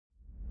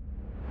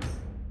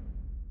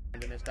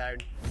Kane is down,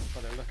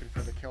 but they're looking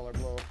for the killer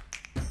blow.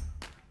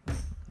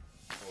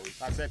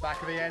 That's it,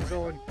 back of the end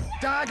zone.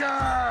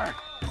 Dagger!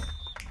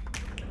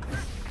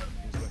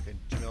 He's looking.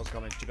 Jamil's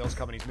coming.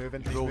 He's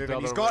moving. He's moving.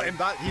 He's got him.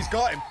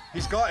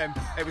 He's got him.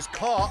 It was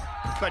caught,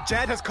 but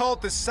Jed has called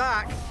the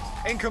sack.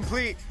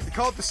 Incomplete. He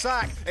called the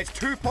sack. It's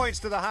 2 points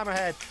to the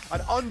Hammerhead.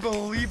 An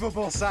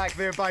unbelievable sack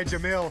there by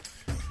Jamil.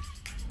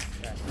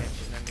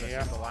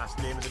 This is the last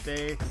game of the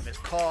day. It's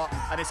caught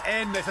and it's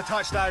in. It's a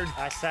touchdown.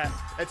 That's it.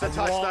 It's a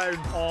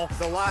touchdown.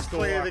 The last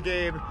play of the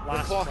game.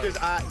 The clock is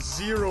at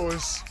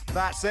zeros.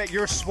 That's it.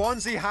 Your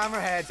Swansea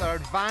Hammerheads are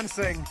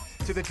advancing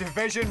to the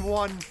Division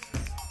 1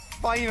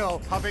 final,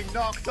 having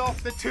knocked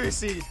off the 2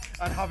 seed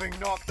and having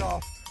knocked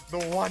off the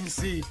 1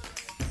 seed.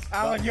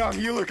 Alan Young,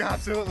 you look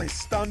absolutely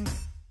stunned.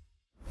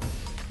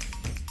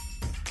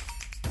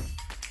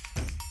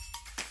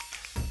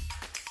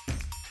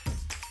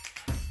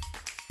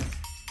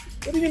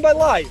 What do you mean by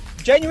live?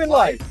 Genuine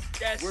live?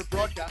 Yes. We're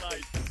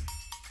broadcasting.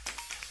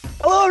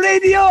 Hello,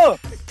 radio!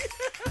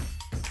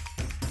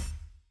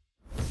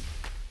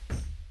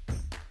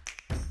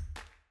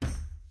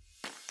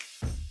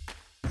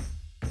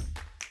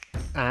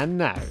 And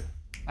now,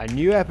 a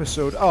new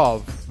episode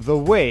of The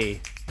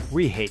Way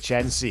We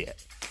HNC It.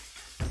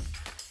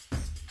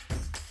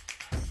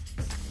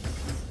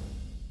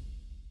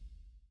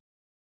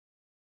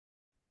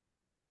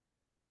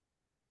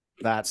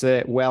 That's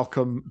it.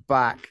 Welcome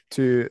back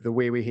to The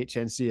Way We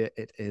HNC It.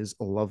 It is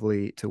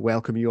lovely to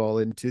welcome you all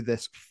into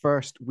this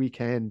first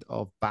weekend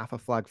of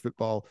BAFA flag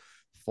football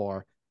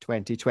for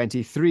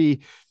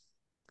 2023.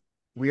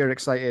 We are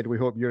excited. We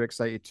hope you're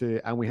excited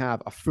too. And we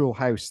have a full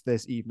house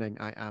this evening.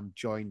 I am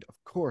joined, of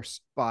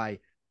course, by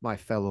my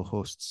fellow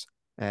hosts.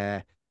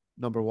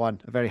 Number one,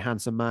 a very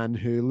handsome man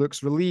who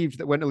looks relieved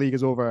that Winter League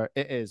is over.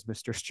 It is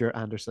Mr. Stuart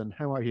Anderson.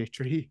 How are you,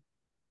 Tree?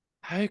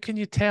 How can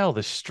you tell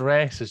the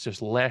stress has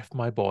just left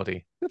my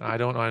body? I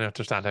don't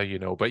understand how you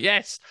know, but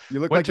yes.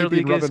 You look Winter like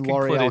you've been League rubbing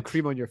L'Oreal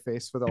cream on your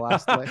face for the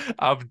last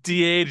I've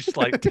de-aged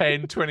like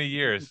 10, 20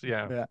 years.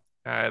 Yeah.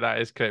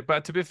 That is correct.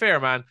 But to be fair,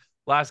 man,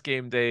 last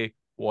game day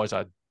was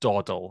a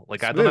doddle.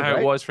 Like, I don't know how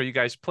it was for you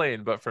guys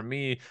playing, but for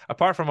me,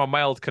 apart from a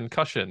mild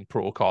concussion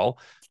protocol,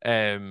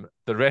 the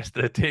rest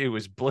of the day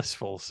was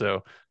blissful.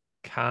 So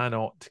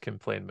cannot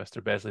complain,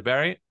 Mr. Besley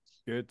Berry.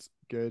 Good.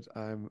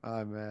 I'm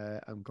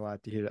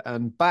glad to hear it.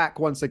 And back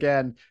once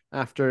again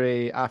after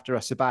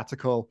a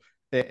sabbatical,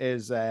 it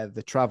is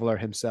the traveller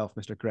himself,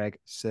 Mr. Greg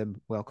Sim.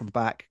 Welcome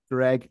back,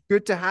 Greg.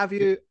 Good to have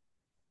you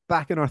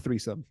back in our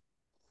threesome.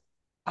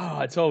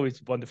 Oh, it's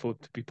always wonderful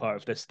to be part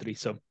of this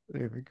threesome.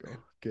 There we go.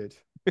 Good.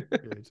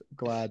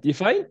 Glad. You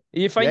fine? Are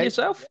you fine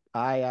yourself?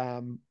 I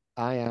am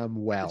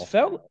well.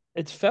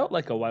 It's felt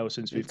like a while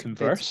since we've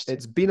conversed.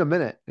 It's been a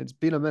minute.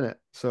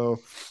 So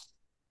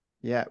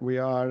yeah,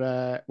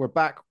 we're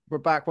back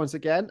once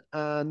again,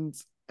 and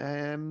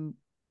I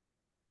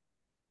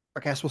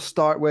guess we'll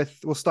start with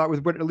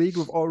Winter League.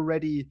 We've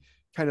already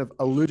kind of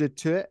alluded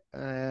to it.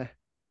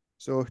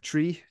 So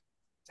Tree,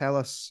 tell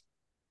us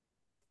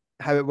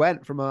how it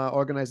went from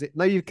organization.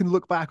 Now you can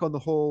look back on the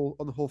whole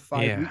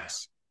 5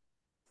 weeks.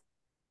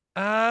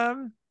 I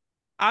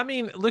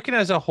mean, looking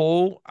as a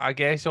whole, I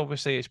guess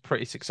obviously it's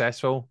pretty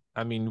successful.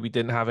 I mean, we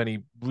didn't have any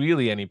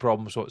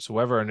problems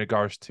whatsoever in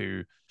regards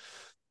to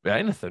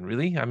anything,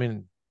 really. I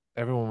mean,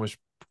 everyone was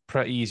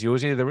pretty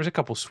easy. There was a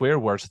couple swear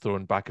words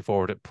thrown back and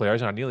forward at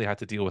players, and I nearly had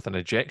to deal with an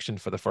ejection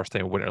for the first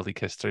time in Winter League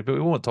history, but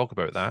we won't talk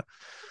about that.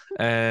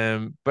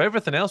 But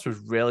everything else was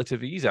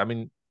relatively easy. I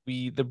mean,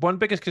 the one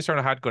biggest concern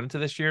I had going into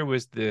this year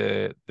was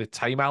the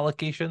time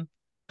allocation,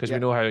 because we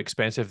know how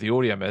expensive the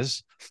Orium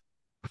is.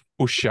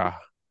 Whoosha.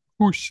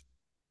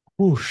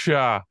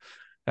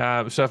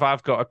 So if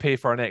I've got to pay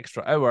for an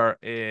extra hour,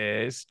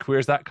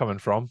 where's that coming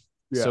from?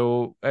 Yeah.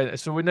 So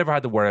we never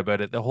had to worry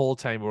about it. The whole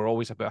time we were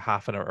always about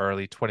half an hour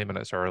early, 20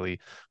 minutes early.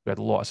 We had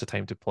lots of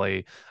time to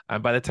play.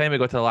 And by the time we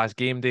got to the last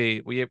game day,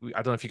 I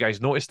don't know if you guys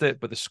noticed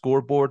it, but the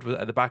scoreboard was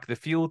at the back of the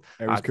field.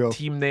 It was cool.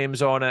 Team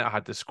names on it. I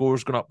had the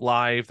scores going up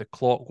live, the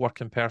clock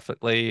working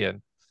perfectly.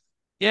 And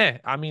yeah,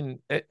 I mean,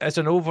 as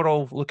an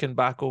overall, looking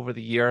back over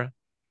the year,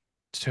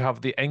 to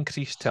have the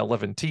increase to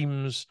 11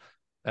 teams,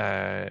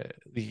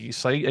 the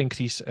slight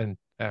increase in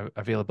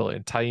availability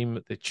and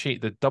time,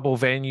 the double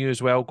venue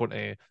as well, going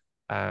to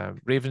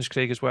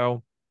Ravenscraig as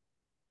well.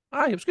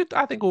 It was good.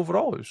 I think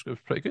overall it was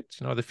pretty good.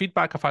 You know, the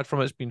feedback I've had from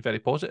it has been very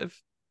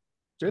positive.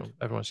 Good. So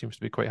everyone seems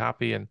to be quite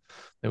happy in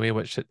the way in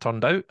which it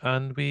turned out,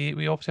 and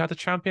we obviously had a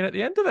champion at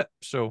the end of it.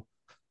 So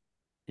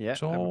yeah,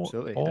 it's all,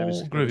 absolutely. All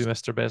groovy,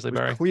 Mr. Besley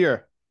Berry.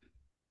 Clear.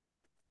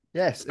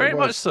 Yes, very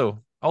much so.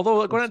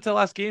 Although going into the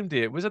last game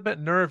day, it was a bit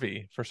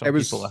nervy for some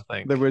people. I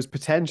think there was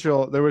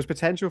potential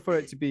for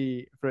it to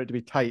be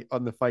tight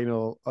on the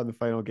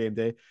final game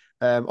day.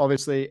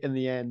 Obviously, in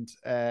the end,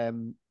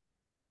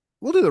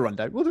 we'll do the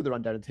rundown. We'll do the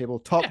rundown of the table.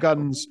 Top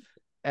Guns,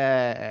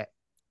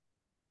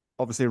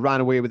 obviously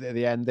ran away with it at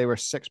the end. They were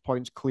 6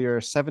 points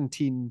clear,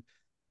 17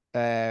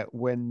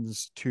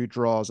 wins, 2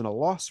 draws, and a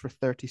loss for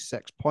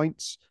 36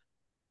 points,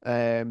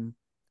 and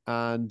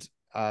an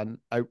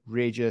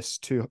outrageous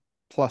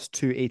plus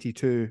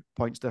 282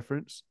 points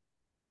difference.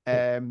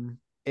 In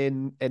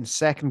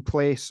second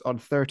place on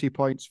 30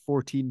 points,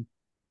 14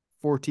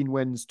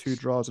 wins, 2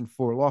 draws, and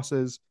 4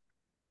 losses.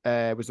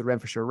 Was the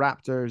Renfrewshire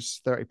Raptors,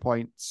 30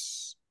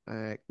 points,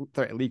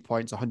 30 league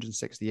points,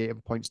 168 of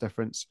a points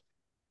difference.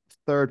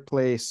 Third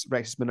place,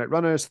 Wrexham's Midnight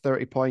Runners,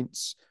 30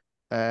 points,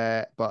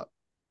 but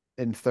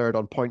in third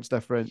on points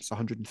difference,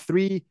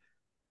 103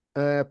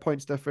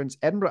 points difference.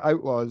 Edinburgh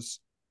Outlaws,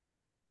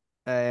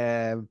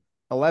 11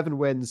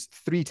 wins,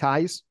 3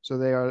 ties, so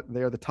they are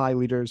the tie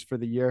leaders for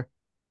the year,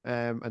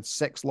 and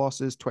 6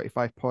 losses,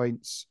 25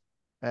 points.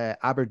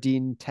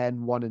 Aberdeen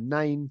 10, 1 and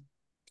 9,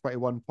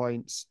 21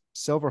 points.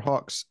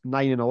 Silverhawks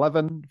 9 and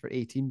 11 for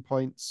 18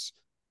 points.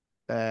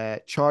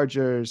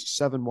 Chargers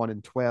 7, 1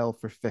 and 12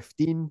 for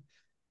 15.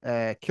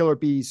 Killer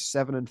Bees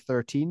 7 and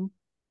 13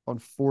 on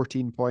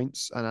 14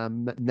 points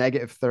and a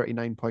negative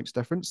 39 points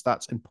difference.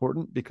 That's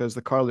important because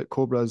the Carlet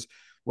Cobras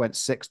went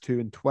 6, 2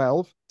 and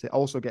 12 to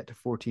also get to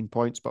 14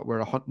 points, but we're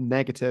a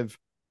negative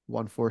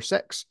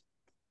 146.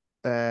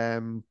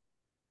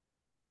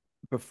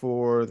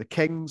 Before the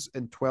Kings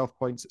in 12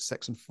 points at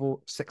 6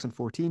 and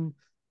 14.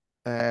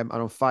 And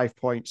on 5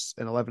 points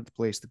in 11th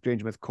place, the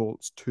Grangemouth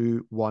Colts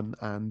 2, 1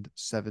 and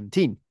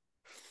 17.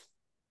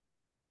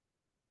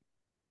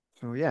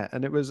 So yeah,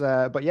 and it was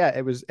but yeah,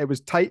 it was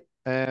tight.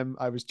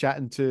 I was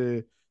chatting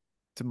to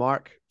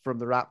Mark from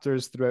the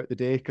Raptors throughout the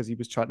day because he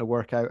was trying to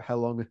work out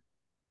how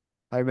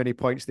many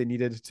points they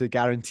needed to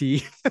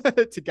guarantee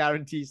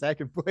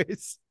second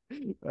place.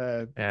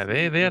 Yeah,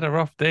 they had a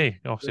rough day,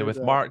 obviously,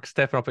 with Mark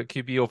stepping up at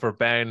QB over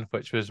Ben,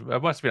 which it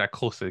must have been a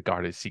closely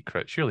guarded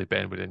secret. Surely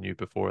Ben would have knew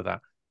before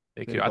that.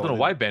 I don't know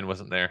why Ben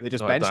wasn't there. They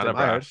just benched him.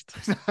 I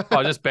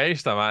just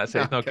benched him. I say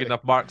No, it's not good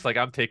enough. Mark's like,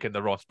 I'm taking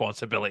the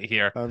responsibility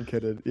here. I'm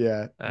kidding.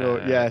 Yeah,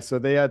 yeah. So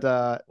they had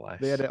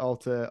it all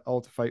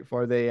to fight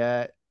for.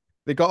 They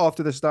got off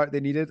to the start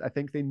they needed. I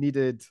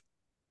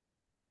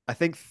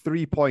think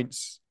 3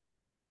 points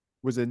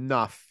was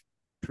enough,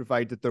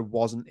 provided there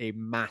wasn't a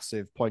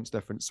massive points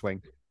difference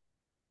swing.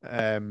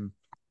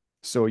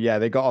 So yeah,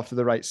 they got off to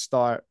the right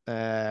start,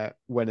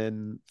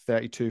 winning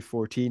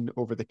 32-14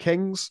 over the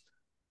Kings.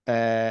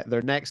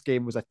 Their next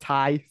game was a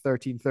tie,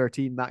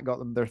 13-13. That got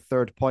them their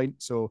 3rd point.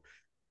 So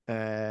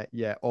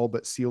yeah, all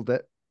but sealed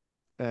it.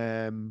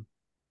 Yeah,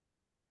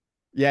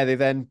 they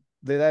then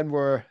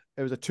were,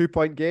 it was a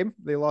 2-point game.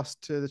 They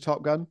lost to the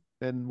Top Gun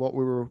in what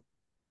we were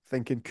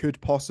thinking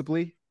could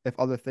possibly, if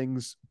other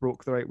things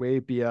broke the right way,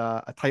 be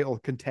a title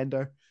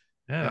contender.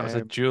 Yeah, that was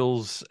a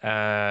Jules,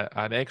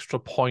 an extra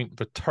point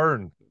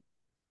return.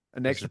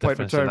 An extra point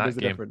return was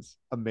the difference.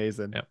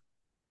 Amazing.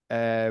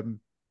 Yeah.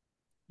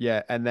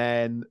 Yeah, and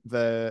then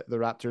the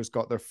Raptors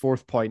got their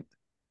 4th point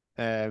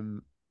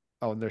on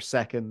their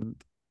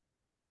second.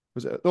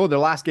 Was it? Oh, their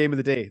last game of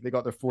the day. They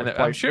got their 4th point.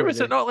 I'm sure, was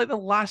it not like the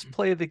last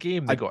play of the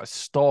game? They got a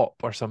stop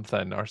or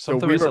something. Was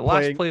it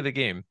last play of the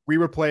game? We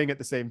were playing at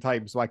the same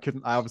time, so I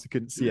obviously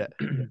couldn't see it.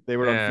 They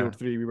were on field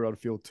 3, we were on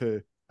field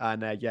 2.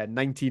 And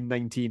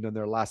 19-19 on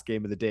their last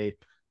game of the day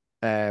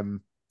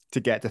to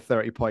get to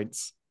 30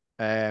 points.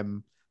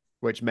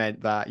 Which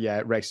meant that,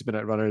 Wrexham's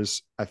Midnight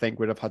Runners, I think,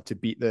 would have had to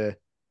beat the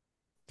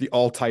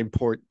all-time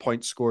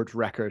point scored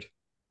record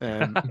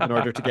in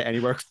order to get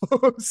anywhere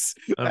close.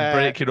 And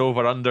breaking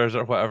over-unders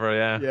or whatever,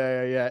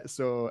 Yeah.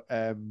 So,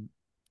 and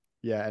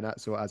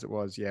so as it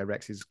was,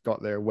 Rexy's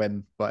got their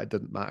win, but it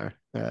didn't matter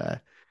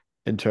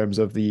in terms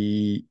of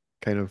the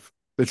kind of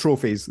the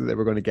trophies that they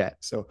were going to get.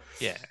 So,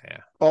 yeah.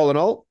 All in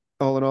all,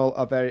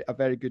 a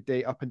very good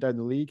day up and down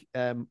the league.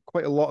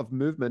 Quite a lot of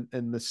movement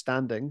in the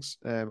standings.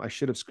 I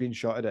should have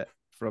screenshotted it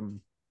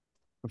from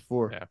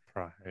before.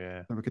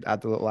 Yeah. And we could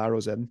add the little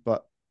arrows in,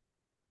 but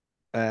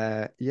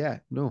a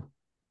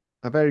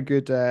very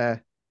good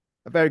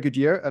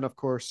year. And of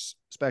course,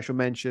 special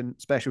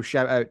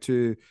shout out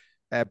to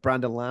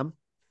Brandon Lamb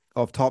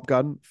of Top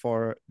Gun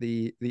for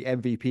the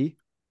MVP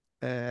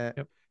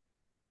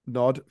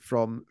nod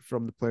from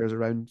the players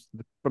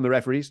from the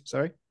referees.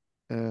 Sorry.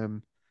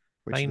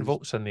 9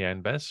 votes in the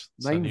end, Biz.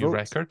 It's 9 a new votes.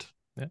 record.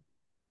 Yeah.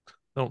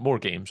 No more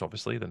games,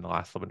 obviously, than the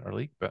last Winter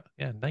League, but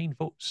 9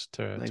 votes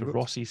to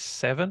Rossi's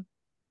 7.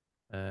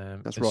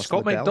 That's Ross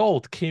Scott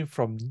McDonald came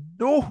from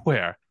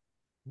nowhere,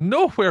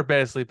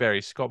 Besley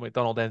Berry. Scott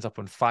McDonald ends up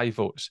on 5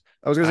 votes.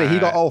 I was going to say, he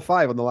got all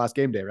 5 on the last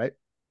game day, right?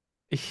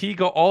 He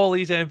got all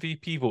these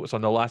MVP votes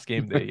on the last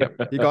game day.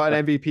 Yep. He got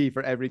an MVP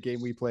for every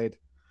game we played.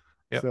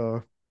 Yep.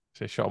 So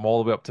shot him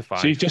all the way up to 5.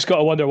 So you've just got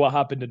to wonder what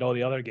happened in all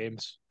the other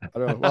games. I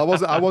don't know.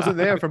 Well, I wasn't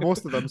there for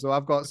most of them, so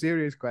I've got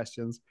serious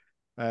questions.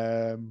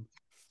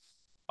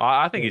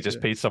 I think he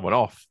just paid someone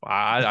off.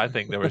 I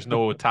think there was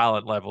no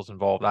talent levels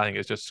involved. I think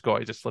it's just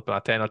Scotty just slipping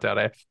a 10 to a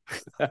ref.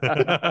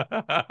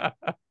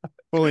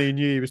 Only he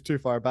knew he was too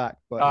far back.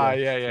 But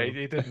he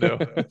didn't know.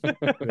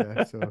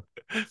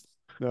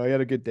 No, he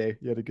had a good day.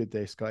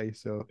 Scotty.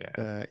 So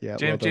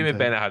Jamie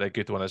Bennett had a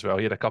good one as well.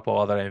 He had a couple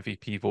other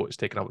MVP votes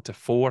taken up to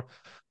 4.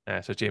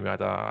 So Jamie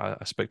had a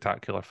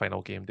spectacular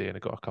final game day and he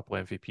got a couple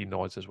MVP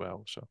nods as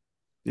well. So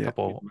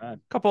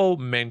couple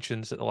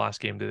mentions at the last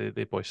game day.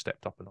 They boys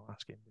stepped up in the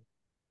last game day.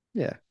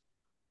 Yeah.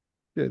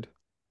 Good.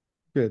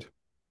 Good.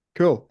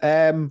 Cool.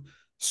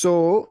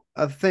 So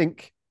I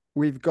think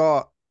we've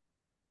got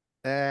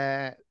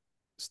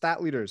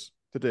stat leaders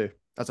to do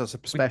as a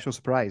special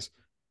surprise.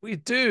 We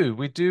do.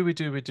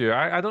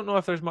 I don't know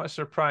if there's much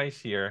surprise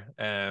here.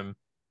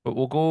 But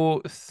we'll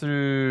go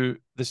through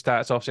the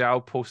stats. Obviously,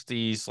 I'll post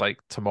these like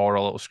tomorrow,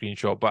 a little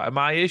screenshot. But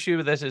my issue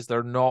with this is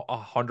they're not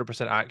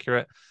 100%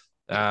 accurate.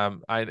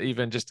 I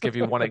even just give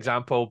you one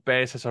example.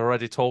 Bez has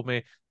already told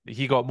me that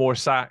he got more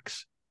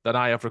sacks than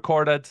I have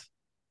recorded.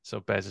 So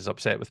Bez is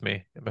upset with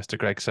me, Mr.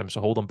 Greg Sims.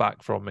 So hold him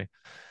back from me.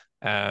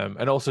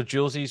 And also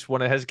Jules's,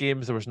 one of his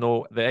games,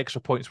 the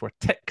extra points were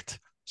ticked.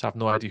 So I have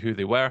no idea who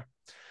they were.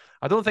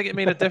 I don't think it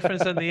made a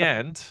difference in the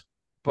end,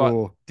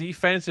 but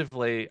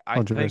defensively,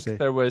 I think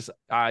there was,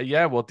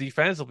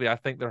 defensively, I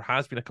think there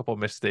has been a couple of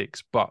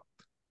mistakes, but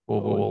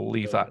we'll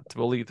leave that.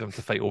 We'll leave them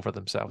to fight over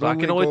themselves. I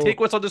can only take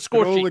what's on the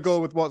score sheet. Only go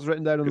with what's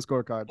written down on the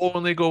scorecard.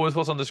 Only go with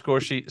what's on the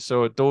score sheet.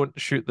 So don't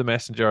shoot the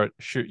messenger.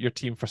 Shoot your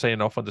team for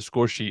signing off on the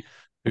score sheet,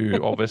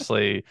 who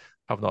obviously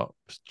have not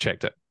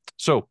checked it.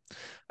 So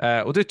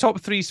we'll do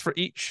top threes for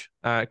each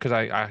because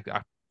I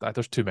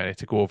there's too many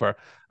to go over.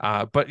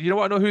 But you know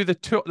what? I know who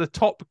the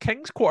top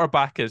Kings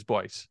quarterback is,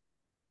 boys.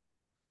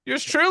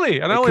 Yours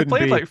truly, and I only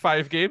played like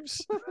 5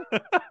 games.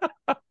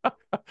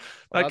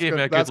 That gave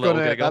me a good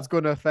little giggle. That's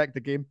going to affect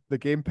the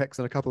game picks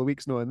in a couple of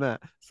weeks, knowing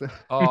that. So.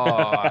 Oh,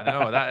 I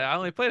know that. I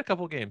only played a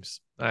couple of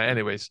games.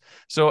 Anyways,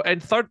 so in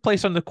third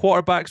place on the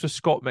quarterbacks was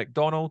Scott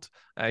McDonald.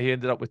 He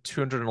ended up with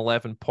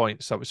 211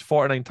 points. That was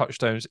 49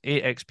 touchdowns,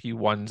 8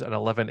 XP1s, and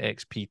 11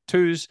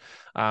 XP2s.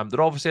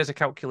 There obviously is a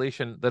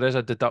calculation. There is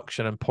a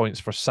deduction in points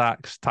for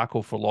sacks,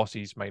 tackle for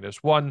losses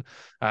 -1,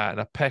 and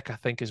a pick I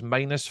think is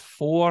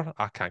 -4.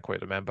 I can't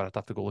quite remember. I'd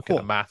have to go look at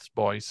the maths,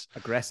 boys.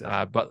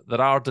 Aggressive. But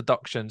there are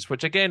deductions,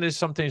 which again is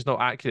sometimes not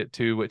accurate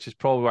too, which is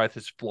probably why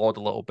it's flawed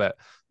a little bit.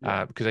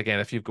 Because again,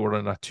 if you've got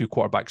on a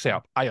 2-quarterback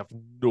setup, I have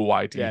no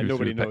idea who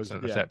nobody knows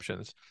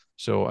interceptions.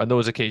 So on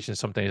those occasions,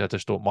 sometimes I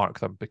just don't mark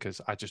them because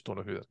I just don't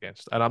know who they're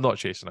against, and I'm not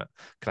chasing it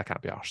because I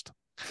can't be arsed.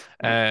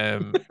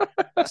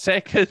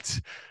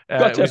 Second,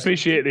 got to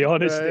appreciate the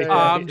honesty.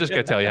 I'm just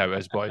going to tell you how it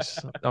is, boys.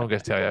 I'm going to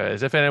tell you how it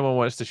is. If anyone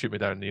wants to shoot me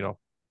down,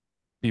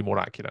 be more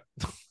accurate.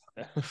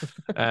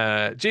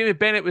 Jamie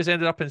Bennett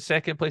ended up in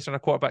second place on our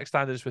quarterback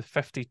standings with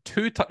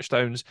 52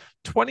 touchdowns,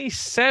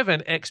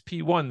 27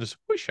 XP1s,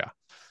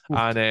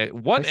 and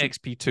 1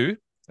 XP2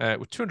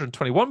 with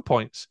 221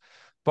 points.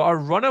 But our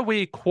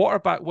runaway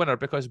quarterback winner,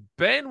 because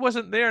Ben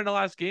wasn't there in the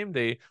last game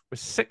day,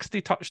 with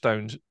 60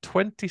 touchdowns,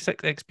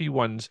 26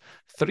 XP1s,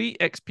 3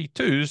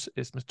 XP2s,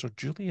 is Mr.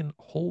 Julian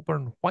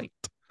Holborn White.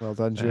 Well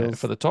done, Jules.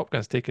 For the Top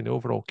Guns, taking the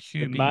overall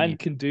QB. The man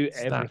can do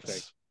stats.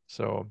 everything.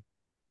 So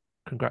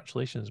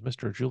congratulations,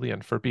 Mr.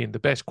 Julian, for being the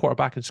best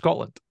quarterback in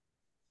Scotland.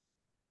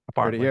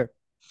 Apparently. Here.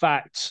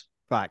 Facts.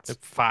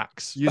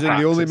 Using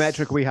the only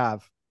metric we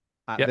have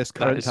at this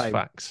current time.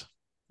 Facts.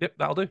 Yep,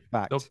 that'll do.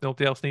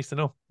 Nobody else needs to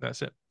know.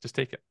 That's it. Just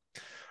take it.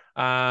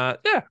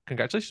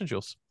 Congratulations,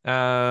 Jules. Who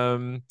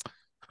else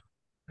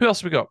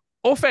have we got?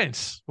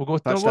 Offense. We'll go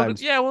with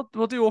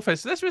we'll do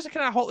offense. This was a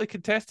kind of hotly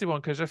contested one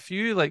because a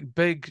few like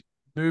big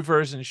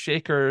movers and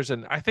shakers,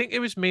 and I think it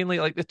was mainly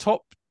like the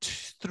top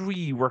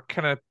 3 were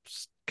kind of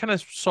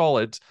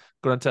solid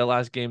going into the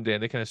last game day,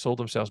 and they kind of sold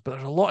themselves. But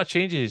there's a lot of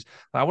changes.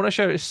 I want to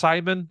shout out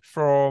Simon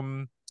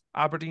from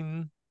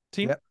Aberdeen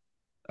team. Yep.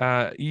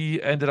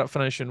 He ended up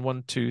finishing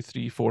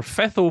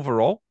 5th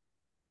overall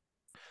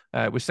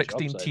with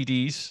 16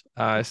 TDs.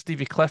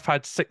 Stevie Cliff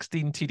had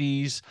 16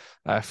 TDs.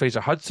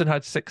 Fraser Hudson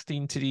had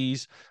 16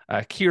 TDs.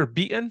 Keir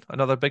Beaton,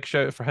 another big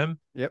shout out for him.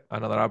 Yep.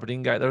 Another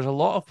Aberdeen guy. There's a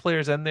lot of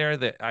players in there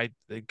that are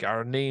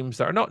names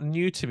that are not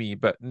new to me,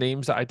 but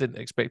names that I didn't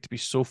expect to be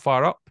so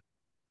far up.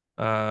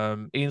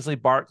 Ainsley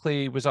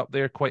Barkley was up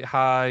there quite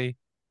high.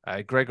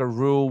 Gregor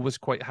Rule was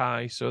quite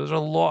high. So there's a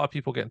lot of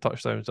people getting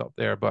touchdowns up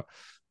there. But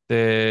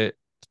the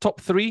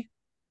top 3,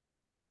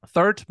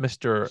 third,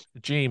 Mr.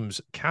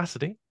 James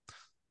Cassidy.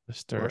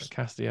 Mr.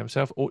 Cassidy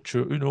himself,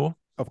 Ocho Uno.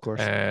 Of course.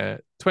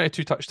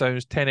 22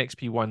 touchdowns, 10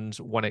 XP1s,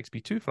 1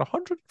 XP2 for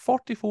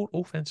 144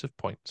 offensive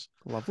points.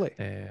 Lovely.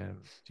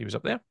 He was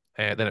up there.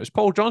 Then it was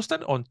Paul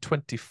Johnston on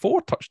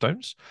 24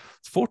 touchdowns,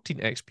 14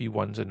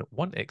 XP1s and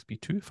 1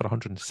 XP2 for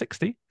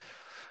 160.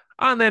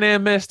 And then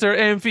Mr.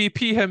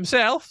 MVP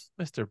himself,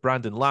 Mr.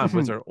 Brandon Lamb,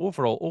 was our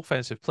overall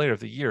offensive player of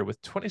the year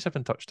with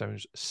 27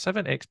 touchdowns,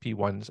 7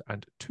 XP1s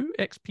and 2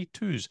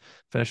 XP2s,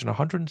 finishing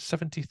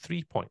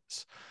 173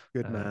 points.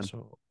 Good man.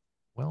 So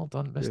well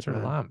done,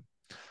 Mr. Lamb.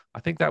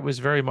 I think that was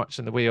very much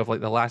in the way of like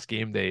the last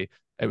game day.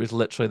 It was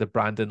literally the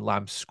Brandon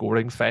Lamb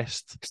scoring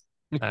fest.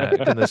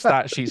 And the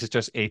stat sheets is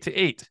just 8 to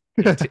 8,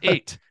 8 to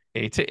 8,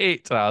 8 to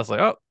 8. And I was like,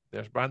 oh,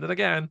 there's Brandon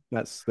again.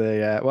 That's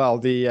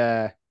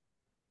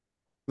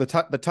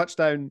the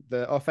touchdown,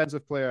 the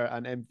offensive player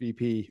and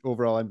MVP,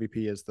 overall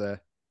MVP is the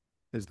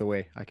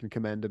way. I can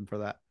commend him for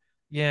that.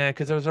 Yeah,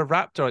 because there was a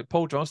Raptor, like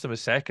Paul Johnston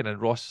was second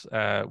and Ross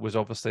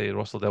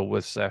Liddell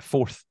was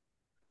fourth.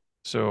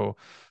 So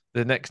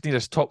the next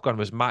nearest Top Gun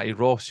was Matty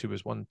Ross, who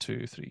was 1,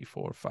 2, 3,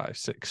 4, 5,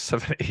 6,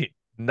 7, 8,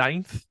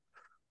 9th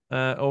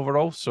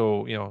overall.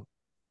 So,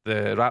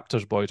 the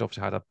Raptors boys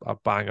obviously had a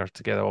banger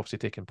together, obviously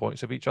taking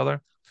points of each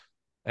other.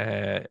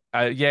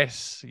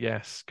 Yes,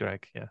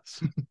 Greg,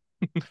 yes.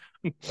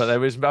 But it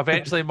was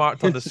eventually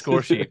marked on the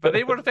score sheet. But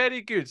they were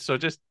very good. So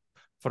just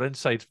for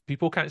insight,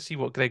 people can't see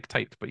what Greg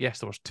typed. But yes,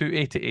 there was 2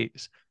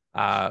 88s.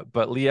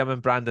 But Liam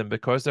and Brandon,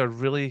 because they're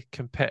really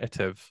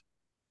competitive,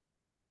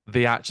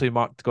 they actually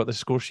got the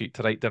score sheet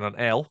to write down an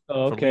L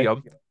for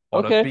Liam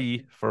or a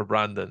B for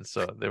Brandon.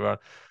 So they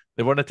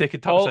weren't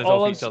taking touchdowns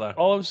off each other.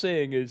 All I'm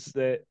saying is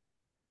that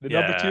the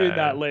number 2 in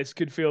that list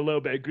could feel a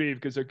little bit aggrieved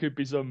because there could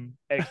be some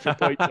extra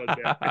points on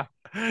there.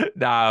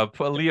 Nah,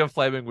 but Liam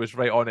Fleming was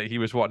right on it. He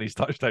was wanting his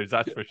touchdowns,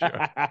 that's for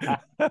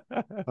sure.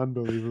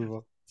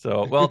 Unbelievable.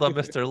 So well done,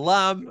 Mr.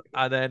 Lamb.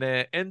 And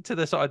then into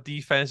the sort of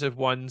defensive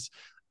ones.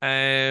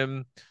 Yeah,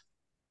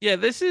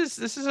 this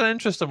is an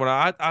interesting one.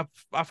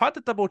 I've had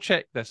to double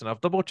check this, and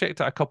I've double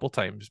checked it a couple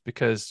times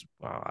because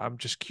I'm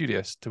just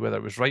curious to whether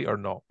it was right or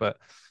not. But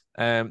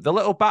the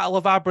little Battle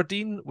of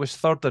Aberdeen was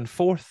 3rd and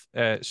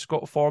 4th.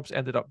 Scott Forbes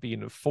ended up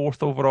being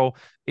 4th overall,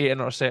 8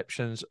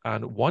 interceptions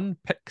and 1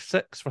 pick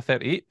six for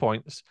 38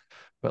 points.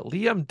 But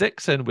Liam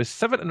Dixon with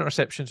 7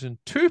 interceptions and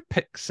 2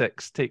 pick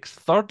six takes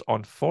 3rd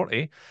on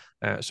 40.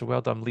 So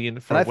well done,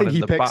 Liam, for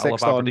winning the Battle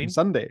of Aberdeen. On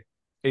Sunday.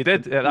 He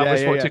did. That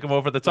was what took him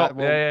over the top.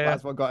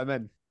 That's what got him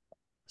in.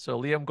 So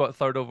Liam got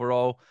 3rd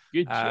overall.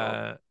 Good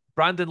job.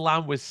 Brandon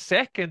Lamb was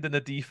 2nd in the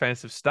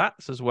defensive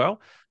stats as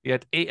well. He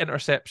had 8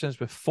 interceptions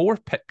with 4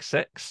 pick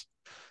six,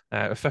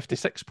 with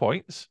 56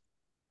 points.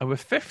 And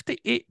with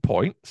 58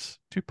 points,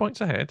 2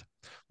 points ahead,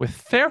 with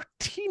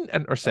 13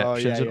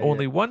 interceptions and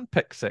only 1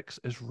 pick six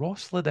is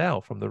Ross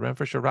Liddell from the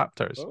Renfrewshire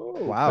Raptors.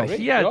 Oh, wow.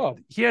 He had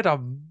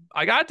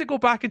I had to go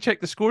back and check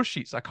the score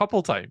sheets a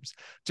couple times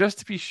just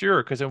to be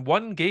sure, because in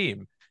one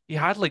game, he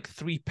had like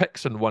 3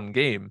 picks in one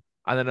game.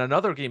 And then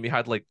another game, he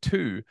had like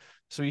 2.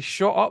 So he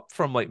shot up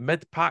from like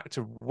mid-pack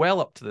to well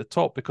up to the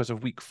top because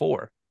of week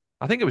 4.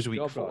 I think it was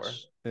week 4.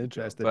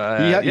 Interesting.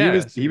 But,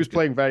 he was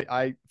playing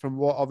from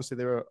what, obviously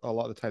they were a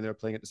lot of the time they were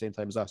playing at the same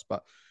time as us,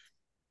 but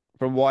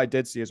from what I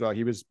did see as well,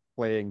 he was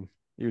playing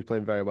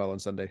very well on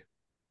Sunday.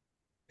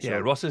 Yeah,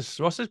 Ross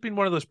has been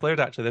one of those players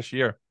actually this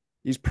year.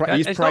 He's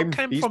primed. Not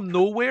came from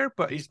nowhere,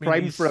 but he's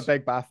primed for a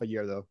big BAFA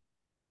year though.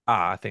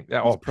 I think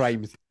that he's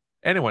primed.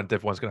 Anyone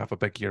Div 1's gonna have a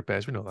big year,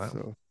 Bez. We know that.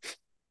 So.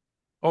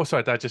 Oh,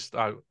 sorry, I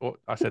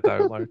said that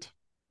out loud.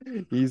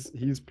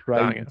 he's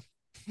primed.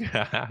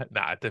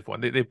 Nah, Div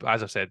 1. They,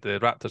 as I said, the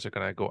Raptors are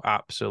going to go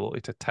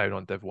absolutely to town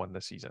on Div 1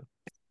 this season.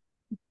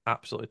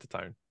 Absolutely to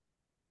town.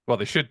 Well,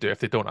 they should do. If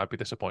they don't, I'd be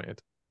disappointed.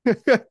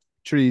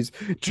 Trees.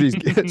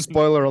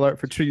 Spoiler alert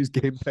for Trees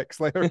game picks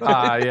later.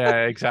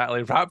 Yeah,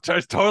 exactly.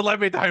 Raptors, don't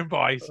let me down,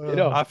 boys.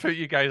 I put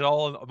you guys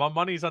all on. My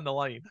money's on the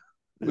line.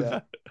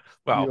 Yeah.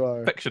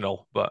 Well,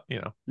 fictional, but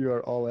you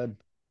are all in.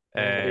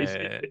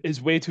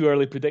 It's way too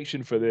early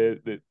prediction for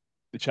the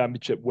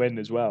championship win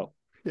as well.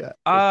 Yeah, it's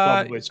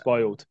probably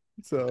spoiled.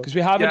 So because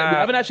we haven't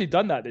actually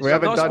done that. We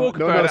haven't done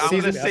spoken about it.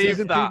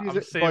 Season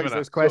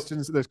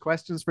previews. There's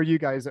questions for you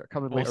guys that are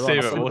coming later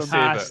on. We'll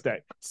save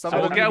it.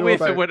 We'll get away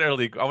from Winter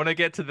League. I want to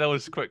get to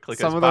those quickly.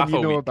 Some of them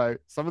you know about.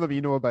 Some of them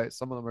you know about.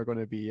 Some of them are going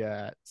to be.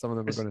 Some of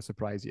them are going to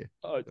surprise you.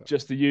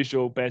 Just the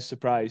usual best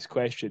surprise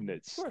question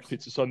that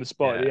puts us on the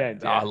spot at the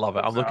end. I love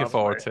it. I'm looking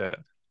forward to it.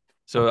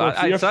 So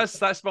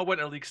that's my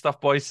Winter League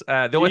stuff, boys.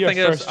 The only thing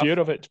is, first year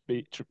of it,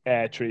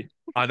 Tree.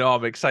 I know.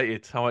 I'm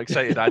excited.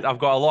 I've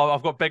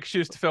got big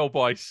shoes to fill,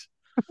 boys.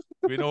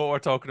 We know what we're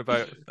talking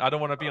about. I don't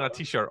want to be on a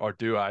t-shirt, or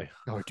do I?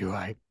 Or do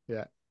I?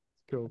 Yeah,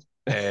 cool.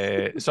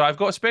 So I've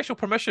got special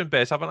permission,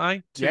 Bess, haven't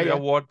I, to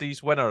award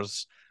these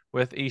winners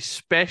with a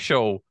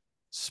special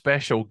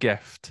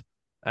gift.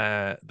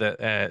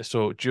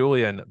 So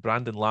Julian,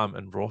 Brandon Lamb,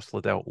 and Ross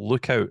Liddell,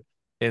 look out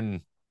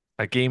in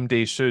a game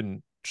day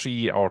soon.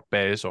 Tree or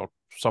Bez or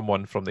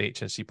someone from the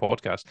HNC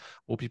podcast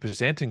will be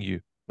presenting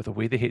you with a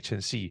Way the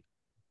HNC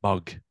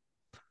mug.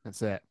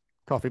 That's it.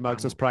 Coffee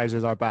mugs as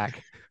prizes are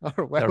back.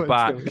 They're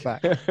back.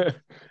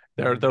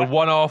 They're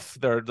one-off.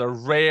 They're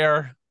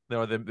rare. They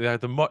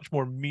have the much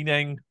more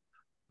meaning.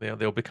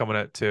 They'll be coming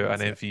out to an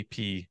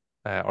MVP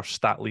or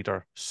stat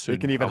leader soon. They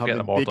can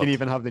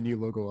even have the new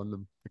logo on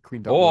them. The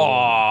cleaned up.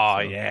 Oh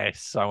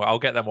yes, I'll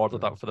get them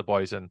ordered up for the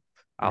boys, and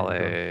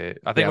I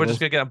think we're just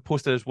gonna get them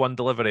posted as one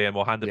delivery, and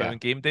we'll hand them out on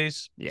game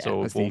days. Yeah,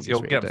 so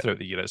you'll get them throughout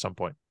the year at some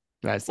point.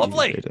 That's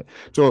lovely.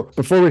 So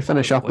before we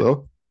finish up,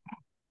 though,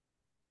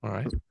 all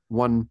right,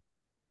 one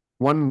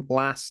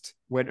last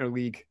Winter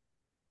League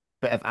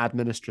bit of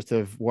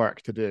administrative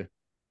work to do.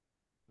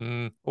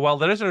 Well,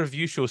 there is a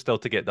review show still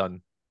to get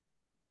done.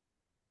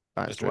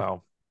 That's true.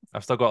 Well.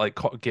 I've still got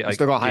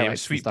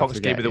Sweet Punks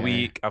Game of the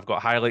Week. I've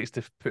got highlights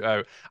to put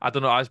out. I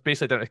don't know. I was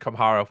basically down to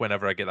Kamhara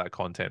whenever I get that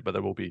content, but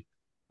there will be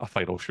a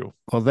final show.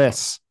 Well,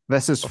 this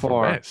is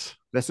for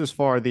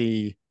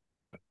the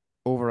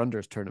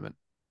over-unders tournament.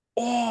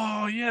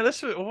 Oh yeah,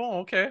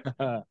 okay.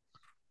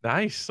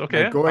 Nice.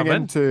 Okay. Now, going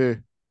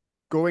into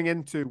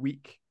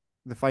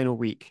the final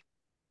week,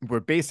 we're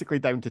basically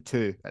down to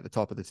 2 at the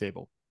top of the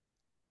table.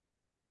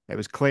 It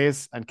was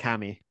Clays and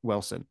Cammy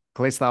Wilson.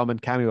 Clay Thalman,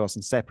 Cammy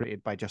Wilson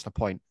separated by just a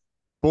point.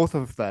 both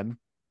of them,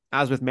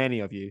 as with many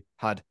of you,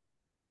 had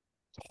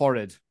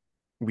horrid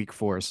week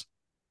fours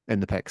in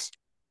the picks.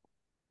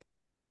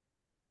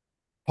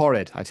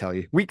 Horrid, I tell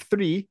you. Week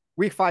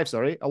five,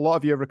 sorry, a lot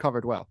of you have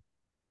recovered well.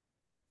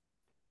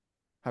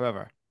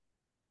 However,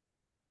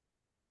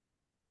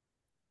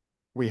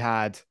 we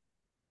had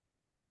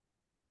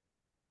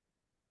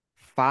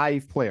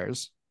 5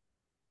 players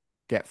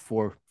get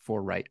four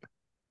right.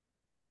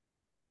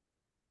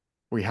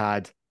 We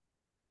had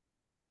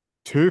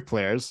 2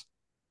 players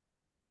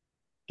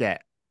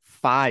get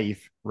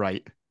 5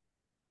 right.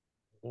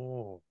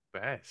 Oh,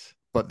 best.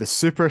 But the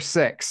Super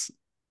 6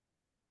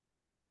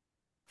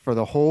 for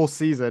the whole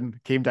season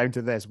came down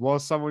to this.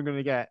 Was someone going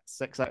to get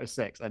 6 out of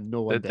 6? And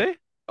no one did. They?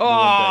 No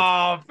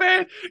Oh,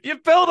 man, you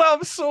build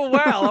up so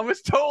well. I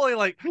was totally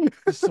like, did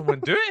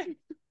someone do it?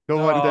 No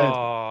one did.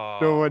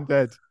 No one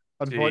did. Jeez.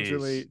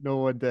 Unfortunately, no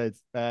one did.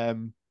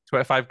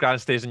 25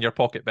 grand stays in your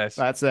pocket, Bess.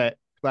 That's it.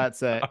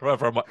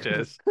 However much it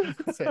is.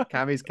 That's it.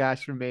 Cammy's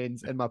cash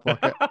remains in my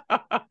pocket.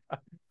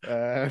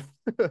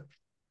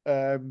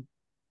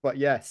 But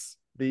yes,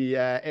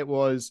 it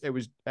was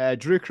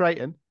Drew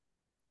Crichton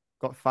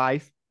got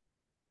 5,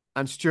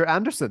 and Stuart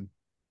Anderson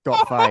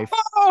got 5.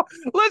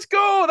 Let's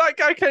go! That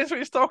guy knows what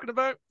he's talking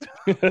about.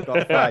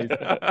 Got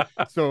 5.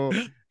 So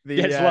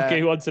gets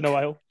lucky once in a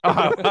while.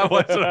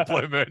 Once in a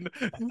blue moon.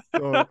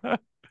 So,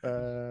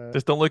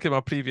 just don't look at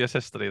my previous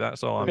history.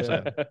 That's all I'm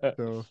saying.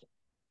 So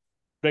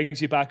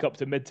brings you back up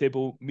to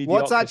mid-table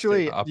mediocrity. what's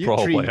actually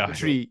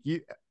Tree,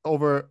 you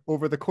over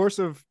the course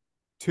of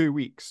 2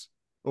 weeks,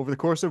 over the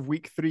course of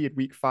week 3 and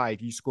week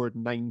 5, you scored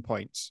 9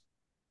 points.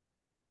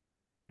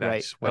 Nice.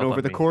 Right. Well and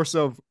over the me. course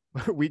of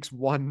weeks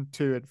 1,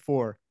 2, and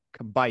 4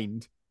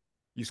 combined,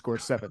 you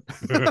scored 7.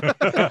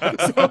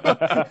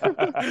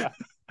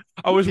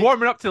 I was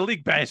warming up to the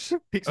league, Bess.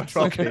 Peaks and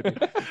troughs, baby.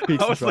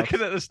 I was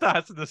looking at the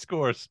stats and the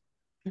scores.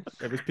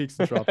 It was peaks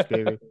and troughs,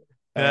 baby.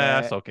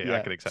 Yeah, that's okay. I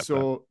can accept that.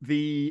 So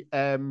the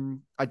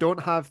I don't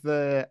have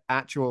the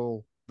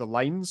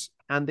lines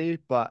handy,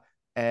 but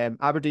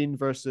Aberdeen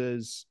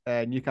versus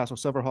Newcastle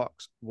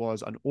Silverhawks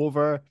was an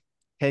over.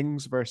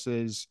 Kings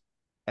versus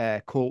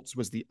Colts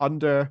was the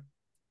under.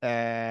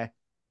 The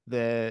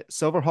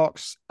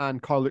Silverhawks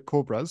and Carluke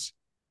Cobras,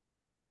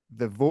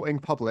 the voting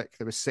public,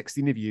 there was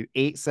 16 of you,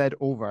 8 said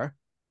over,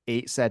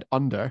 8 said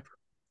under,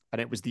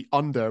 and it was the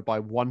under by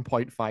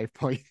 1.5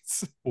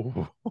 points.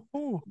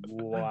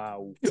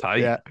 Wow.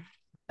 Tight.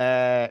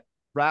 Yeah.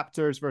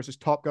 Raptors versus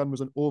Top Gun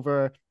was an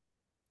over.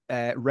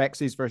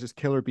 Rexes versus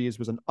Killer Bees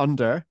was an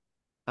under.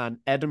 And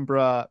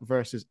Edinburgh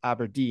versus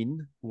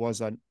Aberdeen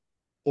was an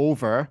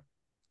over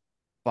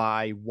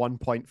by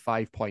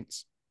 1.5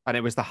 points. And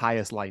it was the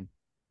highest line.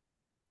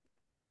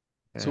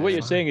 So what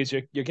you're saying is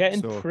you're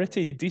getting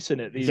pretty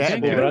decent at these.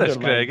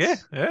 Craig, eh?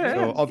 Yeah.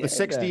 So of the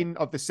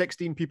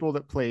 16 people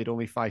that played,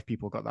 only 5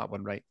 people got that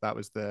one right. That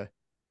was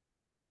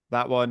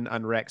that one,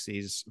 and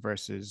Rexy's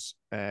versus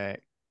the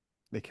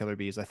Killer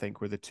Bees, I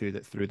think, were the 2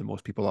 that threw the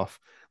most people off.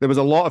 There was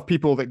a lot of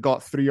people that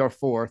got 3 or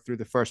 4 through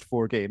the first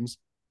 4 games,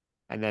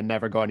 and then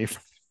never got any.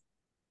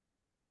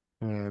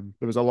 There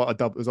was a lot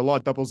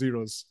of double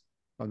zeros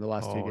on the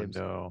last 2 games.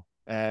 No.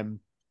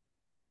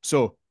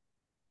 So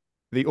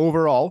the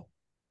overall.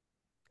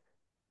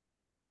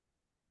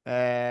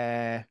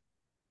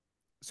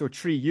 So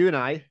Tree, you and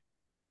I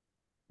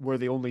were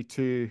the only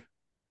 2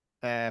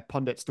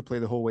 pundits to play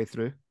the whole way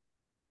through.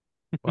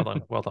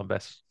 Well done,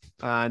 Bess.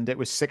 And it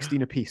was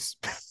 16 apiece.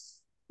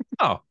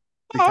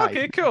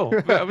 Okay, cool.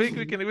 I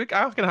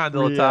can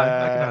handle a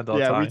tie. I can handle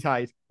a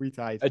tie. We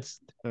tied. It's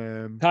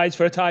ties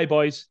for a tie,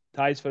 boys.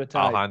 Ties for a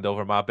tie. I'll hand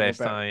over my best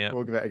tie. Yeah.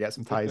 We'll give it to get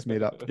some ties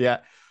made up. Yeah.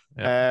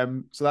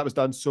 So that was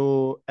done.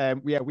 So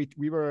we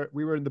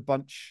were in the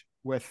bunch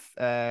with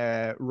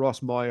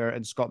Ross Moyer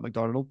and Scott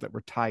McDonald that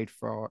were tied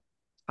for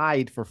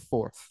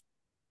 4th.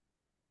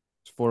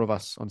 It's 4 of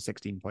us on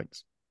 16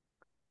 points.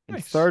 In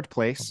Nice. 3rd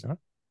place,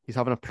 he's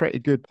having a pretty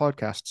good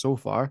podcast so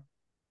far.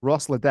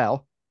 Ross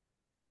Liddell,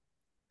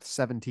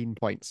 17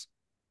 points.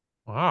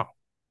 Wow,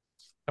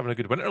 having a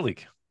good winter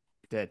league.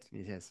 He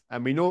is,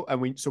 and we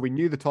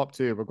knew the top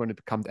 2 were going to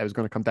come. It was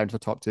going to come down to the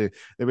top 2.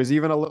 There was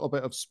even a little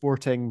bit of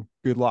sporting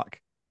good luck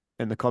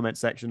in the comment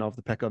section of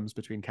the pick'ems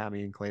between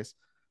Cammy and Clays.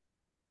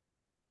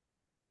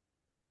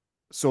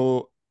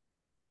 So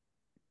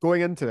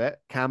going into it,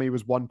 Cammy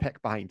was 1 pick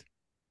behind.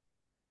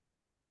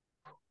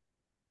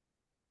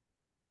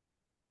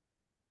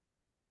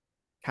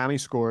 Cammy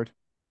scored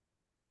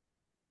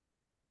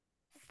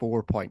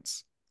 4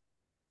 points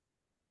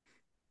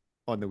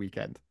on the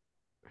weekend.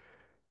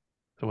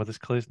 So what does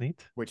Clays need?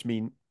 Which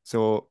means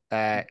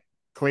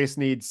Clays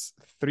needs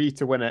 3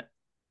 to win it,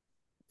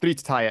 3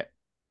 to tie it.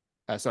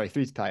 3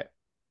 to tie it.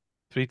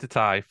 3 to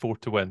tie, 4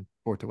 to win.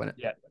 4 to win it.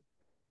 Yeah.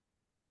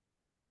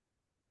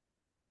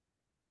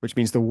 Which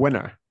means the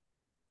winner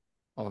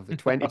of the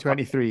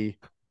 2023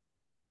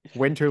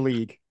 Winter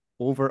League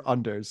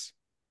over-unders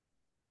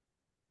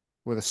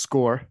with a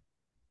score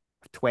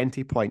of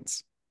 20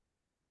 points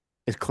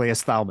is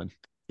Claes Thalman.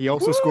 He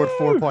also scored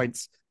 4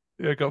 points.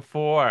 You got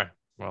 4.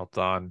 Well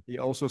done. He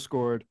also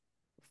scored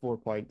 4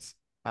 points.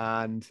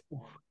 And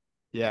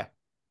yeah,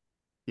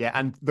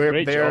 and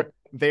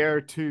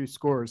their two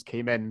scores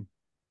came in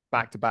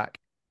back to back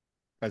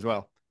as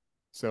well.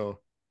 So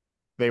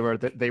they were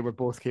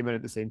both came in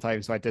at the same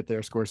time. So I did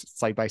their scores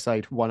side by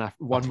side, one.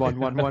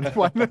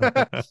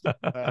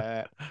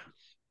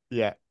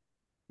 Yeah.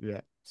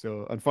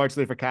 So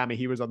unfortunately for Cammy,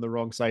 he was on the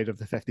wrong side of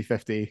the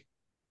 50-50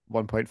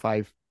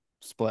 1.5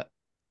 split.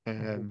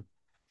 Of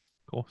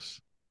course.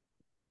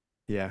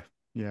 Yeah,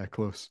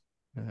 close.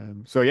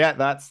 So yeah,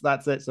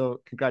 that's it.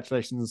 So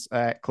congratulations,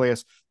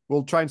 Cleus.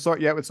 We'll try and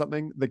sort you out with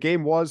something. The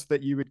game was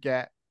that you would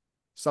get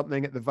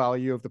something at the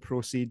value of the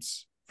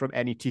proceeds from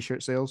any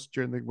t-shirt sales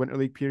during the Winter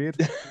League period.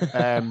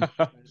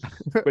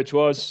 Which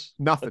was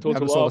nothing. We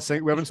haven't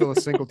sold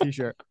a single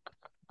t-shirt.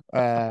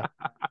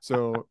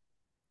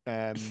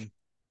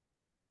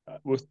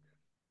 With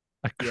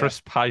a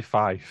crisp high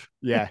five.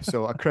 Yeah,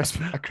 so a crisp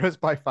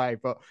high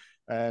five. But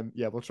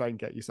we'll try and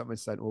get you something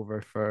sent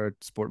over for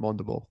Sport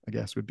Mondable, I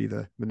guess would be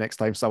the next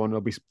time someone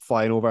will be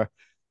flying over.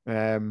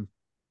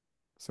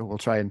 So we'll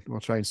try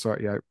and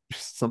sort you out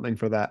something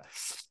for that.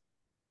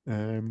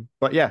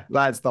 But yeah,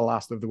 that's the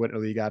last of the Winter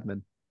League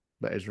admin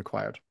that is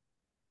required.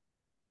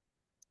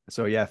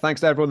 So yeah,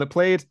 thanks to everyone that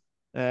played.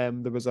 There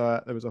was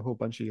a whole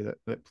bunch of you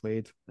that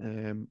played.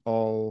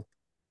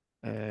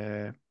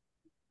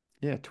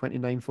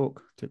 29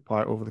 folk took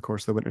part over the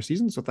course of the winter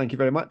season. So thank you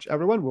very much,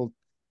 everyone.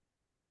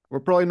 We're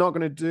probably not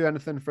going to do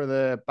anything for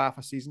the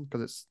BAFA season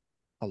because it's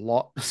a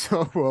lot.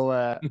 So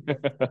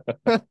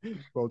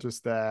we'll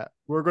just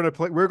we're going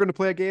to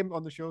play a game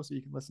on the show, so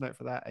you can listen out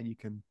for that, and you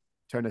can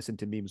turn this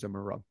into memes when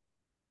we're wrong,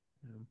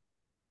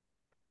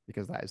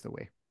 because that is the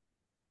way.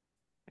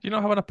 Do you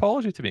not have an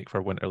apology to make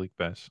for Winter League,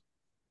 Bez?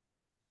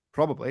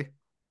 Probably.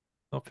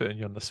 Not putting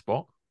you on the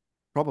spot.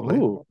 Probably.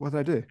 Ooh. What did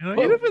I do?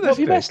 What have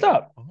you messed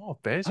up? Oh,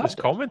 Bez was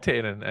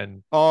commentating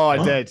and oh,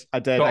 I did. I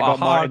got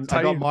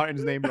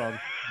Martin's name wrong.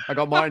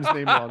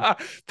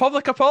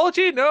 Public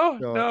apology?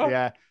 No.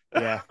 Yeah.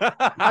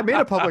 I made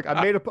a public.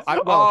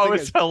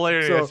 It's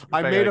hilarious. So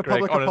I made a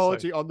public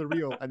apology on the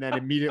reel, and then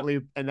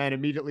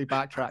immediately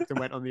backtracked and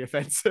went on the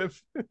offensive.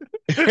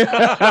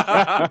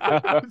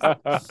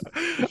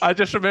 I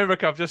just remember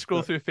I've just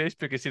scrolled through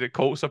Facebook and seen that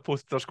Colts have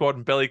posted their squad,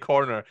 and Billy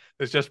Corner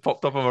has just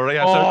popped up on my right.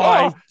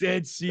 I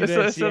did see this.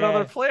 It's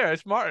another player.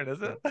 It's Martin,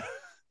 is it?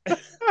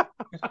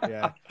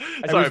 Yeah.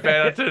 Sorry,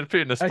 Ben. I didn't put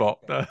you in the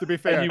spot. To be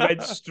fair, and you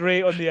went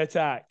straight on the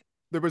attack.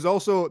 There was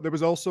also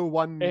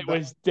one. It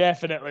was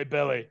definitely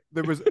Billy.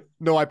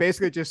 No. I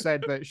basically just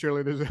said that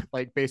surely there's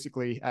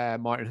basically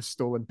Martin has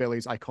stolen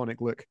Billy's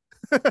iconic look.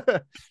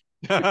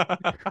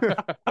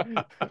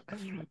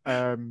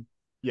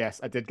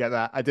 Yes, I did get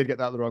that.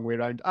 The wrong way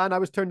around, and I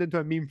was turned into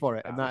a meme for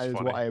it, and that is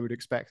funny. What I would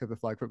expect of the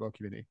flag football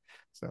community.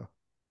 So,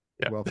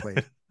 yeah. Well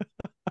played.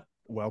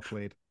 Well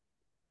played.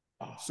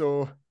 Oh.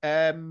 So,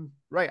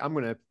 right, I'm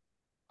gonna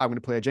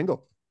play a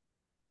jingle.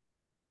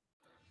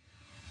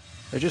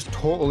 They're just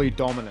totally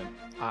dominant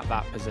at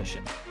that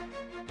position.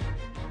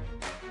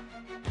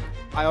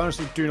 I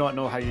honestly do not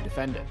know how you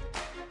defend it.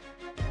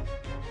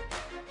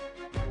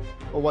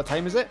 Well, what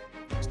time is it?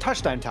 It's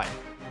touchdown time.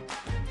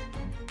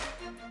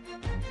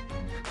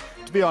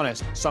 To be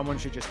honest, someone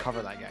should just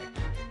cover that guy.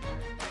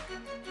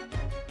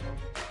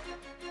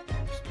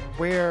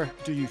 Where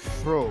do you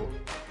throw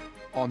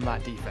on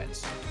that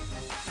defense?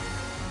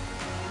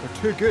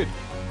 They're too good.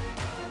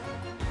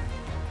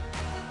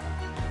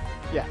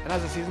 Yeah, and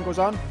as the season goes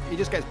on, he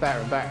just gets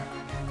better and better.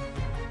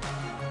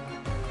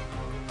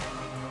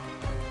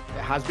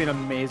 It has been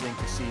amazing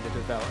to see the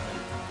development.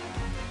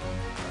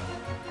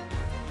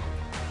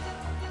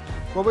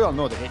 Well, we all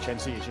know that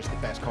HNC is just the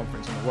best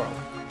conference in the world.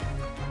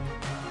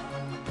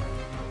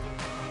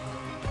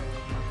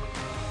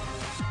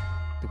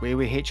 The way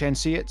we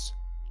HNC it's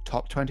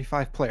top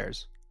 25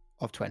 players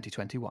of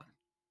 2021.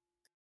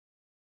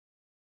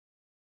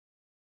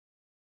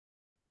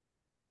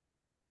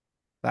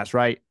 That's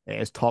right.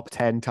 It is top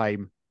 10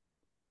 time.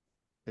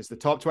 It's the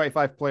top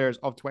 25 players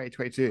of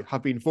 2022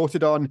 have been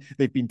voted on.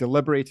 They've been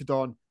deliberated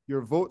on.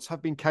 Your votes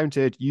have been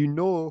counted. You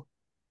know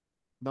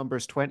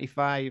numbers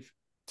 25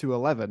 to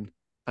 11.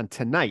 And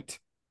tonight,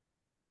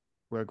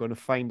 we're going to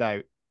find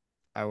out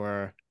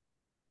our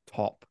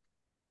top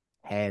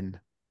 10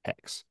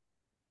 picks.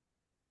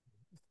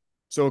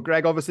 So,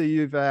 Greg, obviously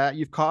you've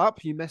caught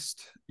up. You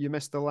missed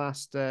the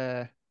last.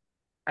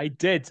 I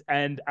did,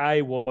 and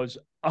I was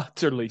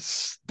utterly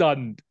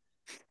stunned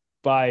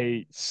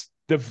by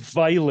the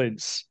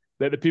violence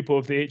that the people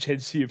of the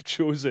HNC have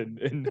chosen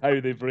in how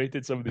they've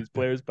rated some of these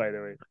players, by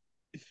the way.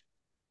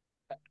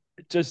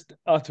 Just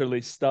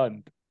utterly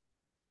stunned.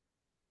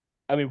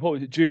 I mean, what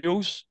was it,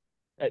 Jules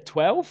at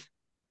 12?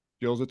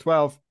 Jules at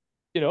 12.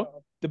 You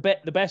know, the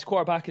best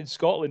quarterback in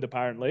Scotland,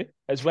 apparently,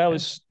 as well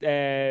as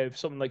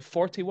something like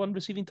 41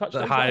 receiving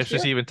touchdowns. The highest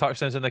receiving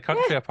touchdowns in the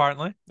country,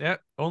 apparently. Yeah,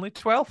 only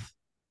 12th.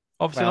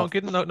 Obviously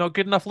 12th. not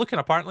good enough looking,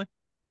 apparently.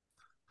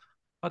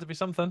 Had to be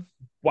something.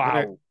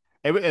 Wow.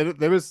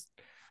 There was,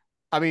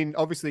 I mean,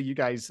 obviously you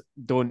guys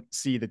don't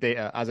see the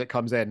data as it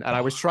comes in, and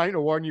I was trying to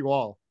warn you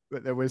all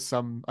that there was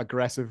some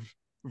aggressive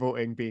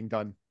voting being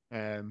done.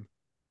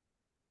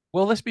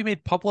 Will this be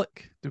made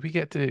public? Do we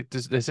get to?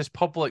 Is this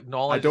public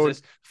knowledge? don't-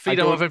 Is this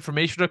freedom of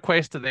information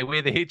request that they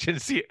weigh the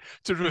HNC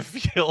to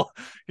reveal,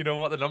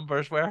 what the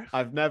numbers were?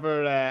 I've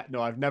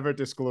never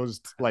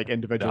disclosed like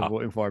individual No.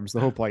 voting forms. The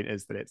whole point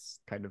is that it's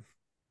kind of.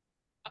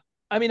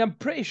 I mean, I'm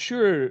pretty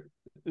sure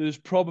there's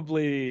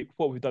probably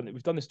what we've done.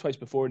 We've done this twice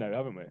before now,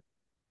 haven't we?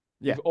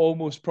 Yeah. We've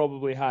almost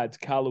probably had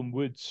Callum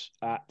Woods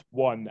at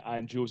 1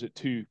 and Joe's at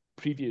 2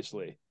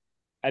 previously,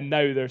 and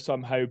now they're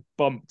somehow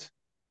bumped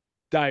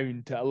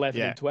down to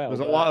 11 and 12.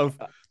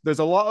 There's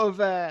a lot of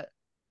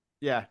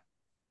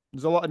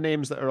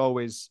names that are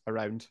always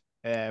around.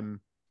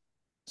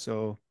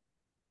 So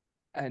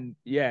and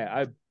yeah,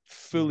 I'm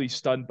fully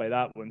stunned by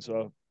that one.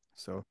 So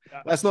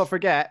let's not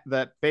forget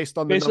that based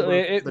on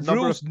it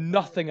rules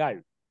nothing out.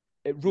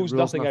 It rules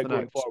nothing out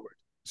going forward.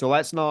 So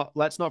let's not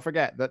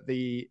forget that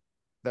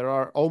there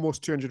are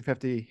almost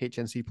 250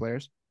 HNC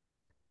players.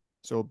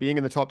 So being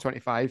in the top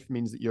 25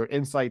 means that you're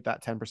inside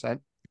that 10%,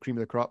 the cream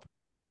of the crop.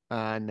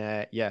 And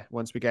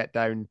once we get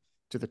down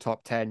to the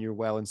top 10, you're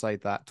well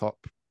inside that top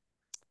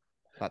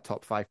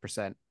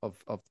 5% of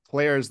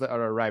players that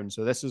are around.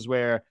 So this is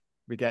where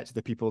we get to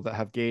the people that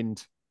have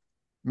gained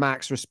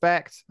max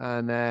respect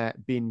and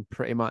been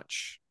pretty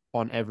much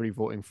on every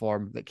voting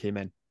form that came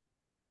in.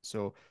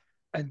 So,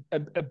 and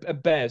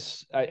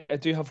Bez, I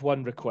do have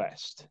one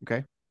request.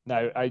 Okay.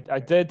 Now, I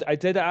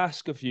did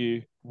ask of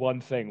you one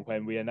thing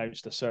when we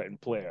announced a certain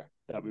player,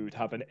 that we would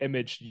have an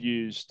image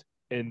used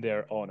in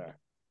their honor.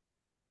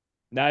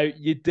 Now,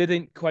 you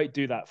didn't quite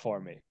do that for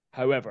me.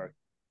 However,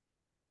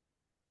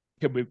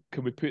 can we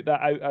put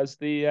that out as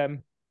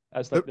the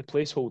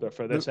placeholder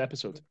for this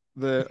episode?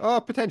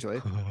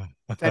 Potentially.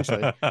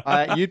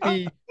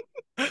 You'd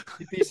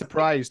be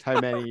surprised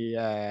how many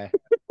how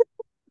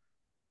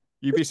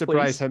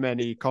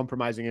many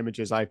compromising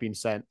images I've been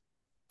sent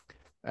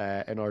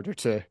in order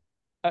to.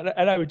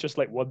 And I would just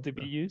like one to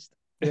be used.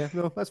 Yeah,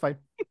 no, that's fine.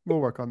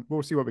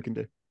 We'll see what we can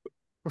do.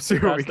 We'll see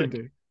what we can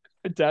do.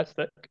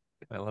 Fantastic.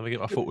 Right, let me get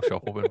my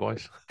Photoshop open,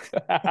 boys.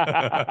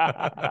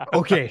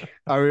 Okay,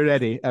 are we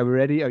ready?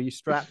 Are you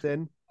strapped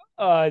in?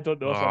 I don't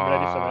know if I'm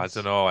ready for this.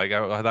 I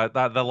don't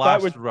know. The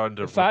last round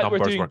of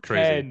numbers were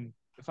crazy. 10,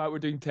 the fact we're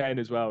doing 10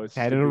 as well, it's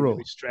 10 in a row.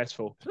 Really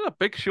stressful. It's a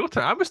big show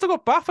tonight. We've still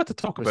got BAFA to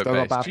talk about.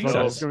 Jesus,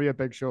 it's going to be a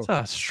big show.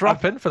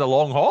 Strap in for the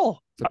long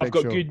haul. I've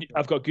got good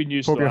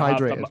news. Hope you're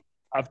hydrated.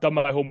 I've done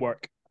my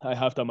homework. I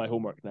have done my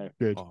homework now.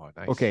 Good. Oh,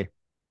 nice. Okay.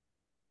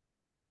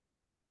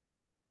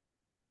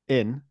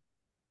 In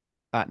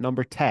at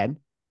number 10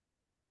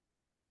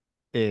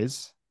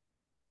 is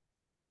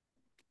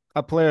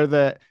a player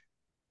that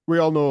we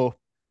all know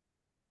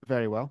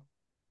very well.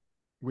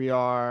 We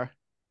are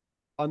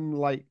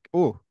unlike,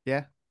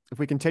 if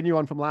we continue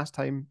on from last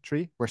time,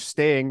 Tree, we're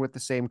staying with the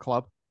same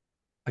club.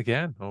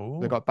 Again.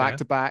 Oh, they got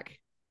back-to-back.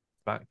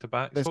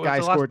 Back-to-back. This guy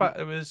scored.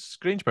 It was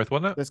Grangemouth,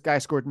 wasn't it? This guy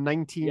scored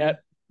 19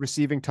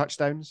 receiving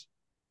touchdowns,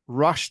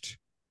 rushed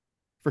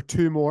for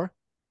 2 more,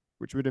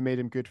 which would have made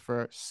him good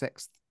for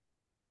 6th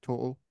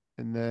total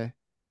in the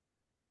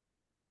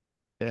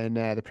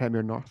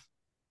Premier North.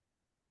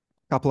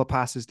 Couple of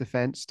passes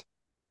defensed,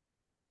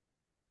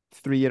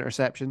 3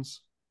 interceptions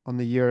on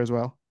the year as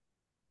well.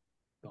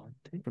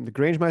 From the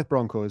Grangemouth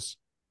Broncos,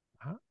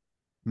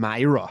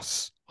 Matty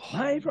Ross.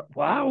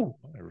 Wow.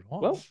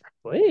 Well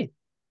played.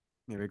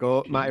 Here we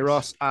go. Matty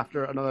Ross,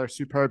 after another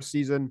superb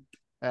season,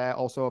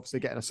 also obviously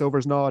getting a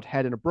Silvers nod,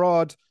 heading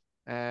abroad,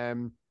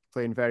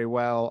 playing very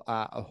well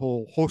at a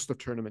whole host of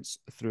tournaments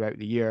throughout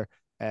the year.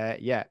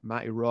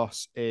 Matty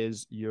Ross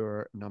is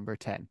your number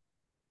 10.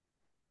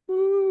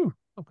 Woo!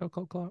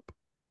 Clap.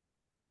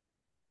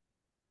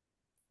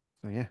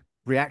 So yeah,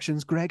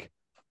 reactions, Greg?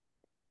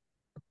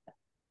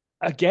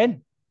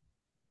 Again,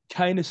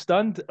 kind of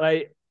stunned.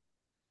 Like,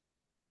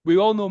 we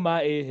all know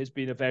Matty has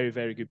been a very,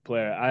 very good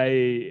player.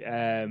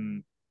 I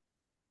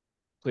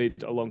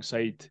played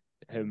alongside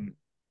him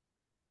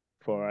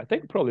for, I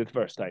think, probably the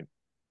first time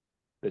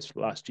this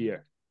last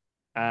year.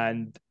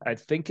 And I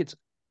think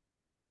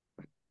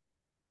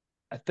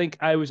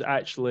I was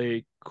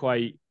actually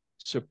quite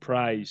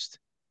surprised.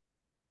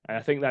 And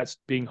I think that's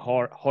being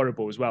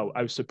horrible as well.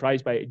 I was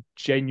surprised by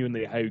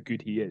genuinely how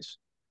good he is.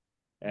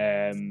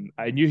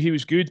 I knew he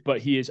was good, but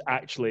he is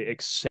actually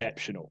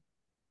exceptional.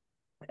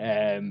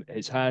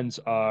 His hands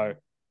are,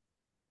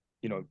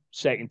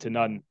 second to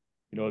none.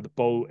 The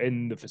ball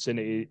in the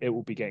vicinity, it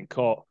will be getting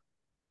caught.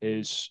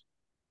 He's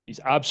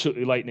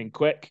absolutely lightning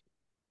quick.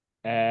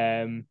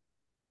 And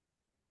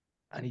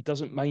he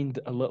doesn't mind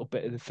a little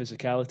bit of the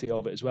physicality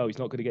of it as well. He's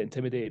not going to get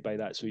intimidated by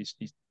that. So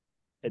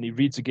and he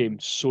reads the game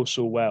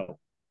so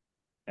well.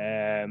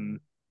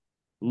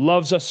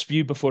 Loves a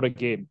spew before a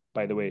game,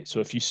 by the way.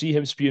 So if you see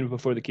him spewing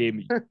before the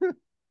game,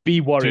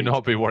 be worried. Do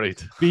not be worried.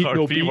 Be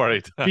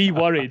worried. Be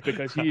worried,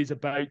 because he is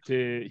about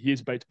to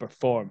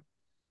perform.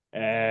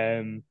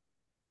 10,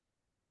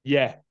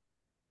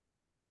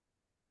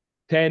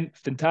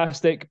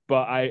 fantastic.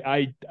 But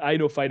I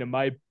know finding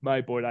my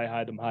board, I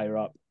had him higher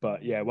up.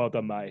 But yeah, well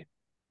done, Mai.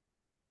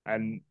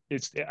 And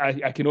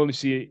I can only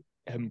see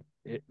him.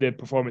 The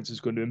performance is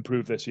going to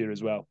improve this year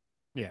as well.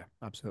 Yeah,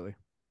 absolutely.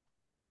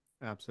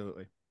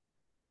 Absolutely.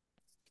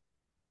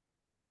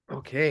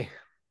 Okay.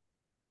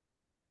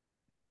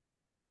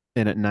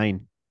 In at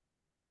 9.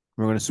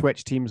 We're going to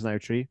switch teams now,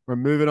 Tree. We're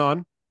moving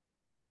on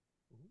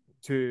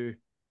to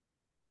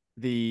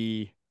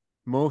the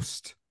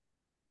most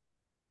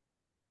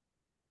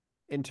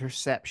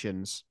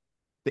interceptions,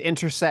 the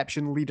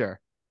interception leader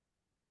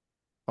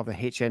of the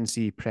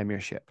HNC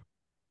Premiership,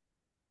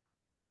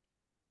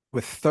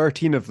 with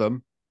 13 of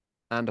them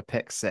and a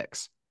pick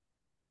six,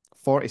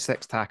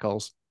 46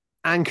 tackles,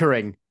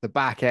 anchoring the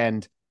back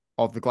end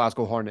of the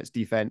Glasgow Hornets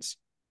defense,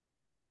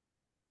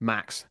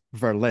 Max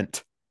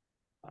Verlint.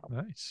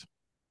 Nice.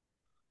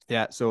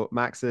 Yeah, so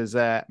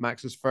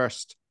Max's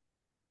first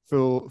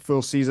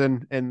full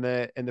season in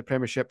the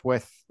Premiership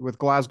with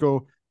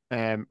Glasgow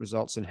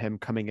results in him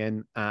coming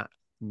in at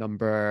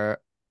number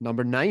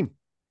 9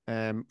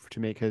 to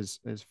make his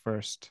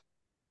first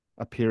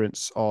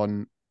appearance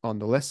on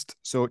the list.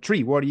 So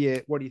Tree, what do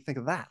you think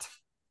of that?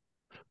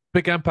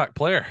 Big impact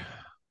player.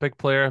 Big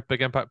player,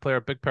 big impact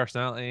player, big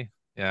personality.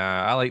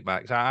 Yeah, I like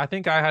Max. I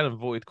think I had him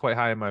voted quite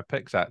high in my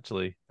picks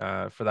actually.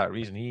 For that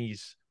reason,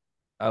 he's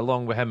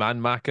along with him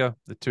and Maka,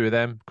 the two of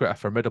them, quite a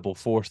formidable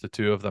force. The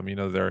two of them,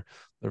 they're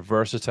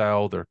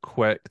versatile, they're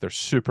quick, they're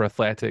super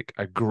athletic,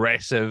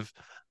 aggressive,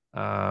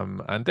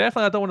 and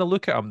definitely I don't want to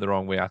look at him the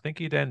wrong way. I think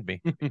he'd end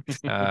me.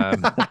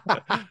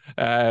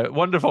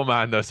 Wonderful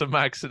man though. So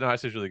Max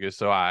is really good.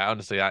 So I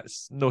honestly,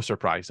 it's no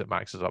surprise that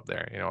Max is up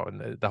there.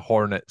 And the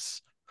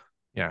Hornets,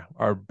 yeah,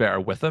 are better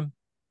with him.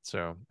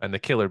 So, and the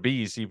Killer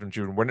Bees, even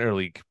during Winter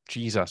League,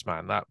 Jesus,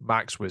 man, that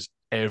Max was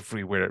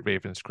everywhere at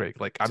Ravenscraig.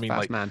 Like, I mean,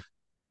 like, man.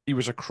 He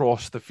was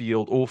across the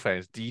field,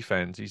 offense,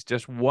 defense. He's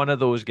just one of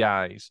those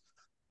guys.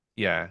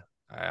 Yeah,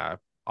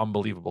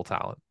 unbelievable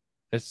talent.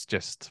 It's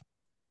just,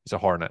 he's a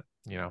Hornet.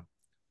 Could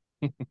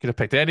have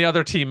picked any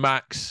other team,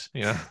 Max.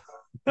 Nah,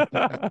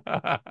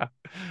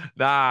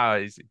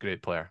 he's a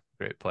great player,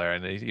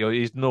 and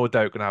he's no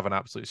doubt going to have an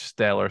absolute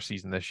stellar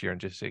season this year,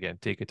 and just again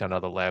take it to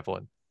another level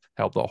and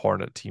help that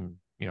Hornet team,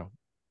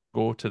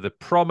 go to the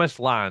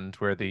promised land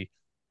where they'll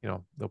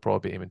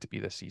probably be aiming to be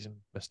this season,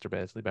 Mr.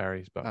 Besley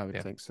Berries. But I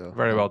would think so.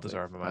 Very well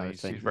deserved, man.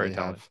 He's very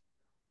talented.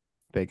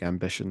 Big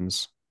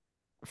ambitions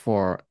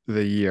for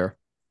the year.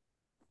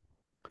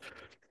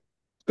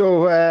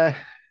 So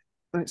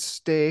let's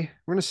stay.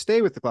 We're going to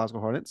stay with the Glasgow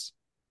Hornets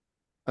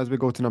as we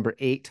go to number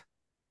 8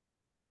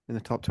 in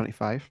the top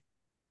 25.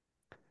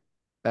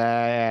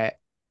 8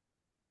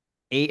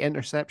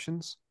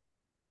 interceptions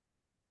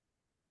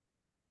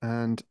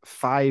and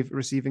 5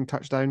 receiving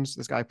touchdowns.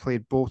 This guy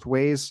played both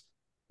ways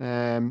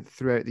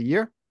throughout the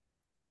year.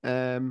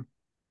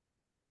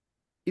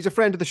 He's a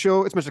friend of the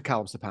show. It's Mr.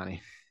 Callum Stepani.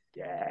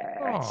 Yes.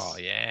 Oh,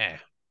 yeah.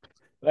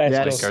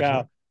 Let's go,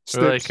 Cal.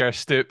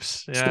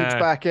 Stoops. Yeah. Stoops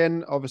back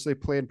in, obviously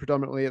playing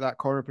predominantly at that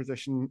corner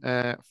position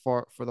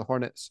for the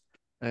Hornets,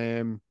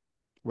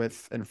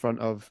 with in front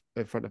of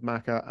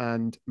Maka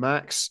and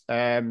Max.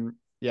 Had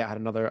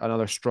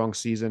another strong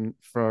season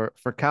for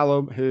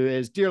Callum, who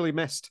is dearly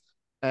missed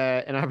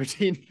in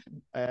Aberdeen,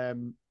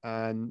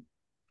 and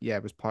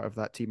was part of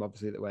that team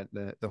obviously that went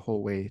the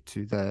whole way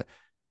to the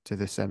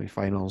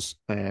semi-finals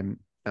and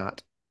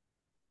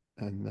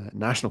the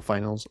national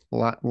finals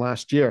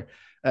last year.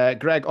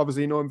 Greg,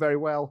 obviously you know him very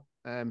well.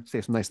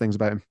 Say some nice things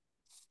about him.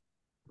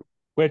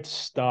 Where to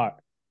start?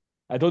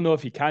 I don't know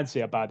if you can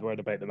say a bad word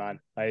about the man.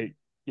 I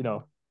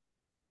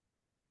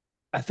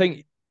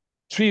think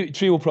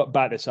Tree will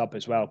back this up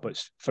as well,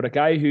 but for a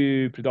guy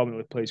who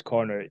predominantly plays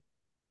corner,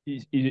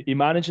 he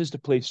manages to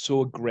play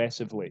so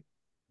aggressively,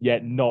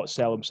 yet not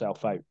sell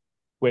himself out,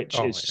 which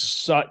is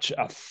such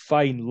a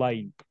fine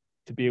line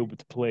to be able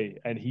to play,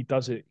 and he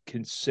does it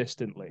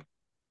consistently.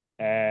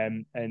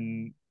 And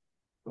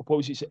what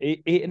was he say?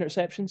 Eight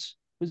interceptions?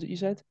 Was it you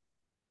said?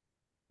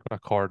 A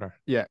corner.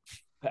 Yeah.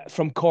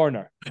 From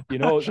corner.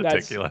 That's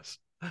ridiculous.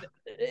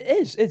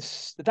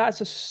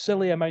 That's a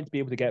silly amount to be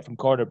able to get from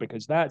corner,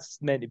 because that's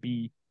meant to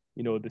be,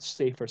 the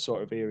safer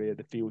sort of area of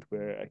the field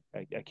where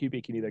a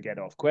QB can either get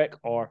off quick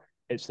or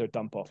it's their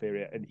dump off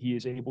area. And he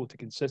is able to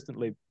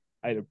consistently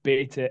either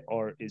bait it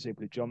or is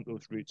able to jump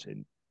those routes.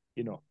 And,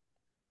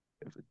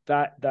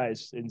 that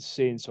is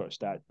insane sort of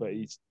stat, but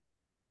he's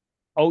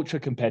ultra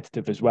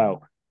competitive as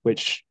well,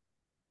 which,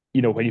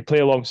 when you play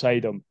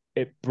alongside him,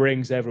 it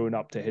brings everyone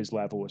up to his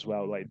level as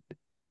well. Like,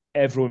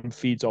 everyone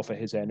feeds off of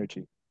his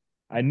energy.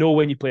 I know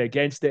when you play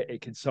against it, it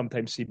can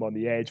sometimes seem on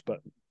the edge, but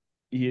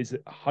he is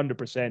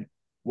 100%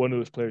 one of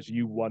those players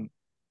you want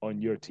on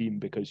your team,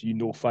 because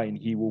fine,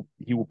 he will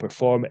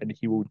perform and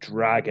he will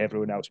drag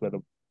everyone else with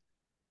him.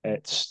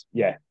 It's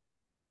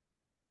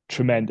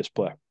tremendous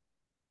player.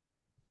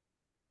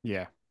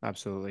 Yeah,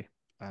 absolutely.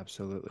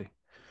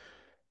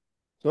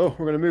 So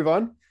we're going to move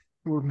on.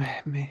 We're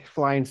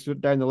flying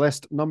down the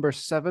list. Number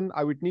 7.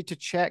 I would need to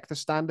check the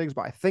standings,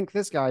 but I think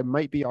this guy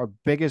might be our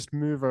biggest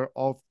mover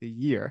of the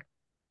year.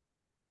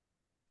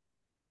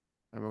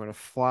 And we're going to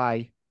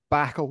fly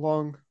back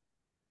along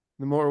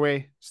the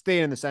motorway,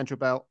 staying in the Central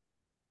Belt,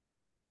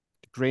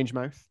 to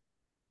Grangemouth.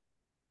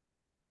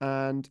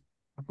 And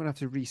I'm going to have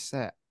to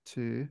reset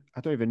to,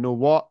 I don't even know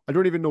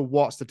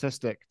what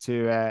statistic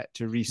to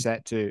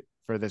reset to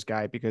for this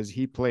guy, because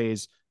he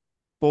plays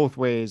both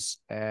ways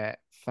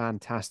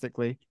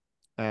fantastically,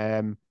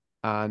 and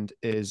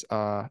is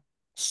a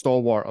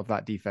stalwart of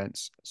that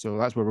defense. So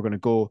that's where we're going to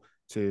go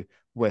to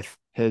with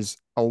his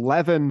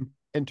 11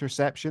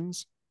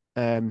 interceptions.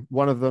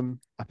 One of them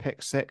a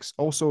pick six,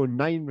 also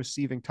 9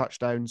 receiving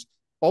touchdowns,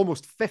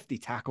 almost 50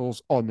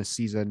 tackles on the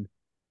season.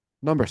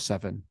 Number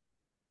 7,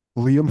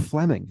 Liam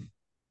Fleming.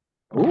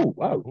 Oh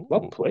wow,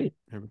 well played.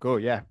 Here we go.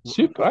 Yeah,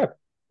 super.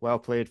 Well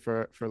played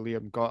for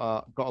Liam.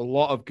 Got a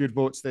lot of good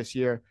votes this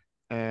year.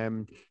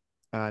 And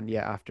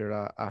yeah, after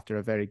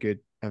a very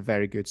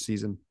good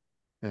season.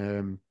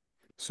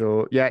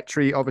 So yeah,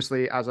 Tree,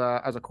 obviously as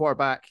a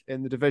quarterback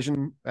in the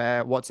division,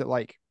 what's it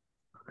like?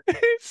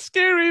 It's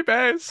scary,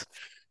 Bez.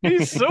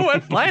 He's so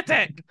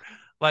athletic.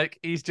 Like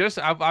he's just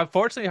I've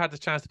fortunately had the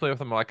chance to play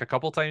with him like a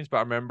couple times, but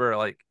I remember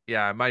like,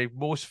 yeah, my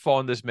most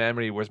fondest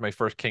memory was my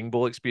first King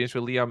Bowl experience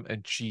with Liam,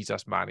 and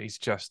Jesus, man, he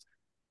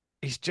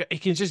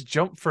can just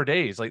jump for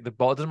days. Like the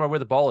ball, doesn't matter where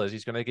the ball is,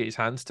 he's gonna get his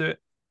hands to it.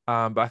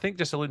 But I think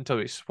just alluding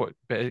to what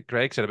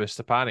Greg said about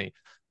Stepani,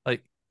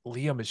 like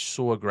Liam is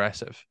so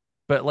aggressive,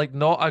 but like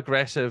not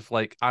aggressive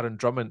like Aaron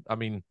Drummond. I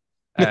mean,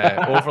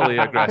 overly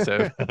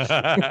aggressive.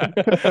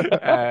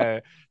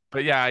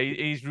 But yeah,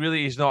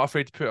 he's not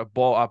afraid to put a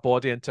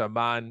body into a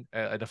man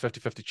in a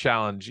 50-50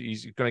 challenge.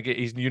 He's gonna get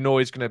he's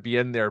gonna be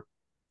in there,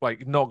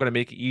 like not gonna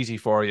make it easy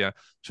for you.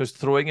 So it's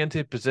throwing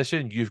into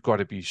position, you've got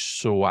to be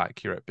so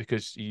accurate,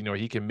 because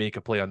he can make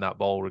a play on that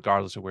ball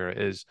regardless of where it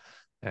is.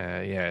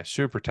 Yeah,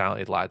 super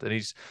talented lad, and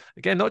he's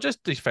again not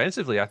just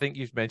defensively. I think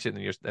you've mentioned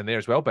in there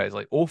as well, but it's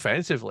like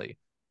offensively,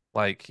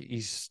 like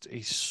he's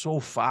so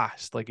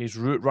fast. Like his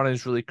route running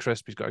is really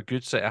crisp. He's got a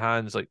good set of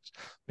hands. Like,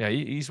 yeah,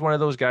 he's one of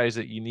those guys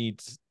that you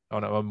need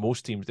on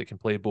most teams that can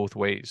play both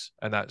ways,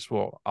 and that's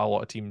what a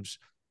lot of teams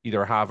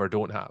either have or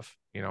don't have.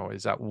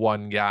 Is that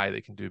one guy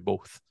that can do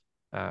both,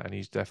 and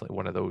he's definitely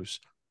one of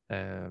those.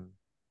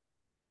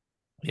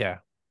 Yeah,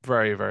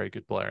 very very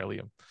good player,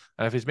 Liam.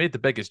 And if he's made the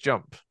biggest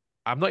jump,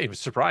 I'm not even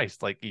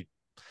surprised. Like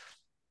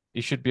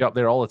he should be up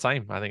there all the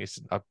time. I think it's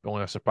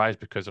only a surprise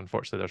because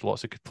unfortunately there's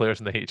lots of good players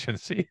in the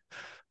HNC.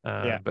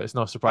 Yeah, but it's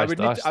not a surprise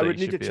to us. I would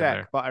need to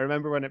check, but I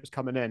remember when it was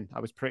coming in, I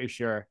was pretty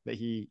sure that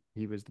he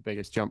was the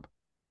biggest jump.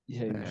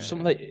 Yeah,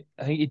 something like,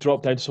 I think he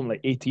dropped down to something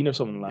like 18 or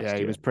something last year.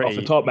 He was pretty off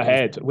the top of my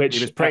head, which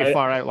he was pretty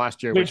far out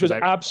last year, which was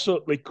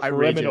absolutely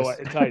criminal at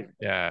the time.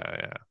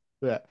 Yeah.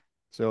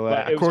 So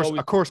a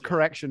course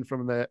correction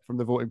from the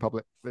voting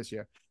public this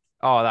year.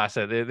 Oh, that's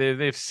it.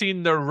 They've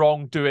seen their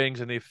wrongdoings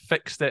and they've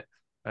fixed it,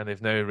 and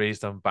they've now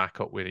raised him back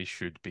up where he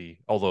should be.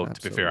 Although,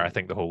 to be fair, I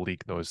think the whole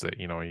league knows that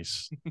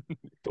he's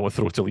don't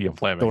throw to Liam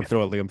Fleming. Don't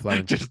throw at Liam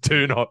Fleming. Just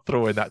do not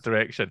throw in that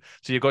direction.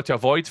 So you've got to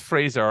avoid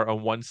Fraser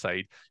on one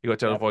side. You've got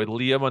to avoid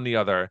Liam on the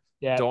other.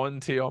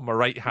 Dante on my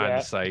right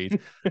hand side.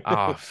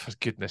 For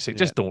goodness sake,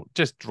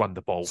 just run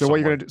the ball. So what are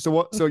you gonna do?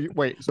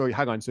 So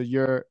hang on. So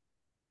you're,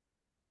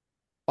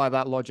 by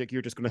that logic,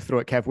 you're just gonna throw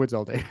at Kev Woods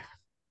all day.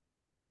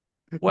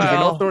 Well, you're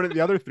not throwing at the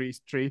other Tree.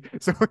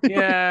 So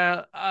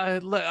yeah,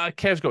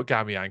 Kev's got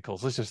gammy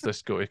ankles. Let's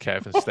just go to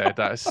Kev instead.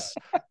 That's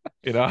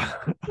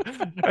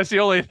that's the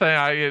only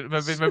thing.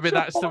 Maybe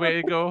that's the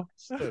way to go.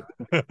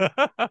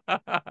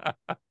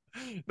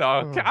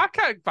 No, I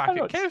can't back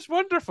it. Kev's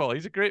wonderful.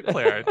 He's a great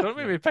player. Don't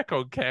make me pick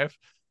on Kev.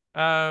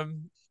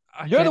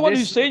 You're the one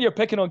who's saying you're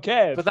picking on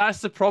Kev. But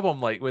that's the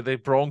problem. Like with the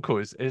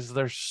Broncos, is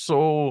they're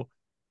so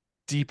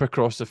deep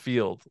across the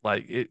field.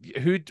 Like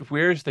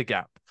where's the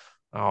gap?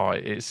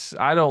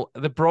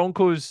 The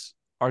Broncos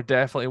are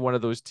definitely one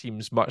of those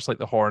teams, much like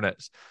the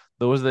Hornets.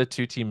 Those are the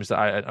two teams that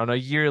I, on a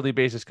yearly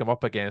basis, come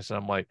up against, and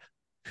I'm like,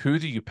 who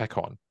do you pick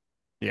on?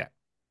 Yeah.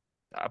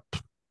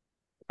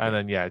 And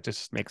then, it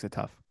just makes it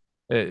tough.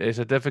 It's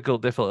a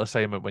difficult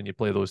assignment when you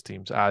play those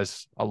teams,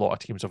 as a lot of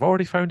teams have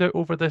already found out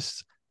over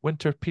this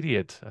winter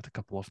period at a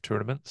couple of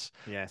tournaments.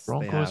 Yes,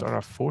 Broncos are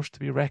a force to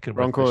be reckoned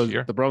with this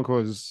year. The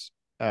Broncos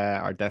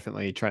are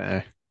definitely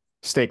trying to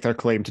stake their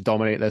claim to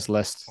dominate this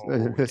list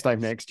this time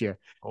next year.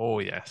 Oh,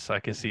 yes. I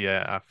can see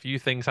a few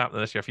things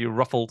happening this year, a few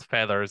ruffled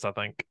feathers, I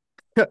think.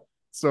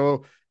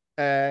 So,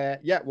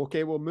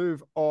 okay, we'll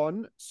move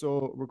on.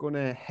 So we're going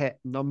to hit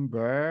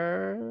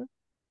number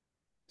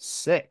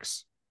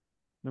 6.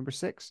 Number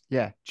 6?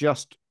 Yeah,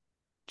 just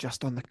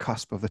on the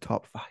cusp of the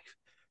top 5.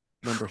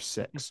 Number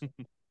 6.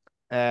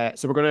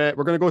 So we're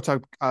gonna go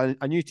to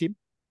a new team,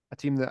 a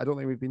team that I don't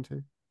think we've been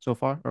to so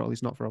far, or at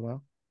least not for a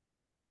while.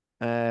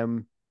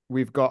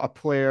 We've got a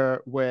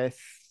player with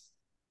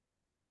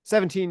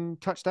 17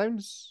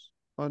 touchdowns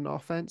on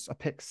offense, a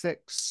pick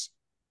 6,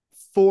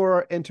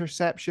 4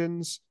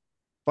 interceptions,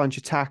 bunch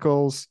of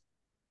tackles.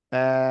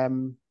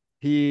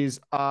 He's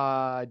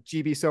a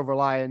GB Silver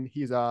Lion.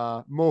 He's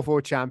a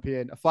Mofo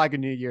champion, a Flag of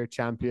New Year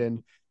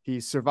champion.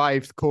 He's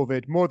survived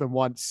COVID more than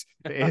once.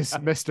 It is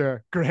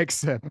Mr. Greg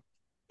Sim.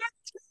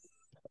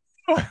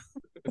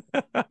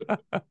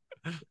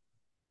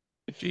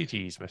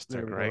 GG's,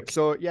 Mr. Greg.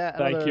 So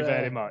thank you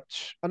very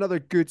much. Another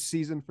good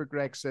season for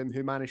Greg Sim,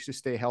 who managed to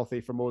stay healthy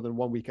for more than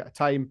 1 week at a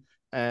time.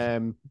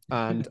 and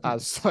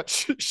as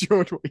such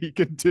showed what he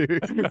could do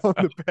on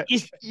the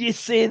pitch. You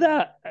say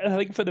that. I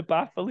think for the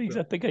BAFA leagues,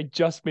 I think I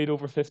just made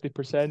over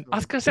 50%. I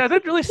was gonna say I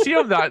didn't really see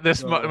him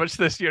much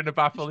this year in the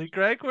BAFA league.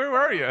 Greg, where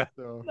were you?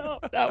 No,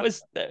 that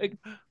was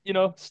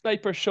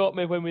Sniper shot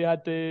me when we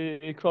had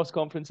the cross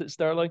conference at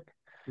Stirling.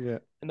 Yeah,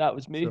 and that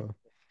was me. So,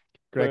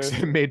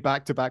 Greg's made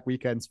back-to-back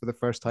weekends for the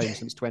first time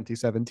since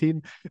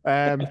 2017.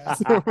 So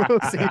we'll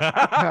see.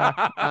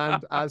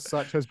 And as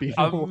such has been...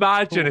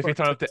 Imagine if he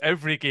turned up to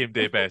every game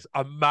day, Bess.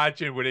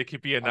 Imagine where he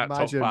could be in that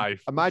top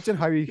 5. Imagine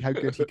how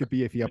good he could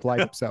be if he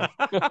applied himself.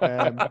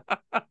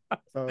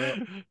 So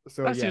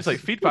that seems like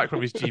feedback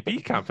from his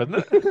GB camp, isn't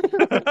it?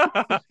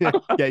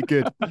 yeah,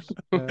 good.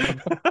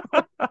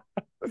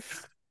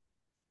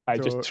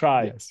 Just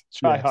try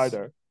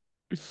harder.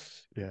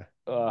 Yeah.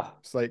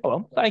 It's like,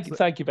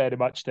 thank you very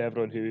much to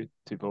everyone who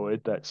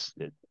voted. That's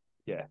it.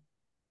 Yeah.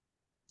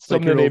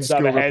 Some of the names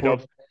I'm ahead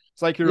of.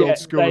 It's like your old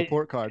school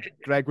report card.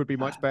 Greg would be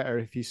much better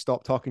if he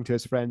stopped talking to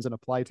his friends and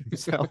applied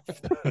himself.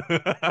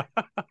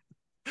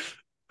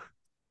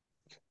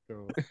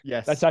 So,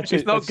 yes, that's actually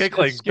it's not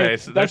giggling,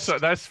 Bess.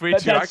 That's way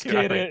too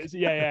accurate.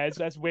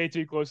 That's way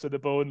too close to the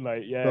bone.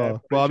 Like,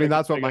 well, I mean,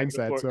 that's what mine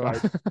said, so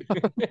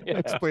it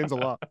explains a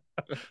lot.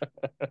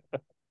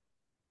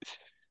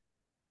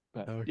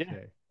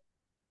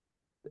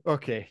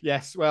 Okay.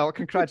 Yes. Well,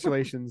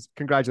 congratulations,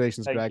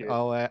 Greg.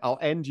 I'll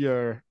end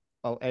your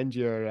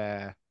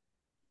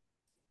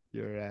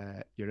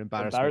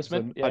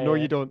embarrassment. I know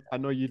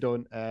you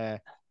don't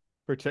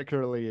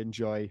particularly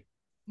enjoy.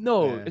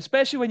 No,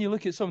 especially when you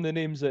look at some of the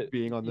names that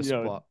being on the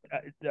spot.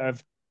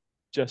 I've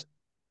just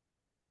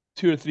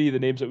 2 or 3 of the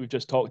names that we've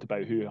just talked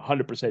about who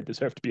 100%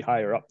 deserve to be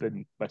higher up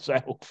than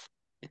myself.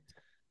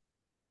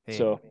 Hey.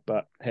 So,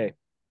 but hey,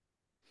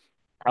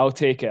 I'll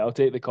take it. I'll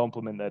take the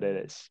compliment that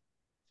it is.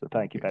 So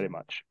thank you very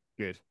much.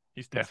 Good.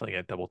 He's definitely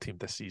a double team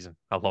this season.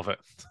 I love it.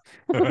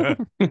 Are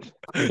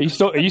you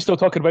still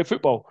talking about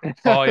football?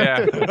 Oh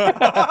yeah.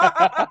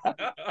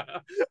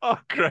 Oh,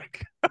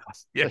 Greg.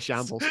 Yes. The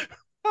shambles.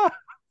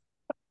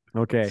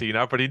 Okay. See you in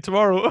Aberdeen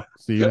tomorrow.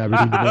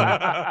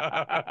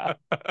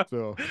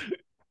 So,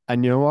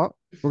 and you know what?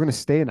 We're gonna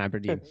stay in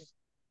Aberdeen.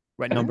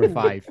 We're at number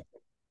 5.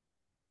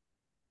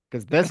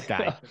 Because this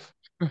guy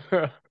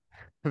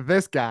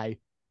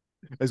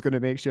is going to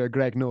make sure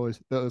Greg knows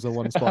that there's a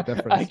 1-spot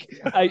difference.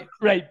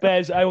 Right,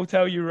 Bez, I will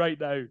tell you right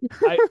now.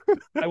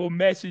 I will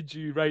message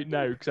you right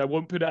now because I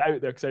won't put it out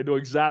there because I know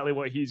exactly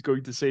what he's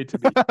going to say to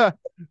me.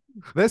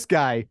 This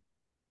guy,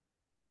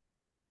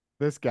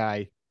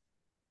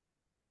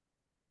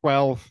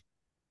 12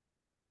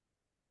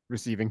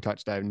 receiving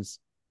touchdowns,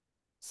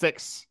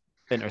 6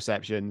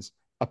 interceptions,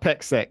 a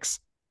pick 6,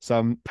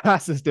 some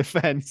passes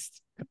defensed,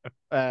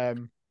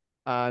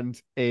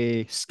 and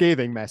a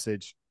scathing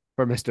message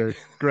for Mr.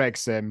 Greg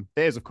Sim.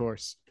 It is, of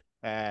course,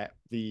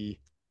 the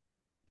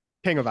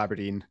King of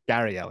Aberdeen,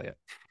 Gary Elliott.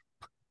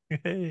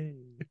 There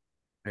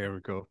we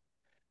go.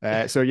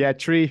 So yeah,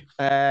 Tree,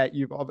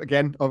 you've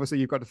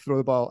obviously got to throw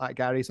the ball at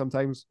Gary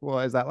sometimes.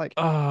 What is that like?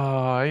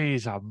 Oh,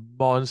 he's a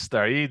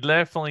monster. He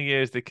definitely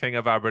is the King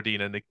of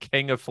Aberdeen and the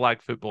King of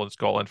flag football in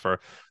Scotland for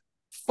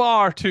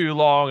far too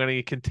long, and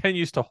he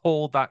continues to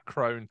hold that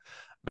crown.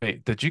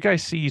 Mate, did you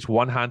guys see his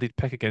one-handed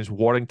pick against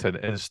Warrington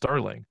in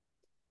Sterling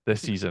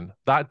this season?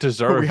 That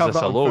deserves this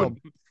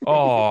alone.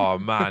 Oh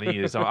man, he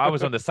is. I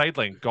was on the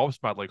sideline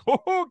gobsmacked, like,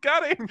 oh,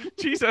 Gary,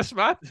 Jesus,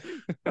 man,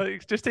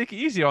 like, just take it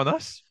easy on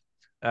us.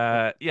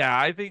 Yeah,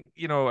 I think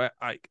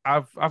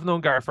I've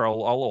known Gary for a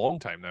long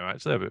time now,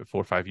 actually, about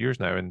 4 or 5 years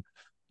now, and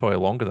probably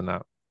longer than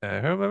that.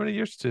 How many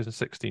years?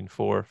 2016,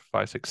 4,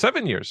 5, 6,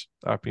 7 years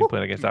I've been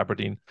playing against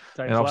Aberdeen,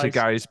 and obviously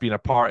Gary's been a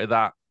part of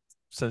that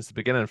since the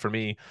beginning for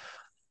me.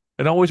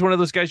 And always one of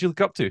those guys you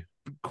look up to,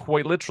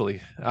 quite literally.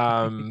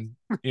 From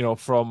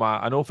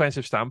an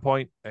offensive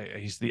standpoint,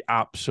 he's the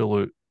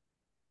absolute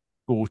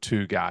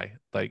go-to guy.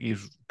 Like,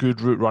 he's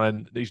good route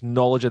running. His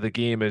knowledge of the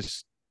game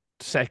is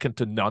second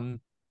to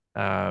none.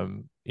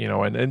 And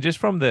just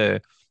from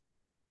the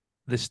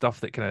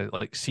stuff that kind of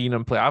like seeing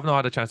him play. I've not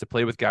had a chance to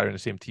play with Gary in the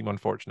same team,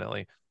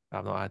 unfortunately.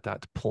 I've not had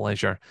that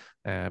pleasure.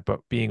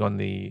 But being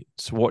on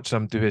watching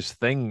him do his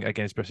thing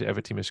against basically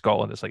every team in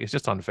Scotland, it's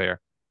just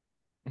unfair.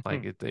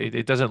 Like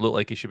it doesn't look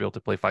like he should be able to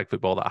play flag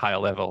football at a higher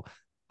level,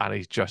 and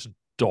he just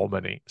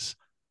dominates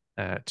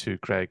to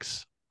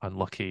Craig's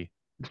unlucky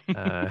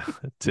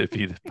to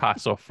be the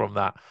pass off from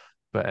that.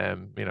 But I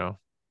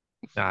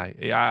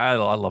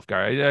love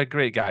Gary. A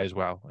great guy as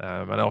well.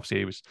 And obviously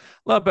he was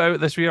a little bit out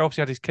this year.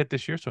 Obviously had his kid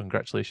this year, so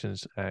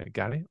congratulations,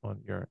 Gary,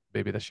 on your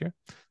baby this year.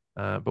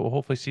 But we'll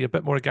hopefully see a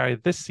bit more of Gary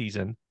this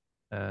season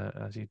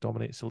as he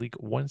dominates the league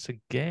once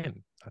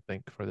again, I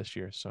think, for this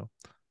year. So,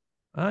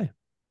 aye.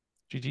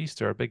 GG's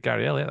to our big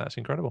Gary Elliott. That's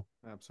incredible.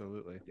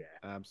 Absolutely. Yeah.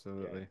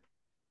 Absolutely.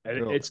 Yeah.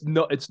 And it's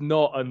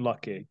not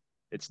unlucky.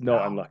 It's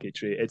not unlucky,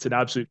 Trey. It's an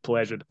absolute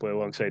pleasure to play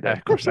alongside him.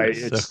 Of course it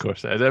is. Of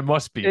course it is. It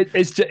must be.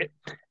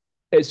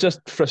 It's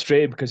just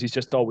frustrating because he's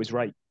just always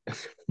right.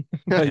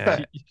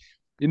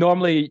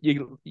 normally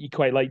you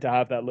quite like to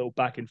have that little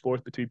back and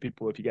forth between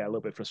people if you get a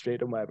little bit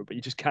frustrated and whatever, but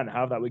you just can't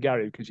have that with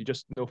Gary because you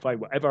just know fine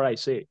whatever I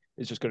say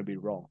is just going to be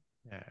wrong.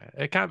 Yeah,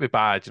 it can't be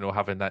bad,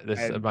 having this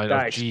And amount of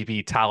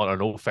GB talent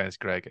on offense,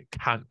 Greg. It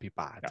can't be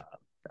bad.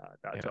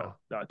 Not at all.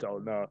 Not at all.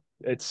 No,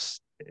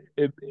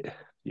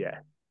 yeah,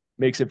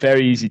 makes it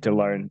very easy to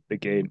learn the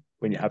game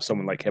when you have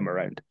someone like him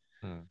around.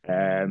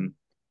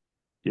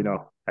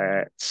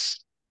 It's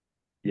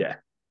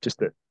just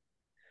that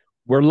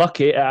we're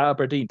lucky at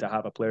Aberdeen to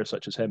have a player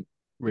such as him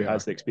who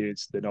has the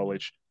experience, the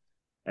knowledge.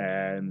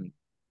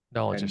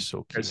 Knowledge is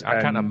so key.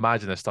 I can't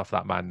imagine the stuff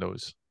that man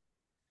knows.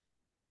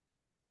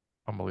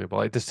 Unbelievable.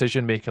 Like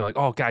decision making, like,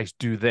 oh guys,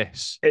 do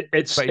this. But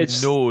he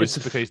knows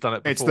because he's done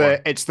it before.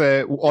 It's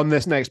the on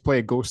this next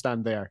play, go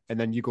stand there, and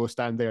then you go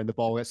stand there and the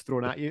ball gets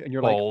thrown at you, and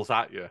you're like balls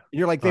at you. And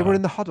you're like, they were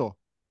in the huddle.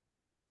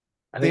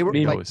 He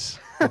knows.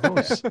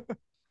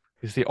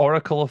 He's the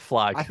Oracle of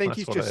Flag. I think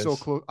he's just so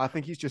close. I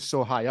think he's just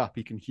so high up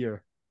he can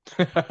hear.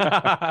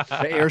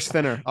 The air's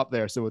thinner up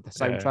there, so the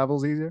sound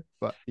travels easier,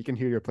 but you can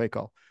hear your play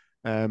call.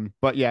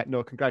 But yeah,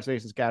 no,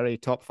 congratulations, Gary.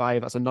 Top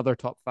 5. That's another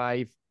top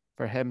 5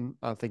 for him.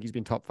 I think he's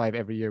been top 5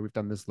 every year we've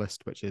done this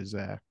list, which is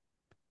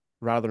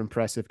rather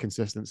impressive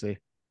consistency.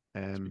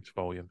 Speaks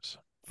volumes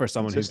for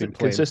someone who's been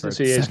playing for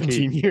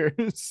 17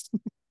 years.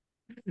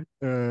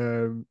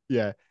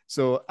 Yeah.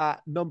 So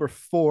at number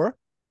four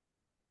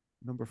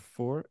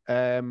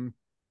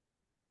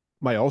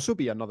might also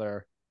be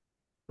another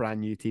brand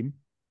new team.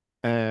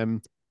 We're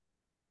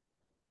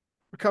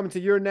coming to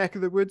your neck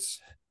of the woods,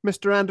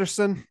 Mr.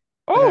 Anderson.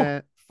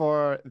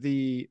 For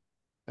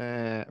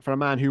a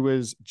man who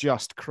was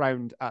just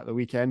crowned at the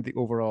weekend the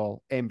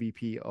overall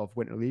MVP of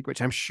Winter League,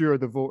 which I'm sure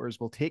the voters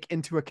will take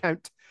into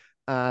account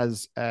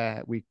as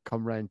we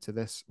come round to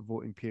this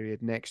voting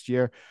period next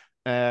year.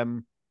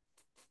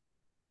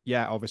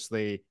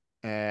 Obviously.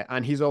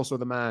 And he's also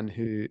the man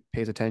who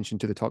pays attention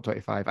to the top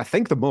 25. I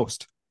think the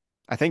most.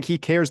 I think he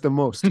cares the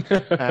most.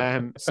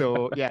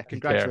 So yeah,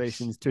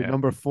 congratulations to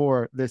number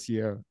 4 this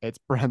year. It's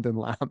Brandon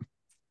Lamb.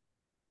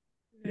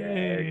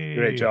 Yeah,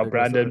 great job,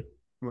 Brandon.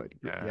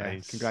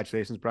 Nice.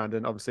 Congratulations,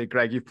 Brandon. Obviously,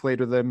 Greg, you've played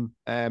with him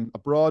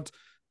abroad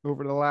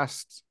over the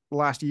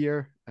last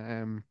year.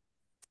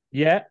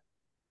 Yeah,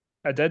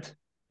 I did.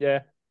 Yeah,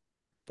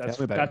 that's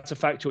a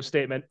factual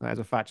statement. That is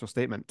a factual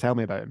statement. Tell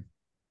me about him.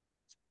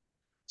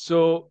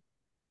 So,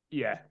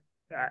 yeah,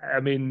 I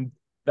mean,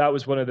 that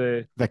was one of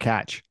the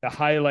catch, the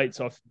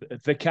highlights of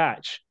the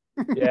catch.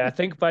 Yeah, I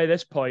think by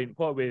this point,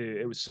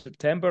 it was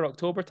September,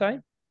 October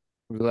time.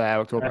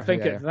 October. I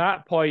think at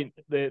that point,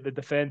 the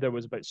defender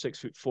was about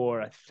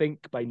 6'4". I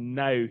think by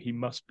now he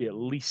must be at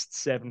least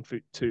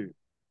 7'2".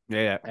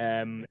 Yeah.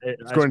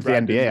 It's going to the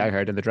NBA, I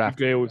heard, in the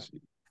draft.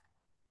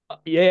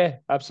 Yeah,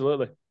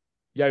 absolutely.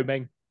 Yao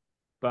Ming.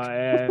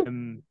 But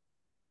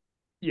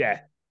yeah.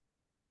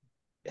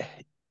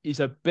 He's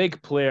a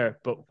big player,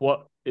 but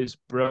what is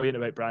brilliant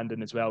about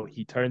Brandon as well,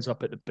 he turns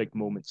up at the big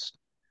moments.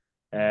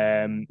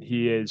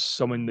 He is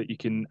someone that you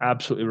can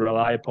absolutely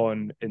rely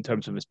upon in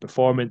terms of his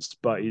performance,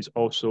 but he's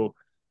also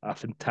a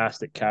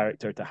fantastic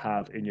character to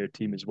have in your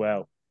team as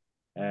well.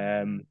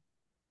 I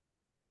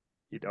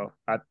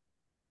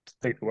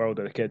think the world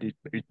of the kid.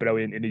 He's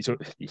brilliant, and he's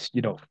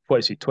what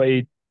is he,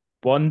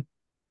 21,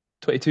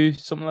 22,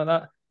 something like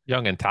that?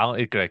 Young and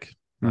talented, Greg.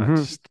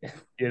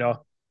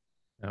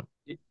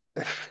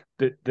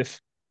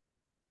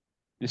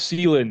 The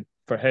ceiling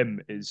for him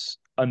is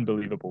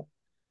unbelievable.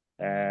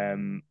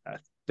 I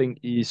think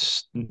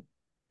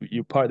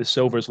you're part of the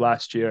Silvers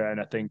last year, and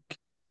I think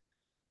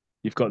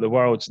you've got the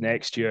Worlds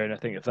next year, and I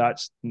think if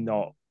that's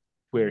not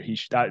where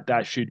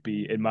that should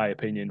be, in my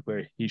opinion,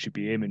 where he should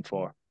be aiming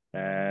for.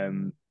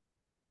 And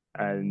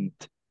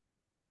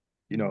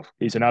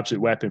he's an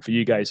absolute weapon for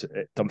you guys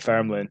at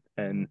Dunfermline,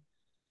 and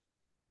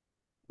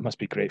it must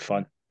be great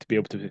fun to be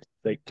able to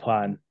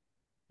plan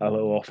a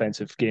little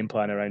offensive game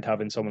plan around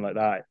having someone like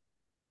that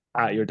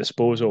at your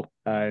disposal.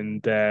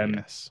 And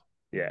yes.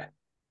 Yeah.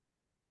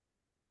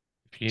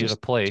 If you need a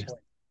play,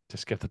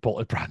 just give the ball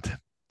to Brandon.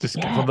 Just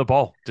give him the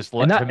ball. Just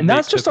let him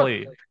that's just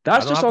play.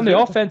 That's just on the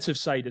offensive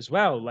side as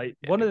well.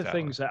 One of the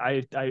things that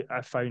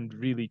I found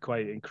really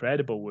quite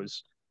incredible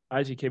was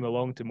as he came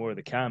along to more of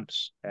the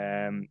camps,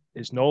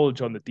 his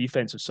knowledge on the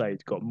defensive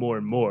side got more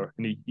and more,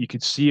 and you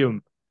could see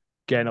him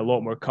getting a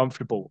lot more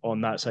comfortable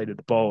on that side of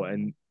the ball.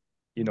 And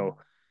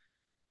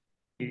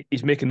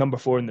he's making number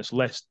 4 in this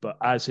list, but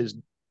as his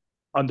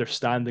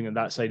understanding on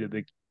that side of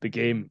the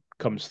game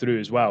comes through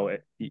as well,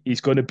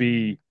 he's going to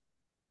be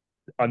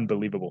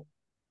unbelievable.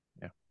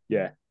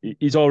 Yeah,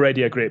 he's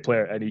already a great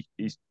player, and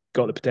he's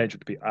got the potential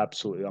to be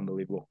absolutely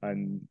unbelievable.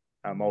 And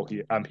I'm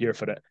here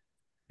for it.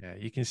 Yeah,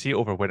 you can see it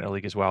over Winter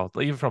League as well.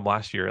 Even from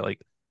last year,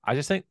 I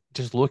just think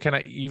just looking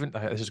at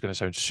this is going to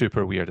sound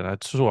super weird, and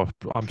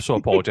I'm so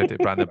apologetic,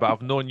 Brandon, but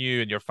I've known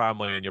you and your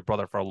family and your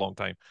brother for a long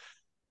time.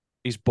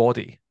 His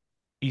body,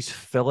 he's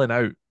filling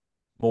out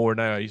more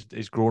now.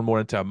 He's grown more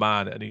into a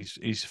man, and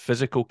his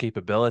physical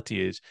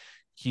capability is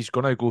he's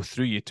going to go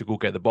through you to go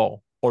get the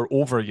ball or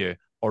over you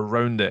or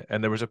round it.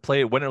 And there was a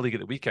play at Winter League at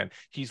the weekend.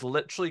 He's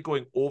literally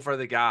going over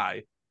the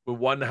guy with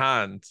one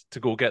hand to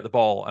go get the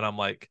ball. And I'm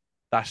like,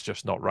 that's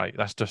just not right.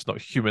 That's just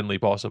not humanly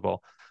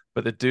possible.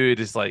 But the dude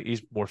is like,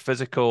 he's more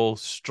physical,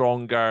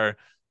 stronger.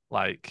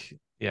 Like,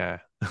 yeah.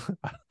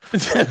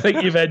 I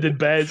think you've ended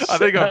Bez. I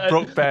think I've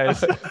broke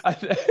Bez.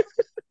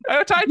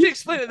 I'm trying to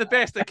explain it the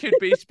best I could,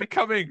 but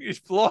he's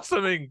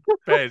blossoming,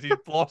 Bez. He's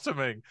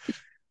blossoming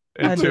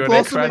into an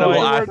incredible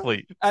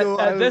athlete.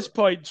 At this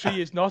point,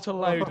 Tree is not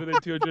allowed within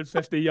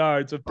 250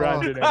 yards of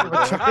Brandon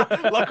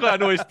anymore. Luckily, I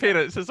know his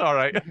parents. It's all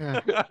right. Yeah.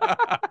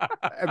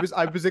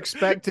 I was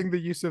expecting the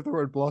use of the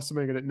word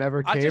blossoming, and it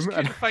never came.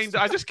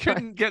 I just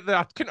couldn't get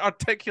I couldn't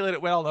articulate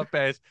it well enough,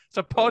 Bez. It's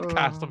a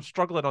podcast. I'm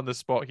struggling on the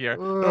spot here. I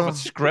don't have a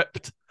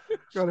script.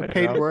 Got to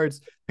paint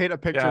words, paint a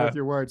picture with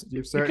your words.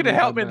 You could have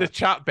helped me in the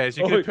chat, Bez.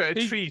 You could put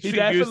a tree. He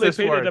definitely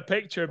painted a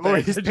picture.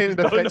 Bez. He's painted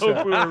a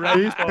picture.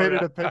 He's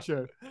painted a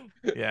picture.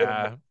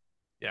 Yeah.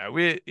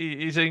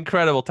 He's an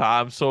incredible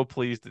talent. I'm so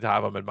pleased to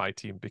have him in my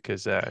team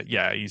because,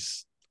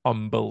 he's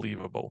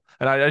unbelievable.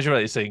 And as you're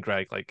right saying,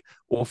 Greg, like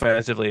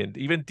offensively and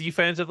even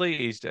defensively,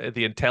 he's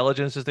the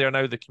intelligence is there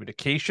now, the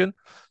communication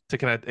to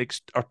kind of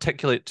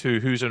articulate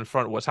to who's in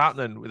front, what's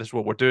happening. This is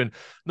what we're doing.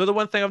 Another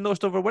one thing I've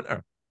noticed over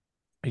winter,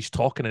 he's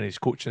talking and his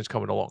coaching is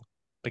coming along.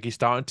 Like he's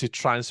starting to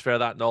transfer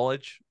that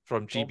knowledge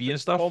from GB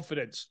and stuff.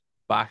 Confidence.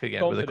 Back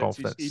again with the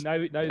confidence. Now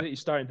that he's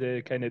starting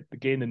to kind of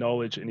gain the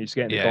knowledge and he's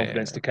getting the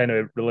confidence to kind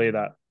of relay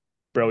that.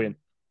 Brilliant.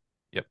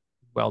 Yep.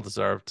 Well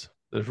deserved.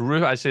 The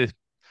roof, I say,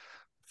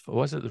 what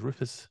was it? The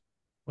roof is,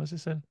 what is it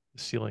saying?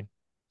 The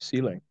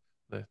ceiling.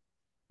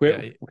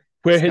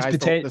 Where his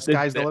potential. The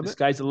sky's the limit. The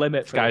sky's the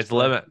limit. Sky's the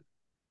limit.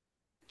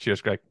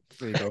 Cheers, Greg.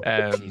 There you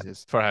go.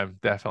 Jesus. For him,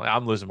 definitely.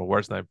 I'm losing my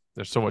words now.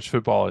 There's so much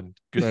football and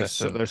goodness.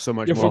 There's so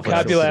much. Your more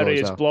vocabulary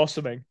is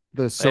blossoming.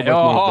 There's so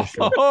much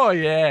more. Oh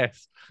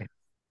yes.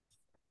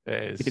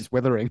 It's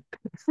withering.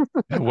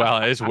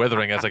 Well, it is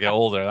withering as I get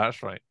older.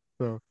 That's right.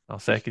 So, I'll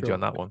second you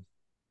on that one.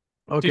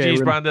 Okay,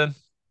 GG's, Brandon.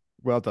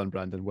 Well done,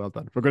 Brandon. Well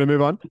done. We're going to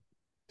move on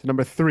to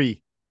number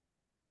 3.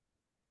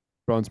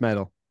 Bronze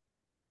medal.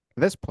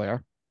 This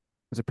player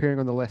is appearing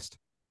on the list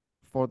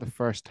for the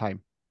first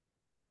time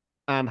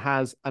and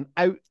has an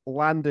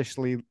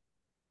outlandishly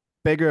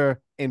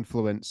bigger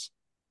influence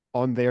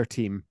on their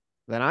team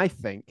than I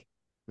think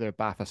their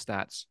BAFA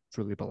stats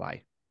truly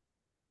belie.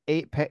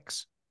 8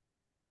 picks,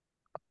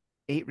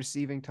 8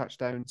 receiving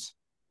touchdowns.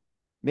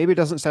 Maybe it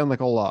doesn't sound like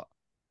a lot,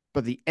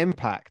 but the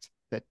impact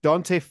that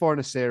Dante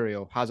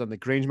Fornaserio has on the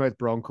Grangemouth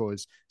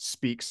Broncos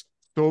speaks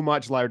so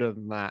much louder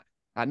than that.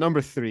 At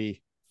number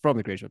 3 from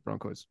the Grangemouth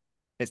Broncos,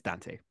 it's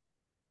Dante.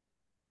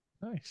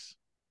 Nice.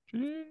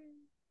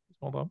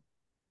 Hold on.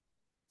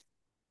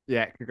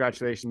 Yeah,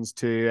 congratulations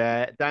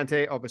to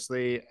Dante.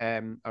 Obviously,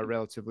 a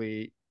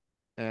relatively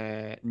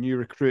new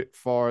recruit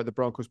for the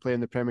Broncos,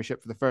 playing the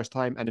Premiership for the first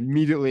time and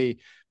immediately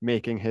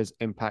making his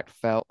impact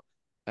felt.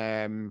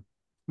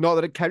 Not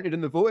that it counted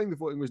in the voting. The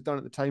voting was done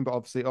at the time, but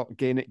obviously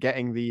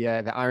getting the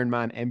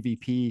Ironman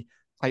MVP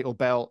title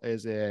belt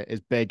is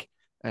big.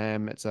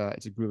 It's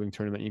a grueling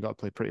tournament. You got to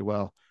play pretty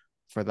well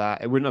for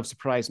that. It wouldn't have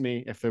surprised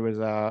me if there was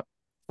a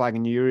Flag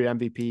and Yuri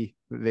MVP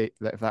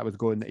if that was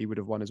going, that he would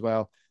have won as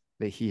well.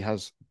 That he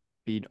has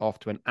been off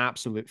to an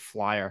absolute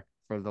flyer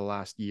for the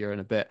last year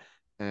and a bit.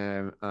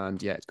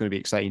 And yeah, it's going to be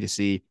exciting to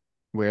see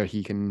where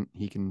he can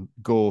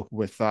go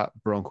with that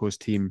Broncos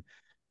team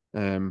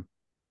in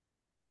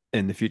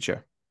the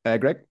future.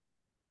 Greg?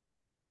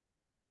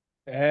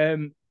 As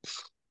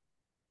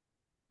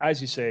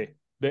you say,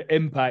 the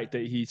impact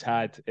that he's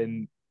had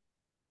in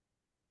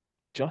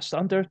just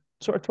under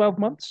sort of 12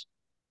 months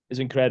is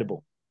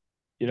incredible.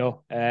 You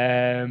know,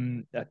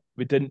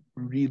 we didn't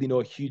really know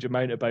a huge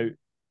amount about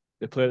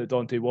the player that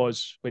Dante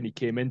was when he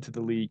came into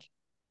the league.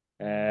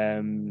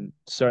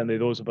 Certainly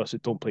those of us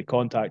that don't play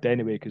contact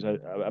anyway, because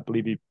I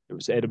believe it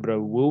was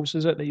Edinburgh Wolves,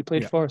 is it, that he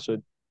played for? So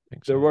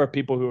there were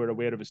people who were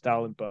aware of his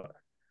talent, but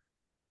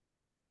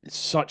it's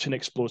such an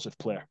explosive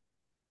player.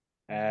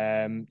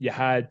 You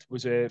had,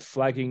 was a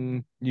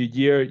flagging New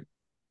Year.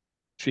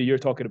 Tree, you're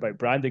talking about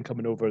Brandon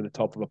coming over the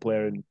top of a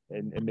player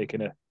and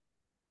making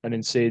an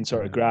insane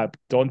sort of grab.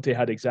 Dante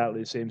had exactly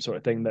the same sort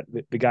of thing that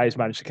the guys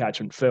managed to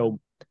catch on film,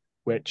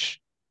 which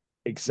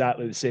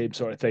exactly the same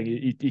sort of thing.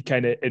 He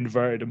kind of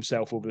inverted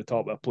himself over the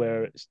top of a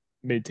player,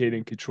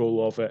 maintaining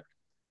control of it.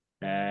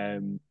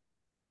 And,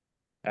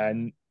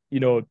 you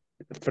know,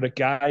 for a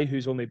guy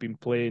who's only been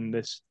playing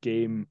this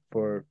game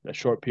for a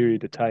short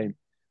period of time,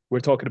 we're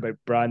talking about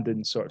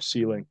Brandon's sort of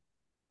ceiling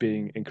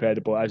being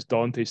incredible as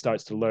Dante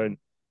starts to learn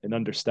and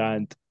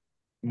understand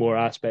more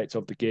aspects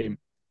of the game.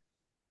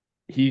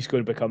 He's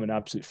going to become an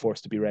absolute force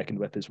to be reckoned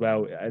with as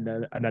well.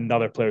 And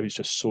another player who's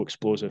just so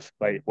explosive.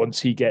 Like once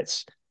he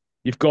gets,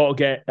 you've got to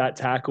get that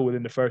tackle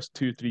within the first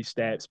 2-3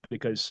 steps,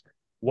 because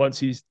once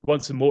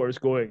the motor's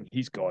going,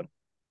 he's gone.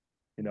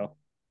 You know,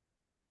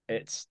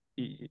 it's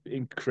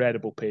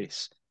incredible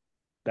pace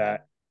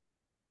that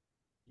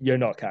you're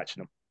not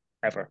catching him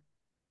ever.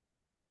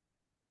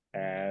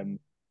 And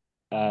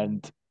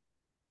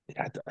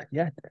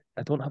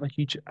I don't have a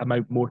huge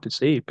amount more to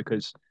say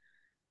because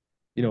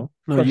No,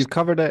 first, you've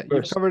covered it.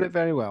 You've first, covered it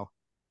very well.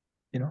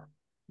 you know,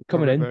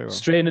 coming Covered it in very well.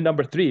 straight in at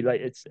number three,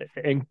 like it's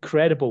an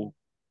incredible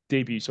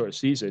debut sort of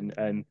season,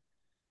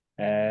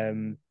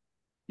 and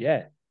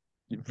yeah,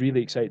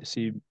 really excited to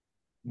see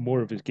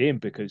more of his game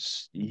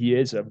because he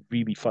is a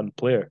really fun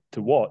player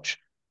to watch.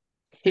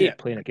 Yeah. Hate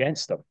playing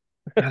against him,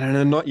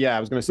 And not, yeah, I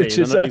was going to say which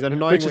is he's an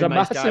which is annoyingly a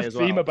nice guy massive as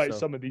theme well. about So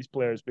some of these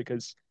players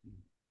because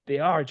they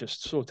are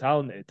just so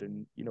talented.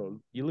 And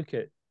you look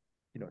at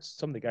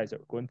some of the guys that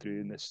we're going through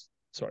in this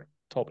sort of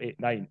top 8,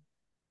 9.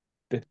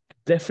 The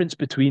difference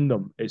between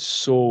them is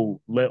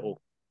so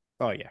little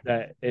oh yeah,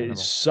 that it is Minimal.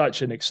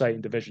 such an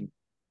exciting division.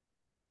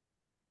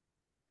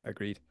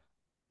 agreed.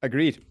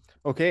 Agreed.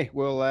 Okay,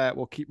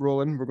 we'll keep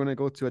rolling. We're going to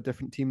go to a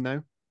different team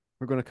now.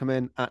 We're going to come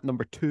in at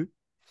number 2.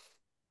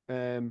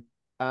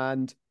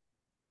 And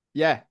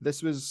yeah,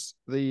 this was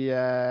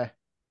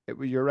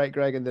you're right,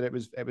 Greg, and that it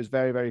was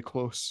very, very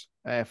close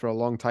for a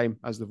long time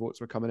as the votes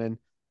were coming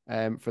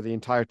in for the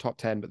entire top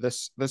 10. But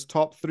this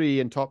top 3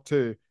 and top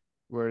 2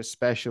 were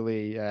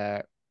especially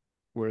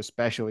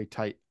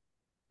tight,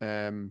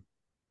 kind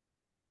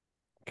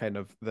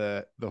of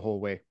the whole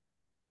way.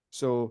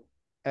 So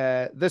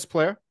this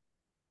player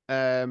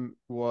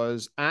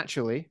was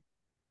actually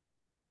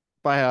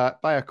by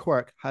a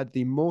quirk had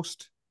the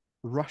most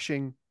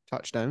rushing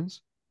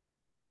touchdowns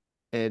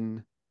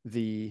in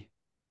the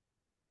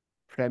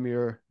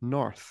Premier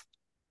North.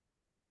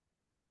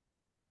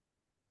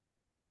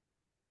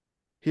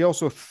 He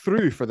also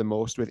threw for the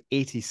most with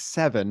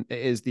 87. It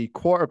is the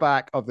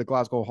quarterback of the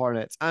Glasgow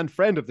Hornets and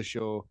friend of the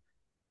show,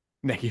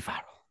 Nicky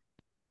Farrell.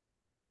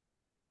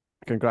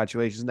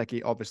 Congratulations,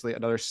 Nicky. Obviously,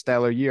 another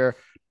stellar year.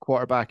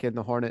 Quarterback in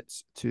the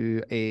Hornets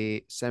to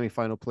a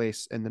semi-final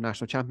place in the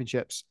national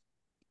championships,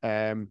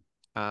 and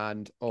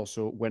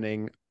also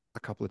winning a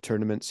couple of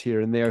tournaments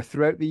here and there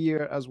throughout the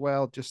year as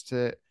well, just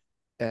to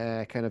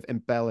kind of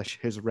embellish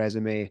his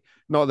resume.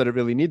 Not that it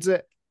really needs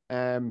it,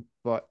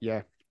 but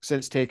yeah,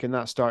 since taking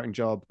that starting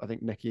job, I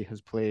think Nicky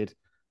has played,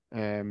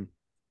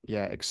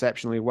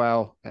 exceptionally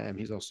well.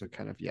 He's also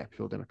kind of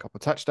pulled in a couple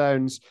of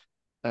touchdowns,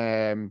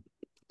 and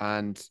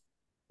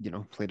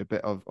played a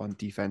bit on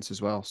defense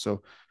as well.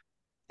 So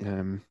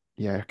can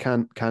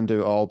do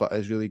it all, but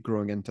is really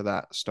growing into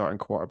that starting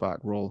quarterback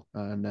role.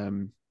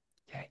 And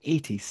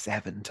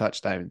 87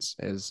 touchdowns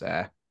is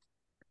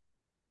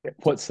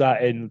What's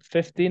that in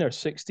 15 or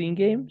 16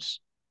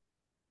 games?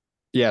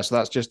 yeah, so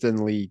that's just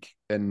in league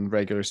in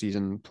regular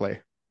season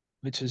play.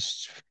 Which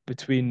is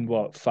between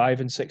what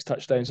 5 and 6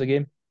 touchdowns a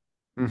game.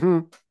 Mm-hmm.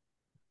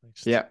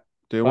 Yeah,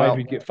 doing Five well.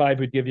 would get 5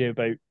 would give you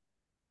about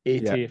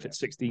 80 Yeah. if it's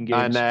 16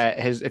 games.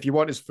 And if you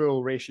want his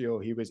full ratio,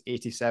 he was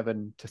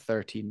 87 to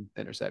 13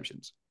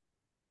 interceptions.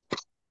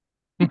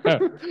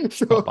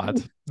 So,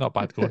 not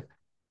bad going.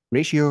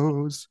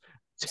 Ratios.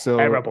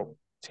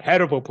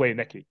 Terrible play,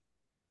 Nicky.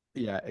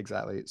 Yeah,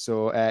 exactly.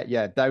 So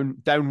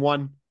down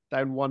one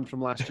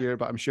from last year,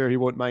 but I'm sure he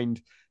won't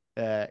mind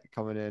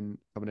coming in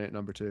at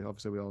number 2.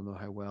 Obviously, we all know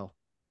how well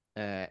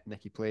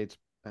Nicky played,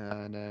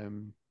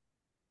 and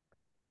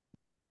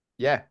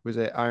was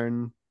it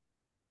Iron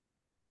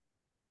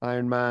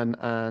Man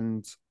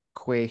and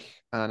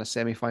Quake and a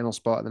semi-final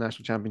spot at the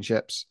national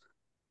championships,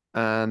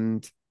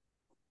 and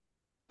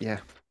a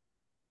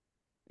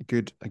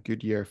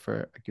good year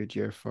for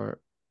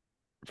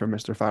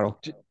Mr. Farrell.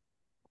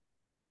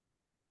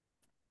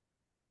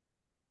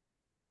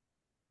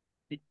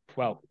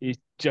 Well, he's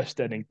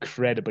just an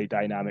incredibly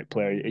dynamic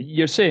player.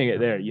 You're saying it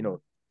there,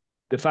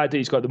 the fact that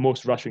he's got the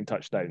most rushing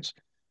touchdowns,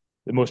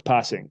 the most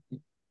passing,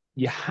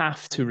 you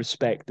have to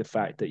respect the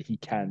fact that he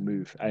can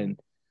move. And,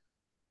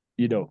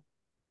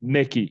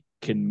 Nicky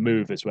can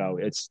move as well.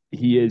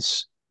 He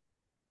is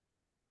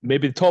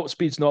maybe the top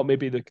speed's not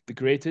maybe the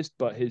greatest,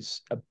 but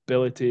his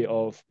ability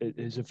of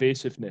his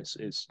evasiveness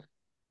is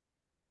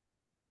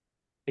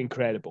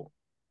incredible.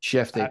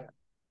 Shifty.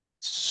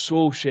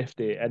 So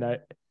shifty. And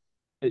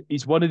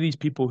he's one of these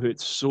people who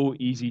it's so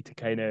easy to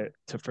kind of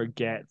to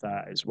forget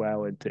that as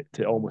well, and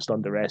to almost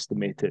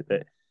underestimate it,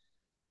 that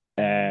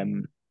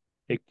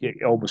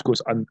it almost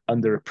goes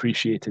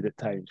underappreciated at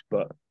times.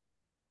 But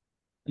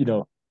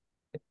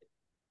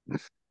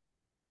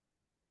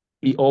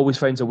he always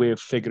finds a way of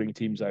figuring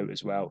teams out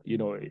as well.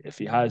 If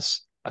he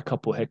has a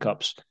couple of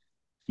hiccups,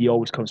 he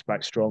always comes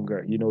back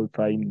stronger.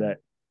 Find that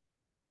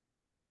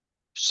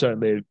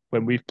certainly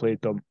when we've played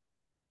them,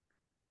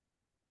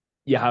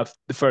 you have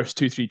the first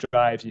 2-3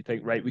 drives, you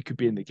think, right, we could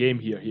be in the game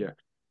here.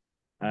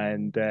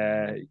 And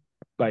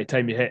by the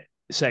time you hit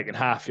the second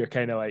half, you're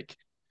kind of like,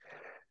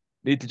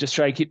 need to just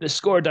try and keep the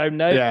score down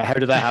now. Yeah, how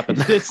did that happen?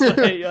 Let's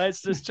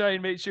just try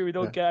and make sure we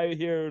don't get out of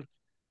here.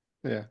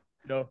 Yeah.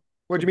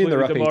 What do you mean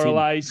they're up 18?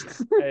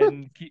 Demoralized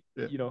and keep,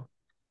 Yeah.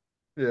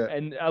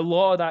 And a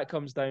lot of that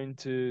comes down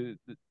to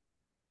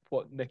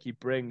what Nicky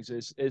brings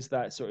is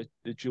that sort of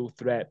the dual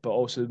threat, but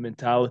also the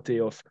mentality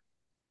of,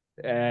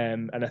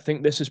 and I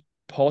think this is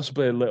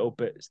possibly a little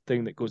bit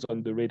thing that goes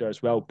under the radar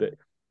as well, but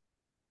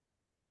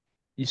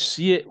you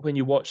see it when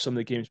you watch some of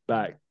the games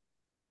back.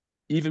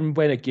 even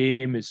when a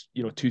game is,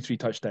 2-3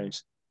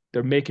 touchdowns,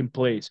 they're making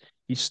plays.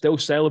 He's still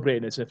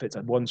celebrating as if it's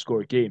a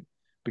one-score game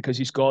because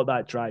he's got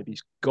that drive.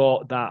 He's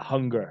got that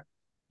hunger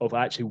of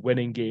actually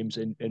winning games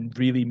and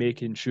really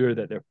making sure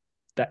that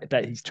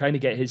that he's trying to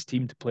get his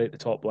team to play at the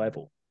top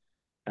level.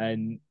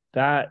 And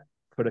that,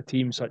 for a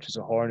team such as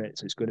the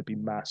Hornets, is going to be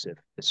massive,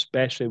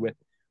 especially with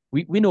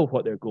we know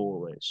what their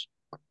goal is.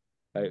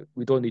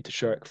 We don't need to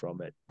shirk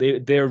from it.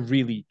 They're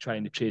really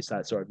trying to chase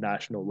that sort of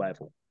national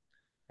level.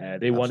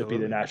 They want to be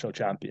the national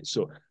champions.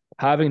 So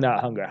having that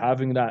hunger,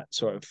 having that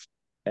sort of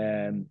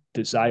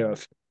desire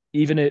of,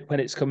 even when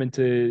it's coming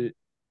to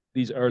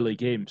these early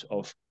games,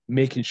 of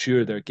making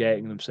sure they're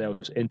getting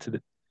themselves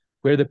into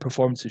where the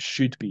performances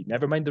should be.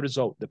 Never mind the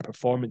result, the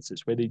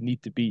performances where they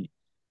need to be.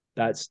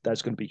 That's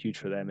going to be huge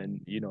for them,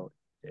 and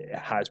it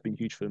has been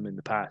huge for them in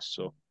the past.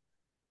 So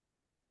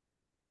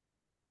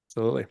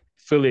absolutely,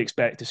 fully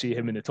expect to see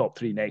him in the top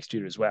 3 next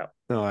year as well.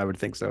 No, I would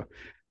think so.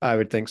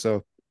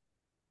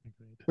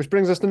 Which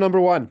brings us to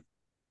number 1.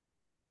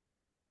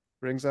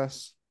 In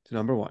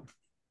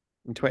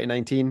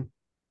 2019,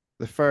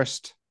 the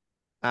first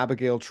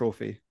Abigail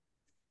Trophy.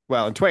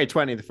 Well, in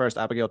 2020, the first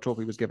Abigail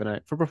Trophy was given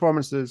out for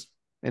performances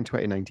in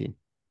 2019.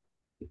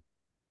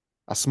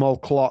 A small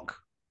clock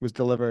was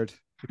delivered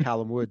to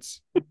Callum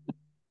Woods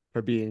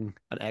for being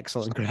an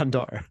excellent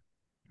granddaughter.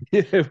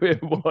 Yeah,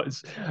 it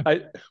was.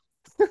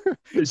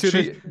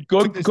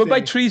 Going by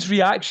Tree's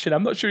reaction,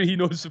 I'm not sure he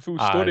knows the full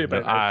story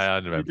about this. I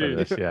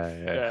remember this.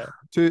 Yeah.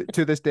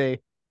 To this day,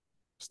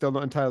 still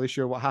not entirely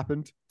sure what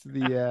happened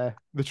to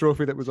the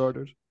trophy that was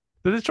ordered.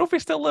 Did the trophy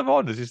still live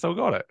on? Has he still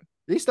got it?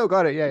 He still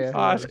got it. Yeah.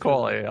 That's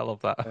quality. I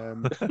love that.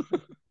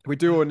 We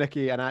do owe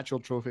Nikki an actual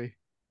trophy.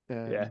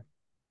 Yeah.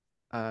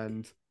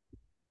 And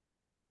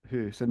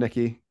so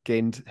Nikki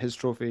gained his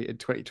trophy in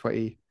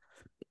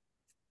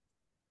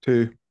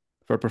 2022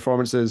 for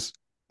performances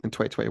in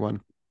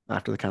 2021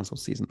 after the cancelled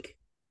season.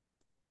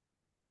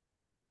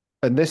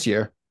 And this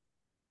year,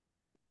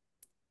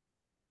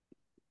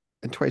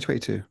 in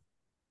 2022,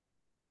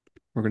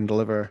 we're going to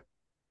deliver,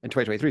 in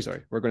 2023,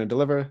 sorry, we're going to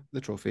deliver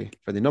the trophy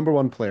for the number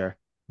 1 player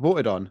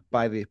voted on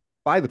by the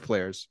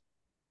players,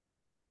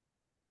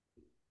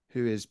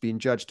 who is being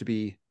judged to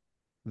be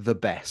the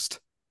best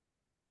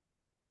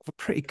of a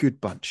pretty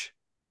good bunch.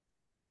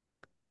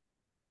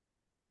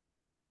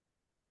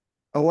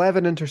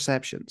 11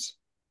 interceptions,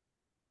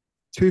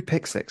 2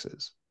 pick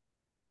sixes,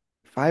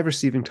 5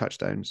 receiving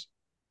touchdowns,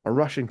 a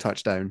rushing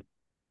touchdown,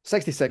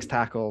 66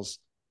 tackles,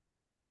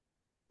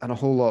 and a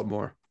whole lot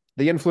more.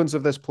 The influence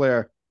of this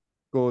player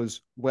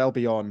goes well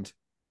beyond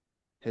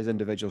his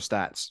individual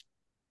stats.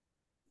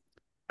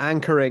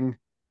 Anchoring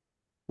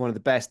one of the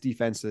best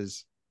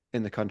defenses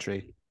in the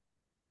country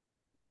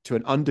to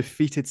an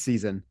undefeated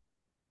season.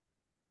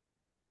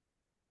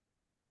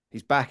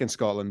 He's back in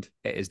Scotland.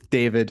 It is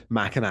David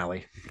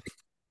McAnally.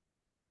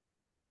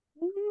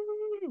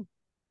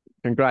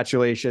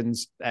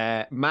 Congratulations.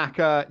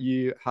 Macca,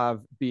 you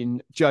have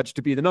been judged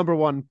to be the number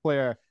 1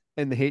 player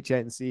in the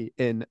HNC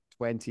in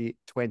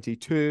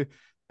 2022.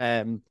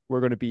 We're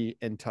going to be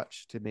in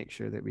touch to make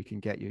sure that we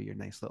can get you your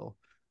nice little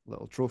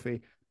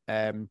trophy.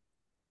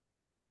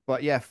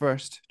 But yeah,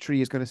 first,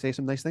 Tree is going to say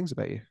some nice things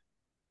about you.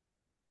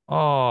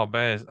 Oh,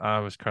 man, I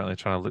was currently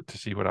trying to look to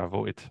see where I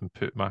voted and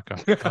put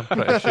Macca. I'm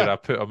pretty sure I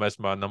put him as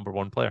my number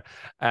 1 player.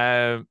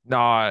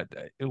 No,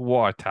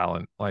 what a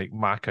talent. Like,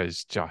 Macca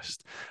is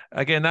just...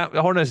 Again, that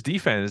Hornets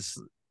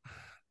defense,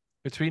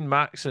 between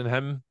Max and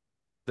him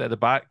at the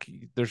back,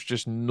 there's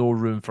just no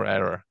room for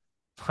error.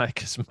 Like,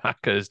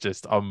 Macca is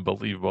just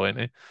unbelievable,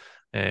 isn't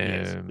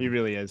he? He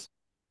really is.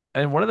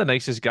 And one of the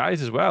nicest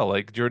guys as well.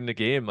 Like, during the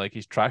game, like,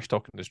 his trash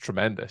talking is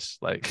tremendous.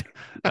 Like,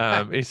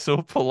 he's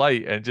so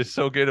polite and just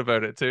so good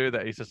about it too,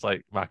 that he's just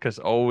like, Macca's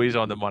always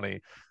on the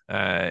money.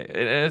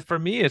 And for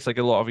me, it's like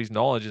a lot of his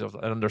knowledge of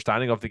and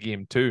understanding of the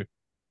game too.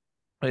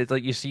 It's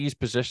like you see his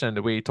position and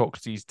the way he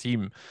talks to his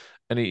team,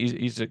 and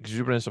he's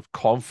exuberance of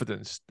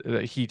confidence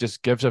that he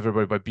just gives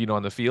everybody by being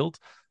on the field.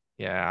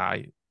 Yeah,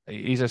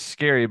 he's a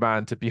scary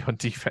man to be on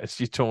defense.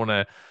 You don't want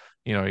to,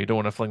 you don't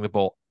want to fling the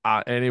ball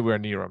anywhere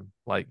near him.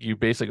 Like, you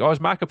basically, it's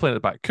Macca playing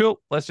at the back.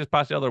 Cool, let's just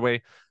pass the other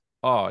way.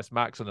 Oh, it's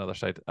Max on the other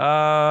side. Who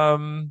are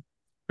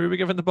we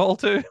giving the ball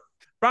to?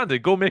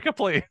 Brandon, go make a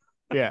play.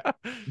 Yeah.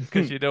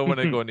 Because you don't want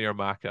to go near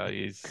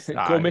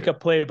Macca. Go make a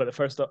play, but the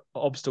first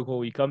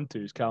obstacle you come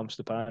to is Callum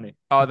Stepani.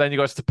 Oh, then you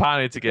got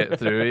Stepani to get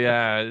through.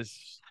 Yeah.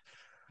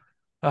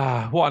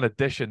 What an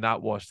addition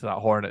that was to that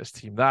Hornets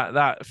team.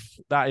 That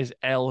has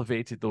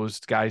elevated those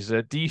guys'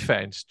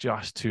 defense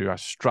just to a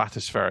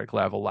stratospheric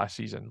level last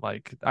season.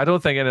 Like, I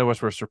don't think any of us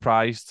were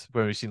surprised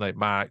when we seen like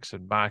Max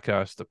and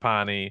Macca,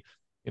 Stepani,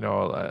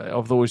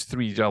 of those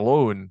 3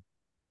 alone.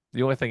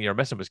 The only thing you're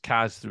missing was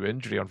Kaz through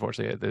injury,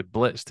 unfortunately, at the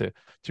blitz to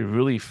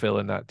really fill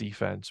in that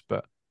defense.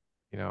 But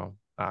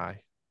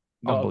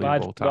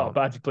unbelievable talent. Not a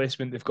bad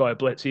replacement. They've got a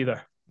blitz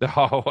either.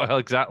 Oh, well,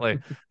 exactly.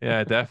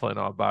 Yeah,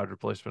 definitely not a bad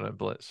replacement at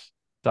blitz.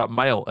 That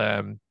Mile,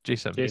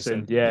 Jason.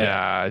 Yeah.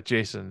 Yeah,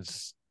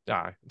 Jason's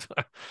not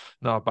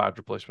a bad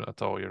replacement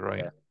at all. You're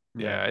right.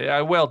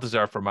 Yeah, well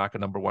deserved for Mac a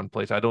number one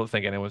place. I don't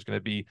think anyone's going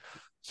to be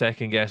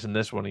second guessing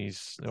this one.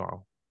 He's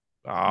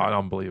an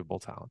unbelievable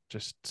talent,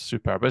 just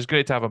superb. But it's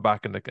great to have him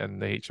back in the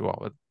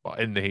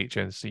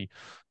HNC.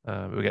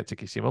 We get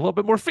to see him a little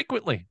bit more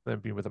frequently than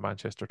being with the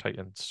Manchester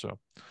Titans. So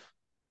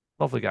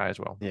lovely guy as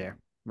well. Yeah,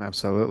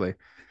 absolutely.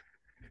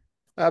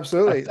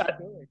 Absolutely.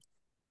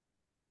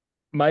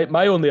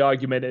 My only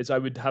argument is I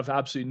would have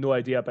absolutely no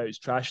idea about his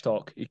trash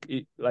talk.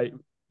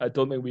 I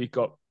don't think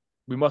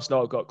we must not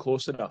have got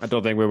close enough. I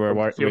don't think we were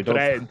worried. I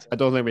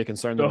don't think we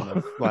concerned him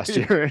enough last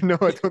year. No,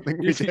 I don't think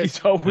we did.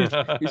 He's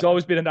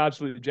always been an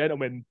absolute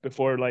gentleman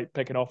before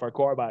picking off our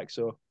quarterback.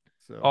 So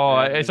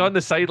it's on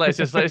the sideline.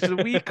 It's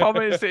the wee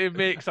comments that he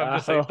makes. I'm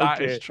just like,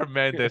 that is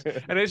tremendous.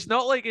 And it's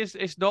not like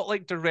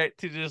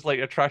directed as like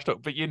a trash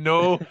talk, but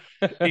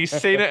he's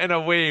saying it in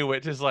a way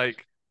which is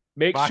like,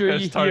 make sure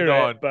you hear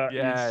it. But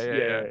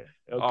yeah.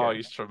 Okay. Oh,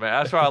 he's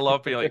tremendous. That's why I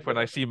love being like when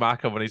I see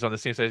Maka when he's on the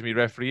same side as me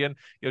refereeing,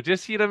 you'll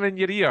just hear him in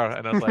your ear,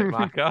 and I was like,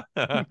 Maka.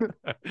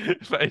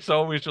 But it's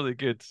always really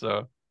good.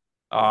 So,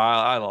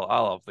 I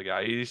love the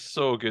guy. He's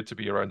so good to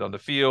be around on the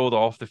field,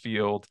 off the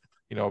field,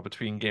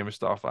 between game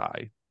stuff.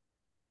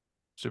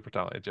 Super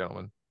talented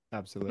gentleman.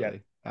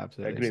 Absolutely,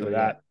 absolutely. I agree with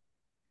that.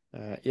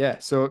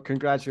 So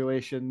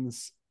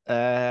congratulations,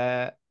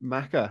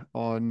 Maka,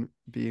 on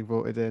being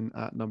voted in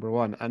at number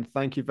one, and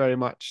thank you very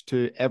much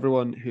to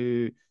everyone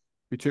who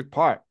took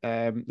part. We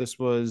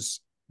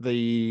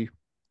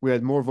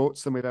had more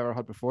votes than we've ever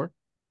had before,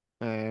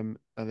 and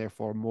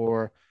therefore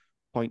more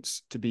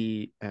points to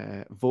be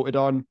voted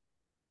on.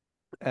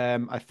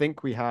 I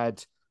think I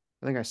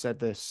said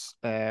this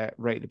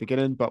right at the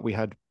beginning, but we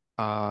had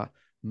a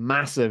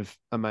massive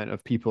amount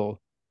of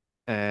people.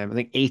 I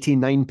think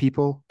 89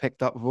 people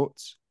picked up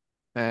votes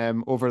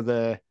out of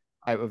the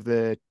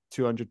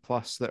 200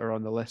 plus that are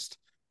on the list.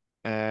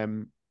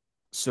 Thank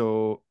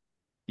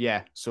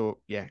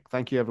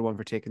you everyone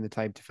for taking the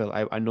time to fill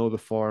out. I know the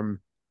form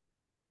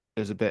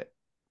is a bit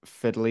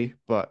fiddly,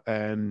 but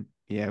we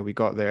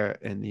got there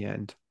in the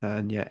end.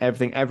 And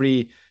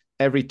every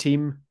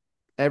team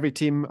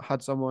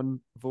had someone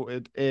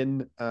voted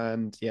in,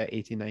 and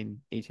 89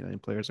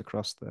 players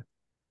across the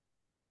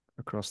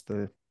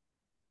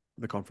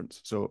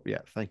conference. So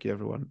thank you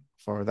everyone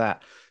for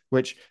that,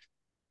 which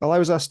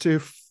allows us to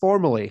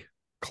formally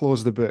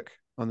close the book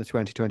on the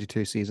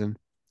 2022 season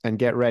and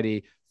get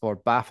ready for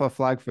BAFA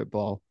Flag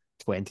Football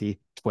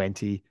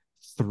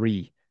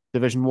 2023.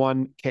 Division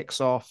 1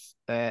 kicks off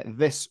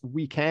this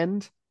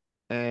weekend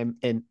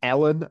in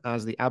Ellen,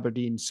 as the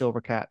Aberdeen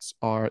Silvercats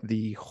are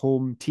the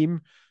home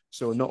team.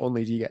 So not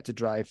only do you get to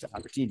drive to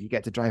Aberdeen, you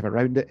get to drive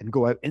around it and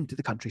go out into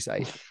the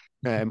countryside.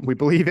 We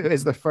believe it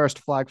is the first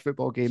flag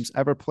football games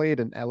ever played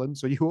in Ellen,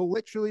 so you will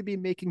literally be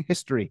making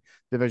history,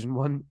 Division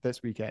 1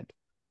 this weekend.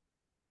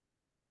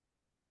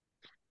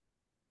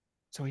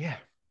 So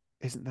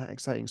isn't that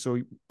exciting?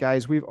 So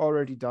guys, we've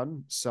already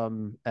done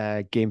some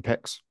game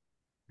picks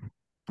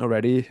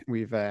already.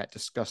 We've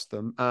discussed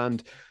them,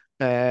 and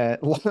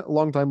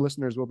long-time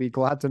listeners will be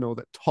glad to know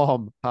that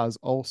Tom has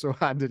also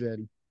handed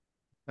in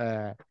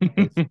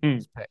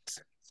his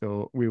picks.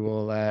 So we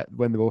will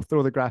when we'll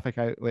throw the graphic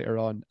out later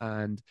on,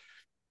 and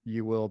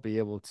you will be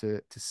able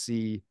to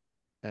see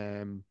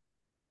kind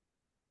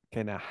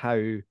of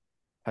how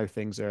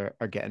things are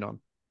getting on.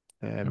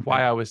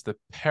 Why I was the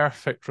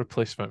perfect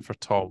replacement for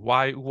Tom.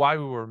 Why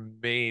we were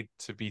made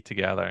to be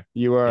together.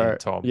 You were,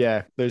 Tom.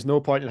 Yeah. There's no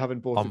point in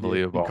having both of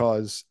you,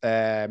 because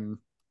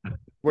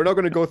we're not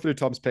going to go through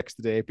Tom's picks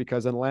today,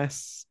 because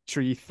unless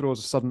Tree throws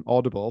a sudden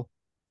audible,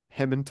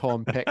 him and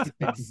Tom picked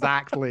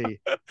exactly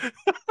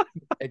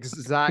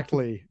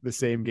the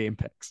same game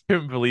picks.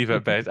 Couldn't believe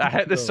it, Ben. I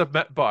hit the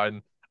submit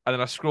button, and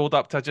then I scrolled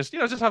up to just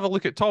have a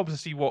look at Tom to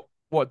see what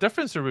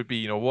difference there would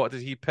be. What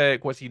did he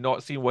pick? What's he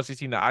not seen? What's he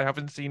seen that I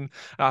haven't seen? And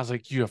I was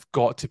like, you have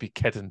got to be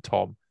kidding,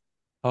 Tom.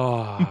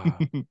 Oh.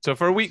 So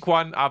for week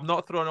 1, I've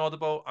not thrown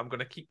audible. I'm going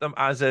to keep them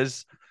as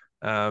is.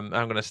 I'm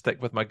going to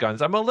stick with my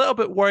guns. I'm a little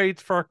bit worried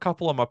for a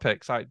couple of my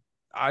picks. I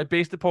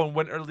based upon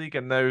Winter League,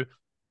 and now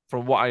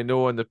from what I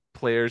know and the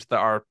players that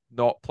are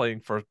not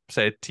playing for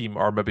said team,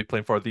 or maybe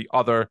playing for the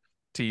other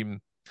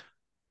team,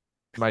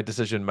 my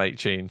decision might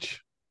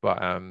change.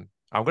 But I'm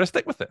going to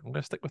stick with it. I'm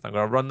going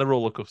to run the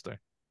roller coaster.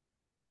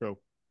 Cool.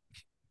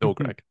 No,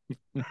 Greg.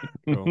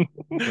 Cool.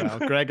 Well,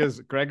 Greg's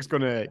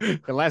gonna,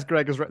 unless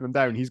Greg has written them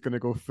down, he's gonna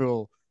go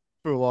full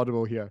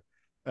audible here.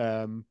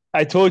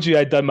 I told you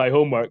I'd done my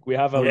homework. We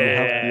have you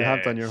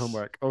have done your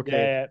homework. Okay,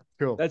 yeah.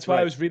 Cool. That's why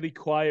I was really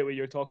quiet when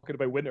you were talking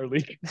about Winter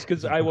League,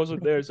 because I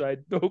wasn't there, so I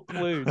had no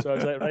clue. So I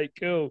was like, right,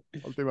 cool.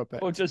 I'll do my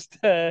best. I'll just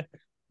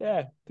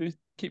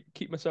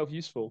keep myself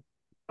useful.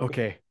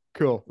 Okay,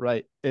 cool.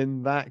 Right.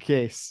 In that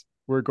case,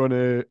 we're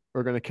gonna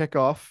kick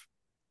off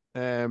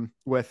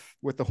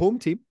with the home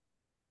team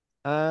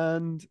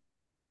and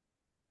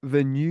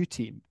the new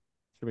team.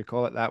 Should we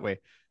call it that way?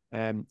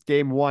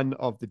 Game 1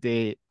 of the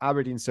day,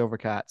 Aberdeen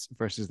Silvercats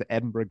versus the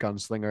Edinburgh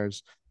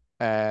Gunslingers.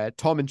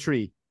 Tom and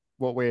Tree,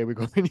 what way are we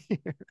going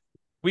here?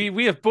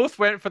 We have both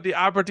went for the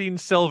Aberdeen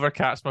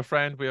Silvercats, my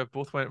friend. We have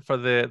both went for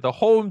the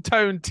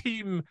hometown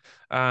team,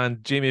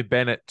 and Jamie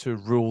Bennett to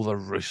rule the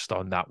roost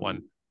on that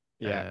one.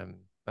 Yeah,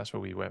 that's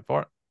what we went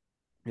for.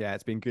 Yeah,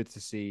 it's been good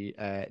to see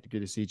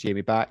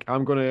Jamie back.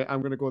 I'm gonna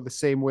go the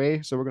same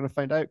way. So we're gonna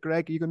find out.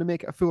 Greg, are you gonna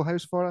make it a full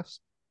house for us?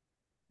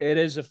 It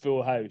is a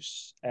full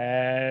house.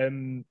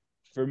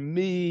 For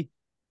me,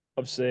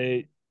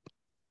 obviously,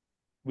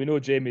 we know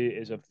Jamie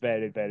is a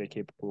very, very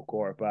capable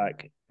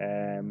quarterback.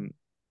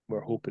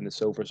 We're hoping the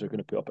Silvers are going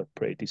to put up a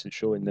pretty decent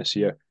showing this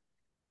year.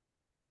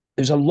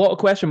 There's a lot of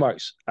question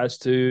marks as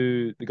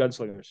to the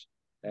Gunslingers.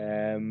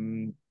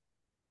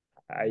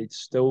 I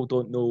still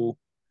don't know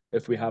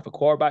if we have a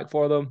quarterback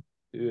for them,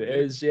 who it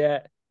is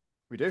yet.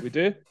 We do. We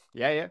do?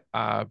 Yeah.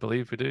 I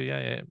believe we do,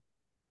 yeah.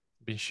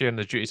 Been sharing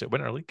the duties at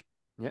Winter League.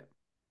 Yeah.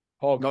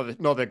 Hog.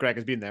 Not that Greg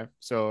has been there.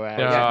 So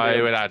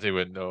I would actually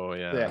wouldn't know.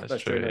 Yeah,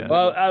 that's true. Yeah.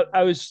 Well,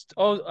 I was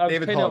kind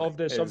Hogg of of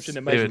the assumption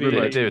it might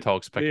be David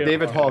Hogg's picking.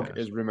 David Hogg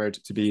is rumored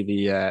to be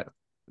the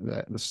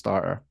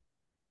starter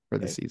for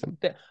the season.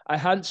 I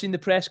hadn't seen the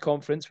press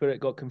conference where it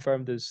got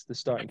confirmed as the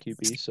starting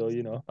QB, so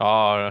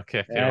Oh,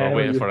 okay. We're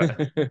waiting for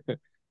it.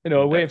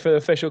 Waiting for the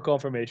official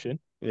confirmation.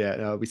 Yeah,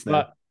 no, we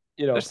But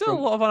there's still a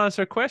lot of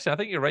unanswered questions. I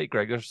think you're right,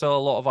 Greg. There's still a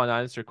lot of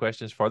unanswered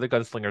questions for the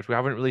Gunslingers. We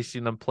haven't really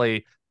seen them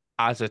play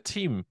as a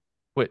team,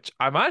 which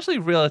I'm actually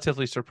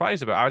relatively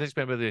surprised about. I would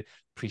expect maybe the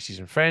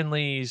preseason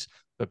friendlies,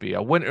 maybe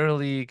a winter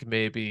league,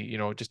 maybe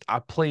just a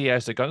play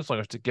as the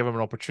Gunslingers to give them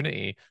an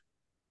opportunity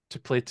to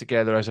play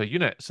together as a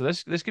unit. So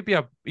this could be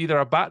either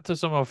a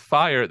baptism of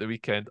fire at the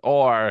weekend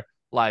or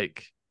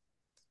like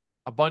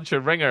a bunch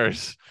of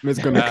ringers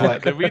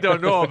that we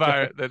don't know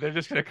about, that they're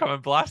just going to come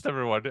and blast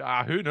everyone.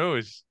 Who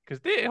knows?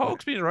 Because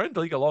Hawk's been around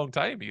the league a long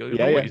time. You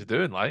know what he's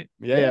doing, like.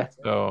 Yeah.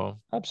 So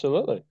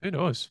absolutely. Who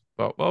knows?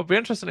 But it'll be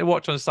interesting to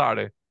watch on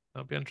Saturday.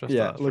 That'll be interesting.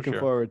 Yeah, looking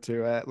forward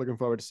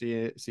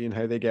to seeing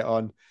how they get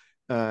on,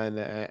 and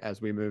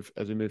as we move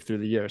through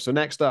the year. So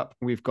next up,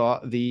 we've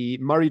got the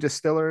Murray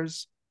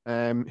Distillers,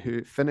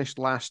 who finished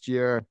last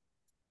year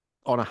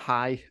on a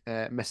high,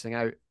 missing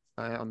out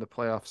on the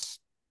playoffs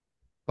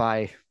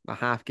by a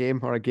half game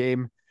or a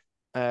game,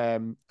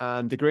 and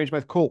the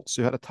Grangemouth Colts,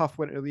 who had a tough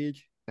winter league.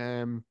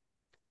 But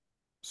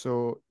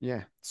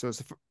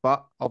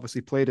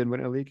obviously played in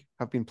winter league,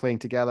 have been playing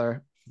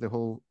together for the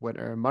whole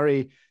winter.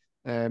 Murray,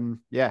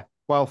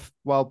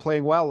 while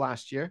playing well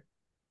last year,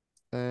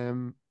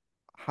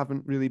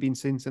 haven't really been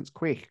seen since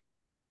Quake.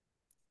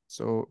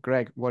 So,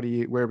 Greg, where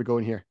are we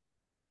going here?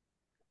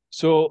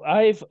 So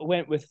I've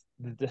went with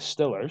the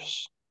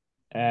Distillers,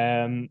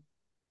 having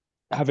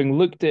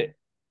looked at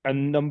a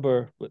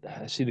number.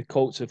 I see the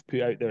Colts have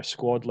put out their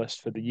squad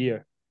list for the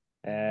year.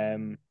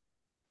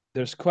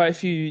 There's quite a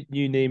few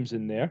new names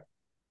in there.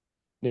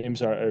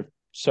 Names are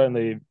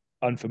certainly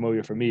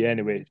unfamiliar for me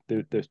anyway.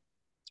 The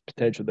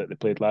potential that they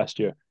played last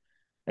year.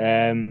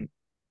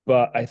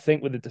 But I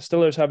think with the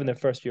Distillers having their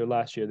first year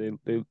last year,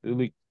 they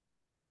looked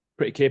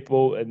pretty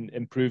capable and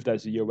improved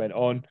as the year went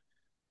on.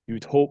 You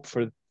would hope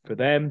for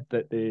them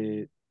that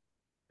the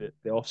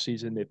off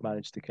season they've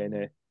managed to kind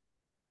of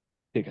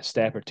take a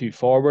step or two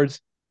forward,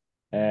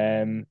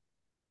 and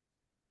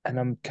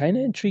I'm kind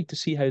of intrigued to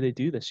see how they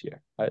do this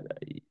year. I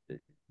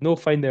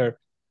find their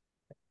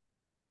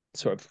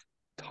sort of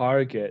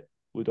target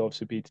would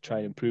also be to try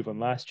and improve on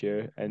last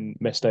year, and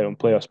missed out on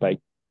playoffs by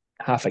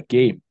half a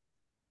game.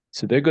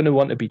 So they're going to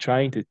want to be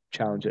trying to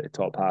challenge at the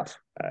top half,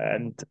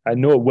 and I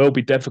know it will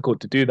be difficult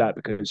to do that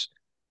because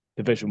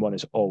Division 1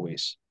 is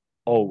always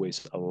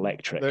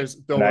electric.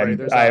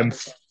 I am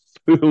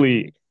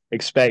fully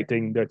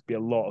expecting there to be a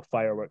lot of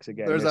fireworks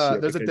again. There's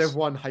a Div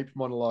 1 hype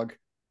monologue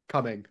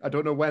coming. I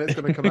don't know when it's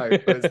going to come out,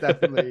 but it's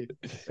definitely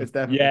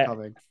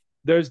coming.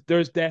 There's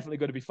definitely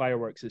going to be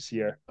fireworks this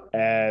year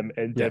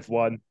in Div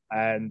 1,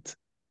 and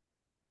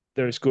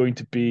there's going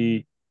to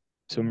be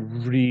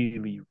some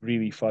really,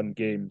 really fun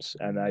games,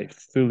 and I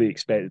fully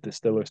expect the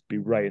Distillers to be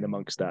right in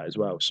amongst that as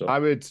well. So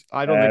I'm going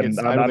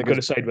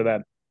to side with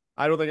them.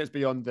 I don't think it's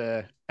beyond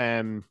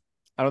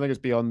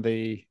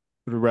the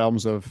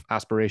realms of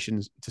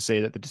aspirations to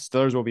say that the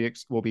Distillers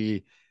will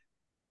be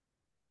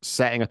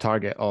setting a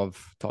target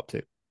of top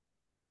 2.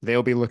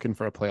 They'll be looking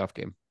for a playoff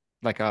game,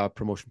 like a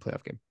promotion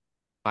playoff game,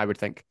 I would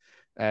think,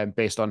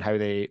 based on how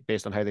they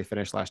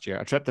finished last year.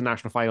 A trip to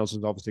national finals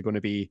is obviously going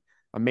to be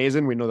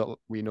amazing. We know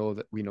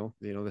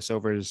the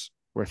Silvers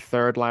were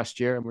third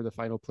last year and were the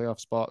final playoff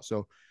spot.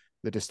 So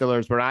the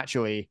Distillers were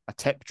actually a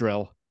tip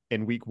drill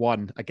in week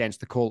 1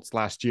 against the Colts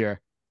last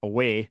year,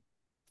 away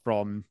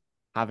from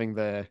having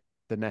the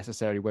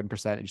necessary win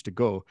percentage to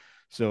go.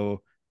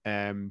 So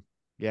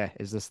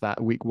is this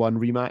that week 1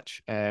 rematch?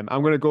 I'm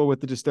going to go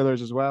with the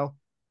Distillers as well.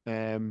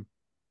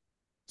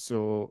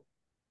 So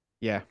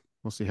yeah,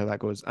 we'll see how that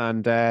goes.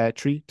 And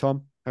Tree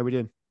Tom, how are we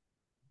doing?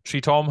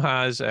 Tree Tom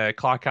has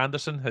Clark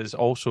Anderson has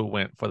also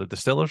went for the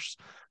Distillers.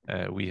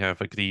 We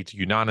have agreed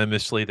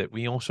unanimously that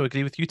we also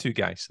agree with you two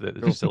guys that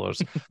the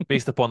Distillers,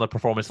 based upon their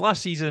performance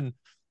last season,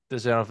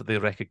 deserve the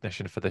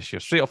recognition for this year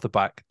straight off the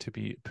back to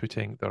be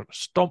putting their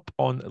stomp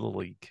on the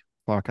league.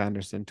 Clark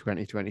Anderson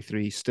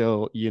 2023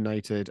 still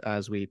united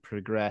as we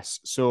progress.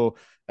 So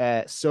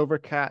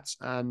Silvercats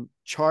and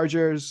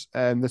Chargers.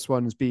 This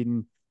one's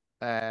been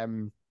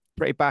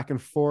pretty back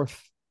and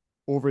forth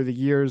over the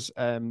years.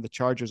 The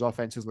Chargers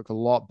offenses look a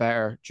lot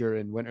better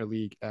during Winter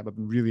League. I've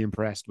been really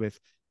impressed with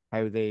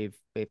how they've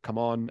come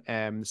on.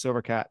 The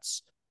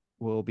Silvercats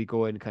will be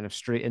going kind of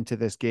straight into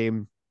this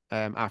game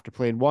after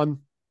playing one,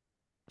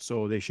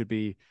 so they should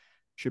be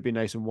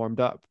nice and warmed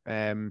up.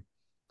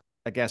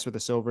 I guess with the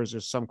Silvers,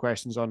 there's some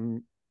questions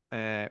on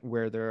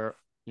where their,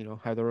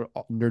 how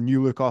their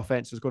new look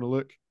offense is going to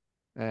look,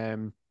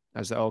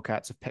 as the All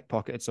Cats have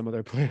pickpocketed some of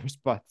their players.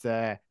 But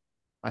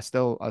I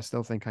still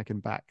think I can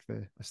back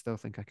the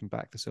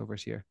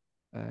Silvers here.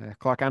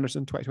 Clark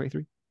Anderson,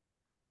 2023.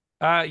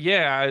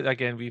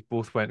 Again, we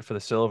both went for the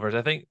Silvers.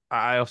 I think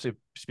I also,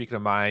 speaking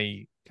of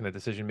my kind of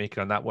decision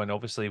making on that one,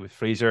 obviously with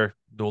Fraser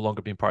no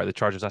longer being part of the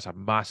Chargers, that's a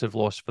massive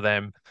loss for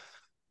them.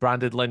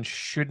 Brandon Lynch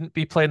shouldn't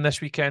be playing this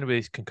weekend with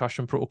his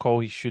concussion protocol.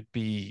 He should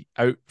be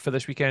out for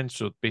this weekend.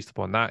 So based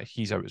upon that,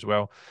 he's out as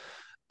well.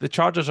 The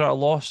Chargers are at a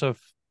loss of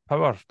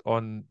power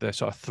on the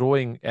sort of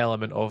throwing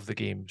element of the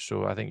game.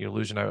 So I think you're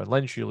losing out on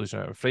Lynch, you're losing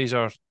out on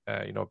Fraser.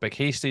 Big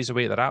Hastie's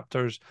away at the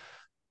Raptors.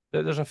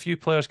 There's a few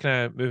players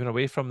kind of moving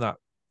away from that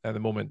at the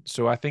moment.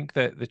 So I think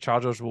that the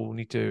Chargers will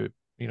need to,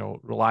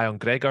 rely on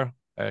Gregor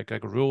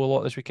Rule a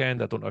lot this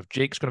weekend. I don't know if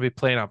Jake's going to be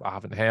playing. I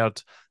haven't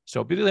heard. So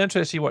it'll be really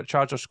interesting to see what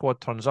Charger squad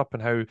turns up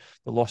and how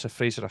the loss of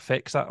Fraser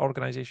affects that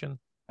organisation.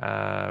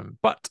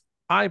 But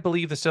I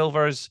believe the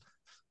Silvers,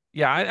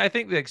 I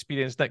think the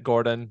experience, Nick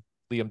Gordon,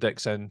 Liam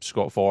Dixon,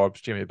 Scott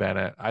Forbes, Jamie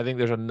Bennett, I think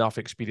there's enough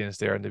experience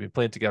there, and they've been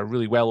playing together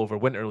really well over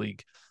Winter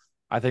League.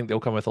 I think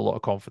they'll come with a lot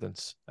of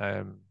confidence.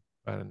 I'm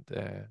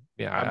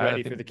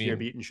ready for the Keir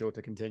Beaton show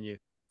to continue.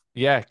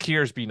 Yeah,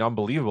 Keir's been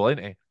unbelievable,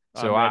 isn't he?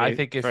 So I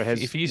think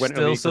if he's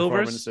still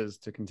Silvers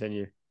to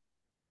continue.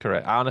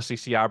 Correct. I honestly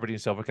see Aberdeen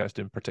Silvercats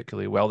doing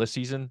particularly well this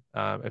season.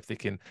 If they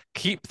can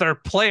keep their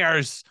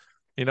players,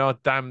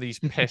 damn these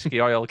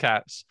pesky oil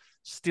cats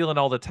stealing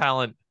all the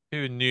talent.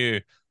 Who knew?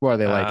 What are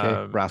they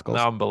like, rascals?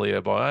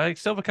 Unbelievable.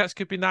 Silvercats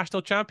could be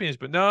national champions,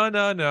 but no.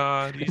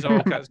 These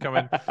oil cats come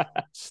in,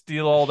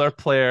 steal all their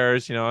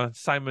players.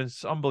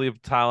 Simon's unbelievable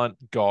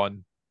talent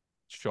gone.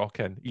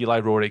 Shocking. Eli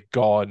Rory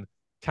gone.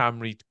 Cam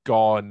Reid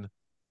gone.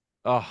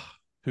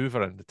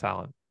 Hoovering the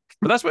talent.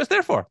 But that's what it's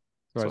there for.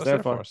 That's what it's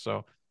there for.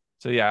 So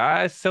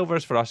yeah,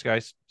 Silvers for us,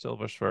 guys.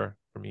 Silvers for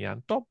me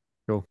and Tom.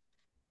 Cool.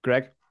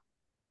 Greg?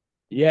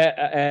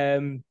 Yeah,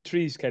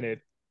 Trees kind of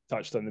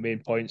touched on the main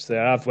points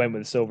there. I've went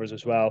with the Silvers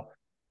as well.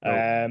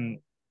 Cool.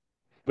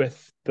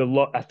 With the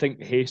lot, I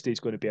think Hastie's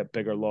going to be a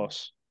bigger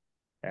loss,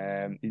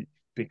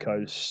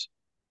 because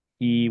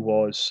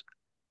he's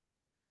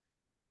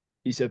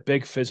a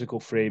big physical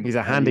frame. He's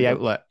a handy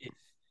outlet.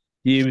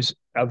 He was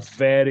a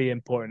very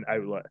important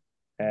outlet.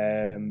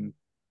 When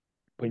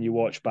you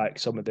watch back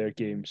some of their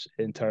games,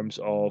 in terms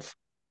of,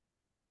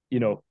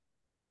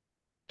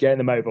 getting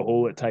them out of a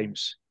hole at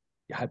times,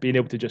 being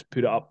able to just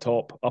put it up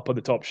on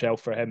the top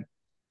shelf for him,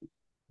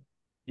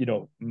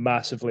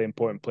 massively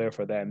important player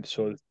for them.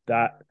 So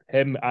that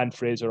him and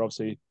Fraser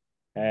obviously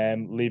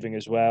leaving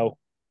as well,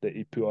 that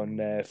he put on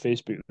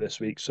Facebook this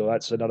week. So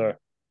that's another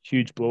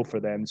huge blow for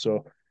them.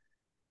 So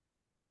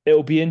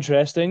it'll be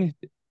interesting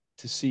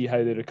to see how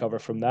they recover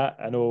from that.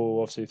 I know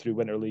obviously through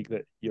Winter League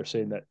that you're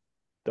saying that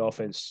the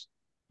offense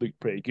looked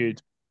pretty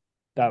good.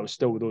 That was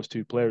still with those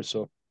two players.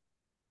 So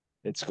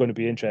it's going to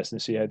be interesting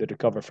to see how they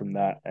recover from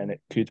that. And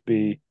it could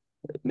be,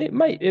 it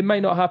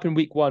might not happen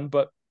week one,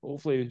 but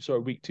hopefully sort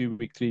of week 2,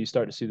 week 3, you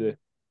start to see they'll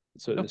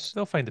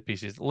find the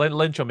pieces.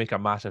 Lynch will make a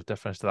massive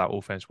difference to that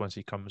offense once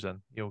he comes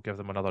in. He'll give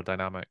them another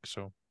dynamic.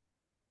 So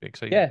be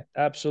exciting. Yeah,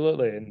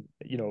 absolutely. And,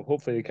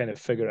 hopefully they kind of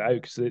figure it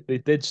out, because they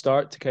did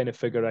start to kind of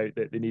figure out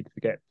that they needed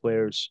to get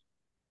players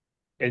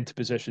into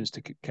positions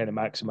to kind of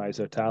maximize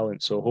their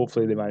talent. So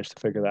hopefully they managed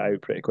to figure that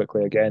out pretty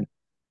quickly again.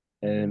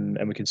 And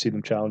we can see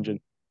them challenging.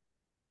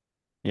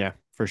 Yeah,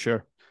 for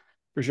sure.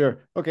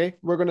 Okay,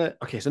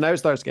 so now it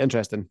starts to get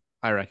interesting,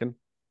 I reckon,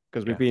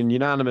 because we've been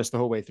unanimous the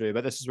whole way through,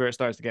 but this is where it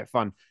starts to get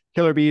fun.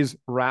 Killer Bees,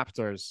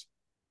 Raptors.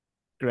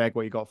 Greg,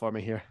 what you got for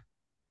me here?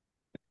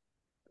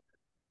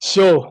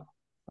 So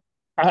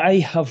I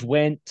have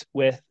went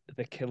with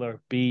the Killer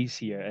Bees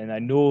here, and I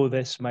know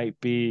this might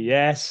be,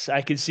 yes,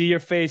 I can see your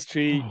face,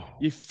 Tree.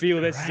 You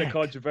feel this is a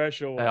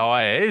controversial one. Oh,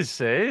 it is.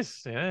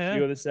 Yeah. You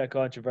feel this is a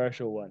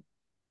controversial one.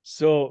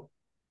 So,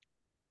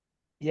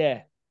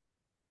 yeah,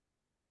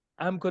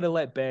 I'm going to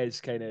let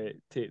Bez kind of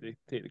take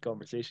the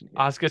conversation here.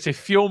 I was going to say,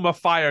 fuel my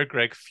fire,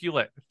 Greg. Fuel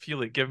it.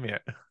 Give me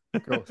it.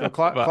 Cool. So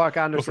Clark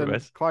Anderson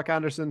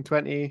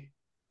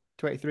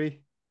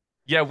 2023.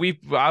 Yeah, we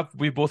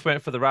both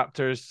went for the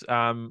Raptors.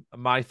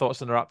 My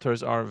thoughts on the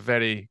Raptors are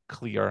very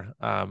clear.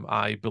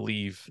 I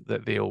believe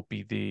that they'll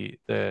be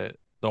the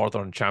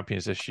Northern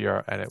champions this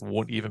year, and it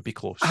won't even be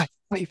close. I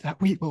believe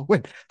that we will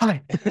win.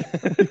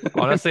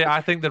 Honestly,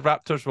 I think the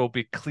Raptors will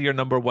be clear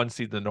number 1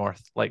 seed in the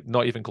North. Like,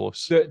 not even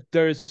close.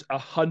 There's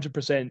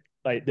 100%.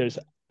 Like, there's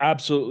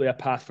absolutely a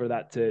path for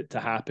that to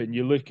happen.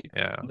 You look,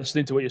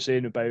 listening to what you're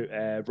saying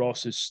about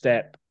Ross's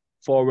step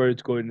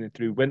forward going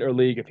through Winter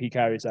League. If he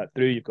carries that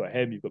through, you've got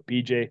him, you've got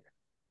PJ.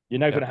 You're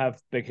now going to have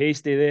Big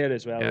Hasty there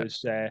as well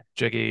as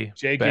Jiggy,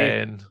 Jiggy,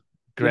 Ben,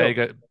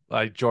 Greg,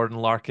 like Jordan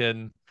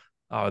Larkin.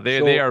 Oh,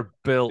 they are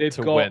built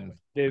to win.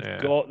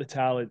 They've got the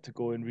talent to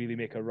go and really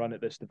make a run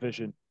at this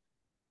division.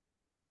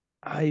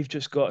 I've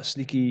just got a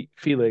sneaky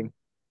feeling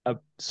of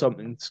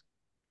something's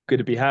going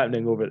to be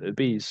happening over at the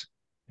Bees.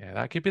 Yeah,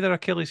 that could be their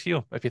Achilles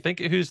heel. If you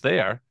think of who's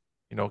there,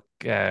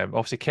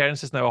 obviously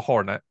Kearns is now a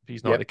Hornet.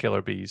 He's not the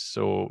Killer Bees.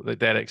 So the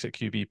Derek's at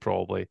QB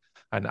probably.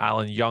 And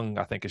Alan Young,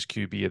 I think, is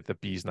QB at the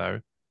Bees now.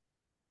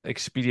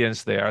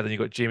 Experience there. Then you've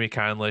got Jamie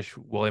Canlish,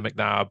 Willie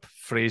McNabb,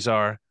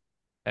 Fraser.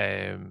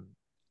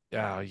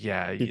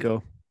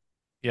 Kiko.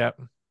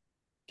 Yep.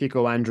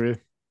 Kiko Andrew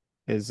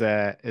is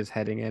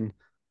heading in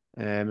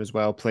as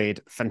well.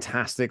 Played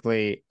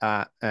fantastically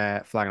at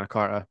Flag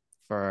Carta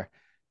for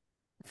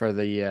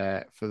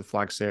the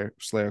Flag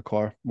Slayer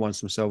Corps. Won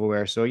some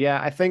silverware. So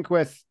yeah, I think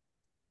with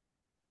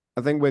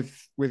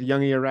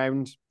Youngie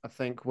around, I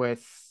think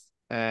with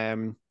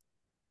with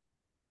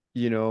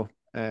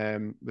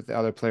the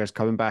other players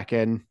coming back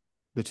in,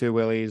 the two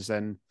Willies,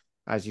 and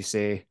as you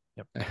say,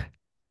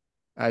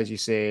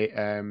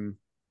 Jamie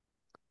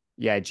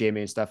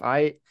and stuff.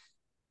 I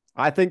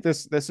think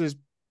this is.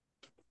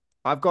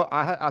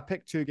 I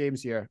picked two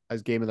games here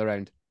as game of the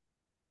round,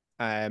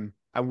 and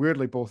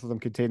weirdly both of them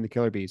contain the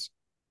Killer Bees.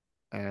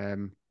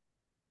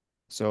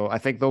 So I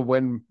think they'll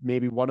win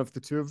maybe one of the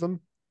two of them.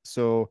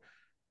 So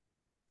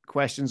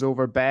questions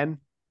over Ben.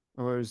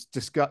 I was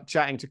just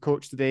chatting to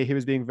Coach today. He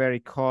was being very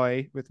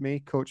coy with me,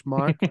 Coach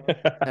Mark.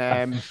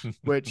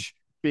 Which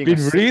being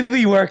been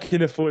really working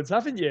the phones,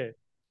 haven't you?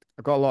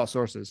 I've got a lot of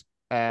sources,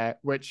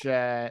 which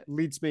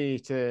leads me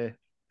to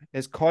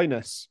his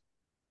coyness.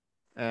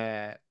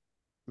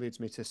 Leads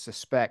me to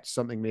suspect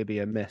something may be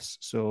amiss.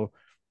 So,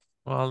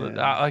 well,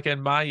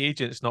 again, my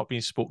agent's not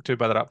being spoke to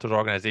by the Raptors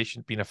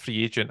organization. Being a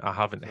free agent, I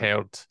haven't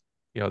heard.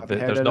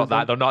 There's not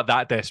that they're not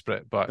that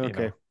desperate. But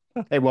okay.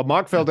 Hey, well,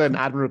 Mark filled in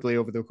admirably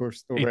over the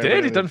course. He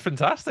did. He done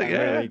fantastic.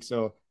 Yeah. League.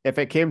 So if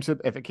it came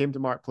to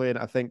Mark playing,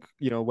 I think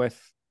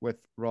with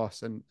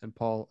Ross and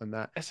Paul and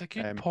that, it's a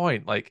good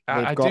point. Like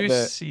I do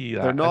see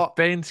that. If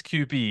Ben's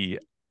QB,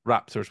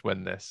 Raptors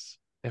win this.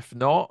 If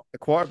not, the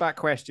quarterback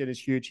question is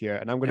huge here,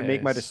 and I'm going to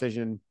make my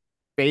decision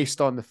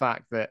based on the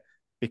fact that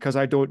because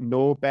I don't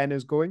know Ben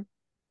is going,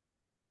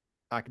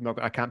 I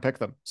can't pick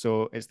them.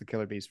 So it's the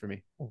Killer Bees for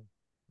me. Oh,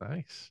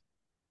 nice.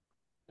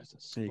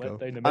 There you go.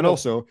 And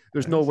also,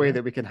 there's no way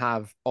that we can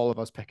have all of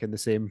us picking the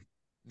same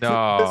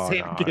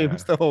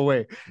games the whole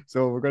way.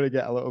 So we're going to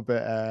get a little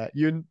bit.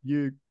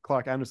 You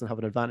Clark Anderson have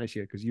an advantage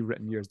here because you've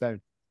written yours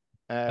down.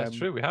 That's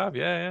true. We have,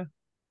 yeah.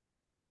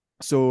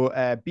 So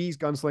Bees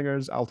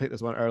Gunslingers, I'll take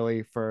this one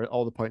early for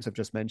all the points I've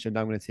just mentioned.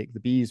 I'm going to take the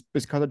Bees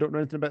because I don't know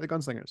anything about the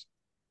Gunslingers.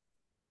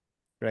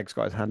 Greg's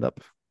got his hand up.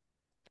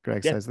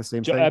 Greg says the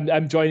same thing.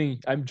 I'm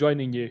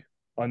joining you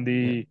on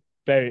the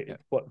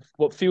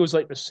what feels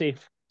like the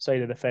safe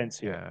side of the fence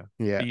here.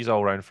 Yeah. Bees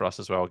all round for us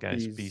as well,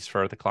 guys. Bees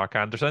for the Clark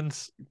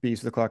Andersons. Bees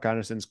for the Clark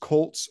Andersons.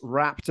 Colts,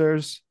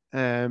 Raptors.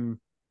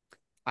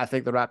 I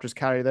think the Raptors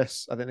carry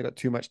this. I think they got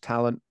too much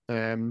talent.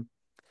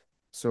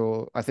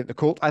 So I think the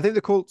Colts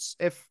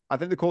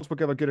will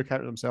give a good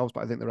account of themselves,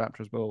 but I think the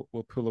Raptors will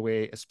pull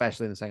away,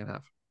 especially in the second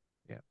half.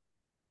 Yeah.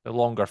 The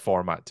longer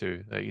format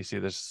too. Like you see,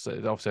 there's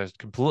obviously a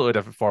completely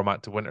different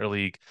format to Winter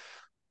League.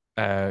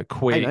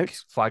 Quake,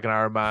 Flag and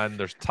Iron Man,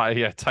 there's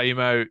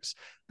timeouts,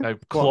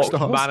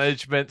 clock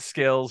management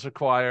skills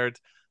required.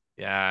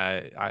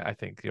 Yeah, I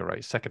think you're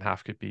right. Second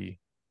half could be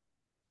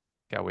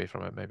get away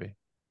from it maybe.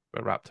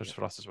 But Raptors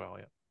for us as well,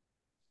 yeah.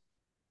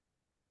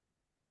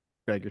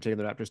 Greg, you're taking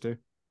the Raptors too?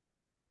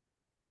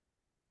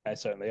 I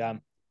certainly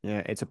am.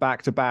 Yeah, it's a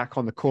back-to-back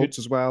on the Colts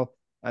as well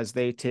as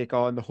they take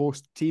on the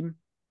host team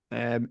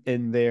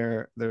in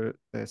the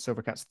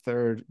Silvercats'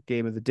 third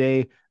game of the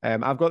day.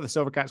 I've got the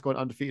Silvercats going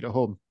undefeated at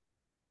home.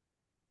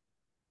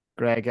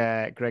 Greg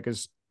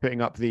is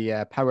putting up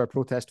the power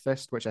protest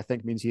fist, which I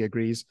think means he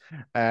agrees.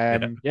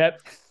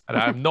 Yep. And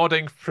I'm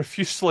nodding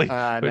profusely,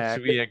 which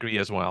we agree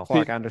as well.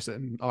 Clark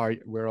Anderson,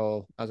 we're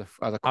all as a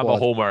quad. I'm a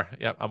homer.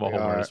 Yep, I'm a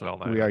homer as well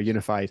now. We are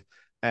unified.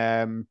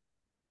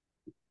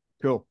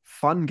 Cool.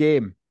 Fun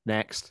game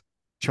next.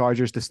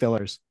 Chargers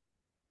Distillers.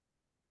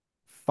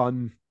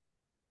 Fun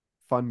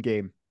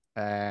game.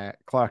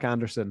 Clark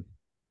Anderson.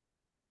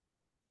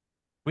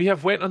 We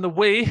have went on the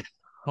way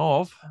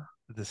of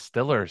the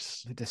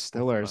Distillers. The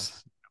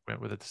Distillers.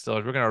 Went with the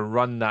Distillers. We're going to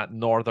run that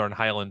Northern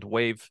Highland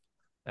wave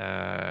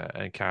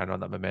and carry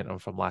on that momentum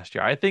from last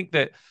year. I think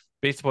that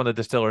based upon the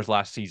Distillers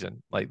last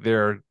season, like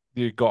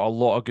they've got a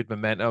lot of good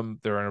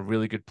momentum. They're in a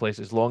really good place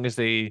as long as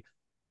they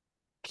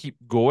keep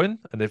going.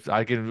 And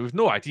I have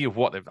no idea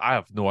what they've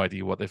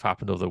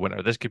happened over the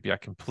winter. This could be a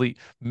complete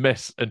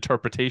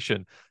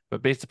misinterpretation.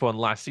 But based upon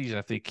last season,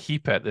 if they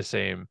keep it the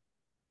same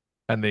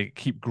and they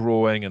keep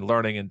growing and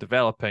learning and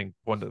developing,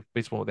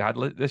 based on what they had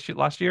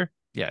last year,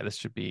 yeah, this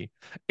should be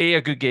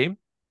a good game.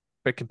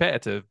 but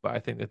competitive. But I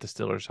think that the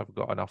Steelers have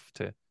got enough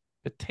to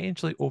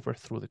potentially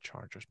overthrow the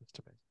Chargers,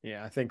 Mr. Ben.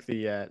 Yeah, I think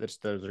the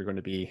Steelers are going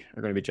to be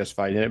just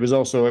fine. And it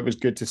was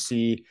good to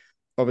see.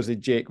 Obviously,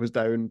 Jake was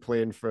down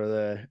playing for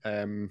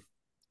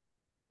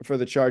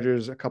the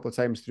Chargers a couple of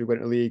times through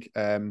Winter League,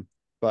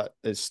 but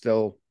is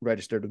still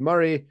registered with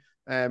Murray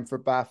for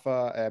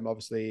BAFA.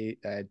 Obviously,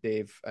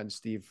 Dave and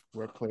Steve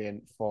were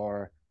playing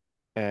for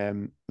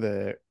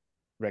the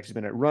Rexy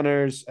Minute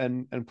Runners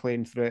and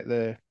playing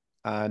throughout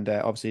and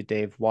obviously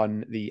Dave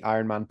won the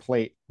Ironman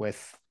Plate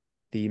with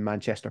the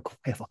Manchester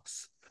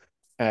Coelhos.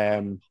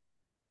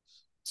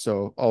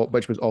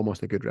 Which was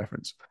almost a good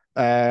reference.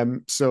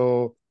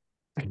 So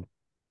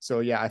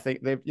yeah, I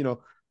think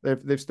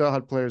they've still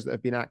had players that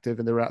have been active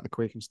and they were at the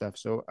Quake and stuff.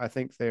 So I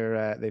think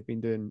they've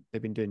been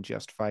doing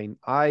just fine.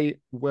 I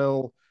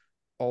will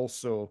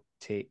also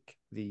take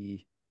the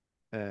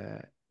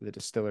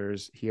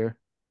Distillers here.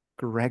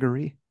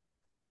 Gregory.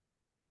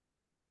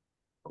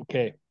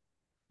 Okay.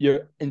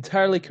 You're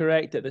entirely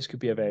correct that this could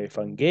be a very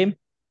fun game.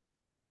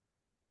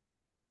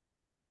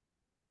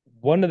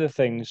 One of the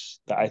things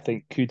that I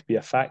think could be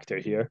a factor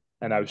here,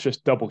 and I was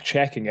just double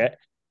checking it,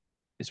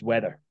 is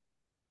weather.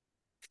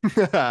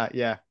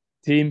 Yeah.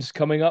 Teams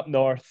coming up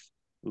north,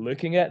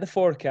 looking at the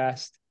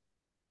forecast,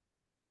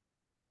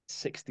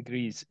 6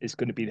 degrees is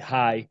going to be the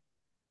high,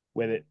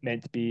 when it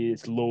meant to be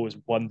as low as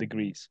 1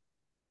 degrees.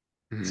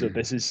 So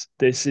this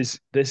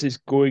is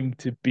going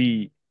to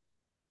be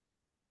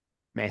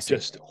messy.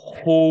 just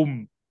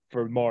home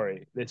for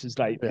Maury. This is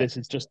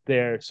just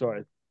their sort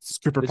of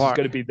Scooper this Park. is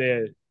going to be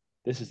their.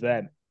 This is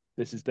them.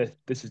 This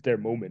is their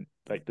moment.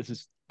 Like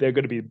they're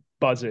going to be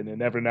buzzing,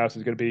 and everyone else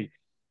is going to be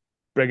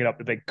bringing up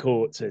the big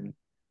coats and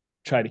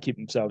trying to keep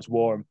themselves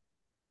warm.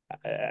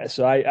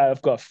 So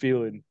I've got a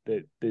feeling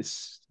that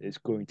this is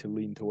going to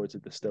lean towards the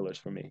Distillers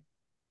for me.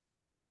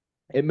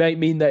 It might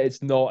mean that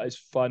it's not as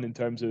fun in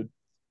terms of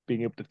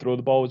being able to throw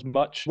the ball as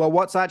much. Well,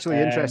 what's actually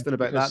interesting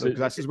about that, though, because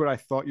because this is where I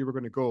thought you were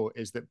going to go,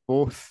 is that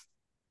both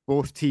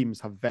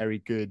teams have very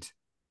good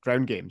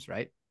ground games,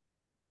 right?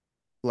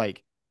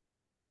 Like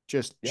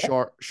just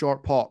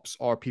short pops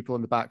or people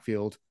in the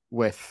backfield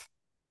with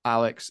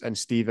Alex and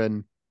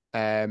Stephen,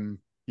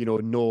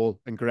 Noel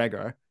and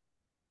Gregor.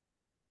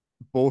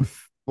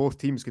 Both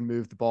teams can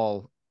move the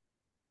ball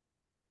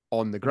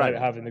on the ground,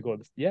 without having to go.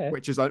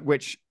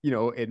 Which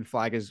in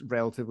flag is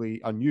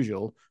relatively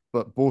unusual,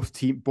 but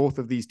both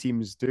of these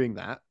teams doing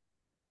that,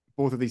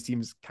 both of these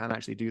teams can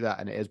actually do that,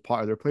 and it is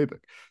part of their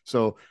playbook.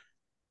 So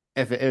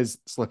if it is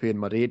slippy and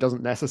muddy, it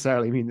doesn't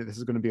necessarily mean that this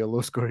is going to be a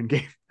low scoring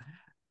game.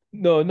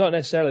 No, not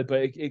necessarily,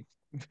 but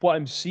what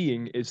I'm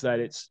seeing is that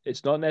it's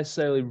not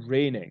necessarily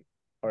raining,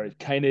 or it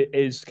kind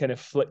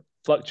of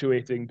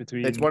fluctuating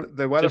between. It's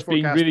the weather just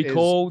being forecast really is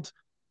cold.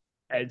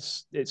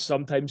 It's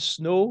sometimes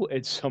snow.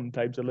 It's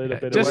sometimes a little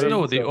bit. Just of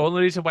know rain, the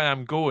only reason why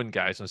I'm going,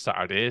 guys, on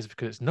Saturday is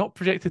because it's not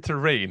projected to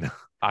rain.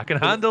 I can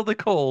handle the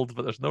cold,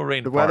 but there's no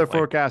rain. The weather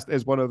forecast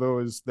is one of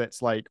those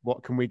that's like,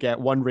 what can we get?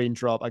 One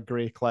raindrop, a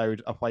grey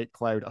cloud, a white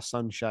cloud, a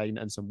sunshine,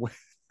 and some wind.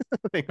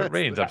 If it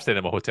rains, I'm staying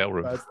in my hotel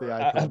room. That's the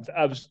icon.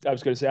 I was going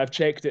to say, I've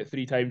checked it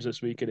 3 times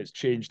this week and it's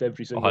changed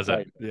every single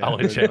time. Yeah. I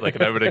only checked like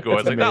an hour ago. I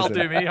was like, that'll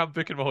do me. I'm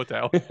booking my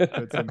hotel.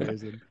 That's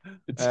amazing.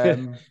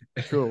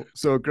 Cool.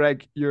 So,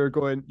 Greg, you're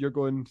going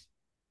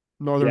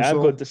Northern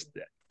Soul?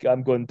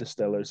 I'm going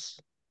Distillers.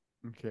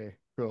 Okay,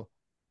 cool.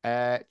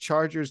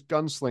 Chargers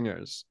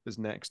Gunslingers is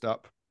next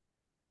up.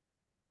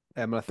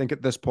 And I think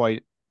at this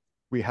point,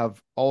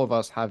 all of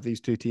us have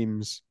these two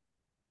teams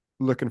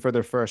looking for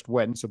their first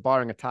win. So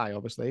barring a tie,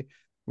 obviously,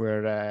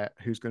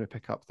 who's going to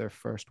pick up their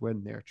first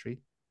win there,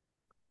 Tree?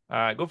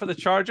 Go for the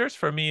Chargers.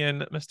 For me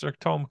and Mr.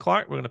 Tom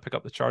Clark, we're going to pick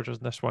up the Chargers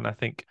in this one. I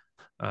think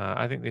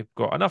they've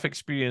got enough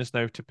experience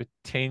now to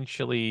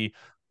potentially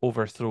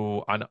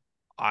overthrow. And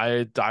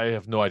I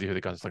have no idea who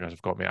the Gunslingers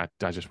have got me. I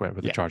just went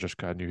with the Chargers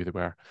because I knew who they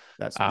were.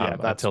 That's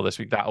until this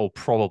week. That will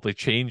probably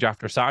change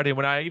after Saturday.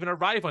 When I even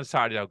arrive on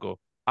Saturday, I'll go,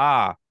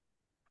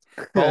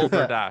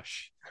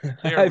 Balderdash.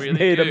 I've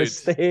made a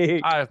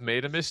mistake. I've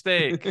made a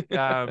mistake.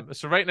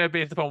 So right now,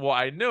 based upon what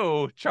I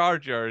know,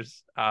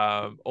 Chargers,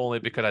 only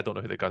because I don't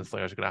know who the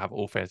Gunslingers are going to have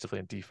offensively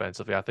and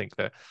defensively. I think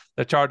that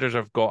the Chargers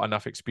have got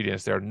enough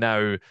experience there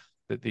now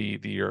that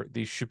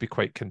they should be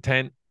quite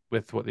content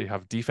with what they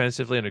have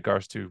defensively in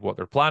regards to what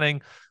they're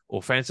planning.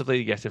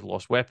 Offensively, yes, they've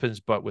lost weapons,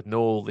 but with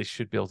Noel, they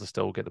should be able to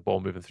still get the ball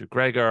moving through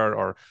Gregor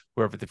or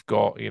whoever they've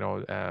got.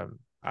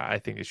 I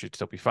think it should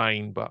still be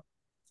fine. But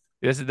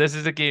this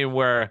is a game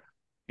where,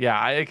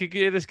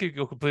 this could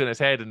go completely on its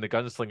head, and the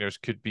Gunslingers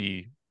could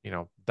be,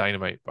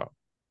 dynamite. But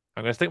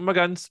I'm going to stick with my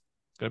guns.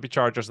 It's going to be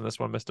Chargers in this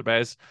one, Mr.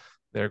 Bez.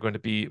 They're going to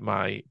be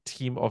my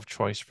team of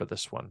choice for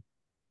this one.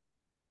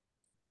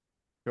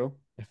 Cool.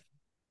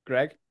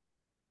 Greg?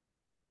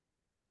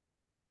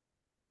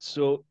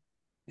 So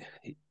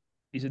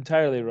he's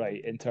entirely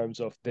right in terms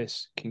of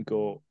this can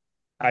go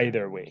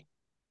either way.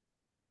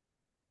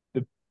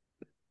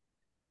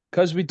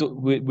 Because we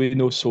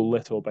know so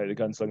little about the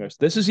Gunslingers,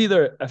 this is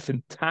either a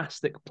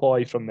fantastic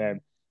ploy from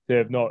them to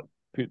have not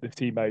put the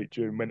team out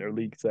during Winter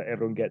League so that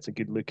everyone gets a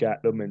good look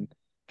at them and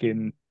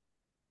can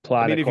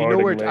plan I mean, if you know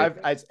where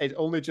accordingly. it's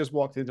only just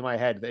walked into my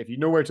head that if you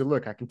know where to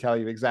look, I can tell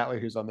you exactly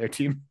who's on their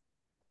team.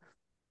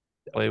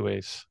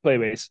 Playways.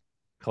 Playways.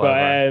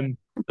 Clever.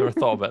 But Never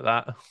thought about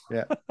that.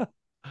 Yeah.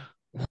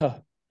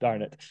 oh,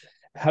 darn it.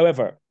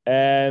 However,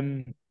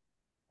 and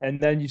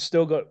then you've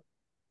still got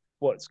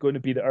what's going to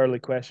be the early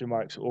question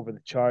marks over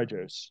the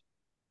Chargers.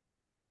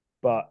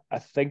 But I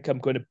think I'm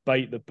going to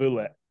bite the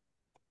bullet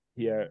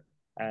here,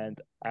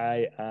 and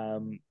I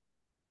am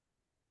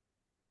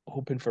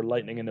hoping for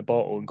lightning in the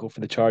bottle and go for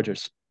the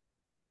Chargers.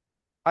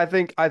 I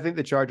think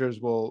the Chargers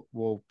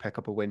will pick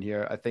up a win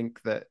here. I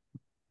think that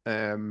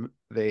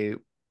they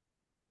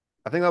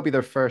I think that'll be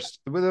their first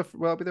will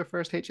it be their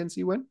first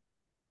HNC win?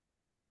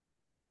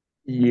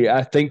 Yeah,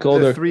 I think all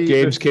their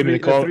games came in the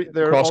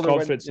cross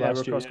conference yeah, last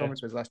we're year. cross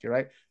conference wins last year,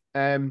 right?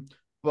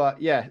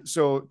 But yeah,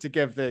 so to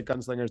give the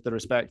Gunslingers the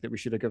respect that we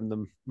should have given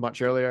them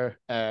much earlier,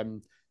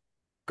 Gordon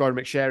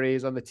McSherry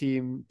is on the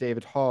team,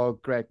 David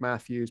Hogg, Greg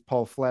Matthews,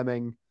 Paul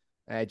Fleming,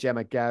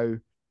 Gemma Gow,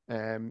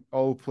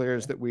 all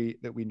players that we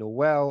know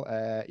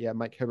well. Yeah,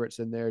 Mike Hibbert's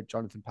in there,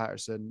 Jonathan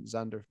Patterson,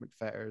 Xander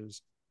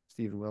McFetters,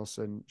 Stephen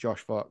Wilson, Josh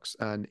Fox,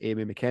 and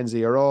Amy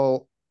McKenzie are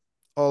all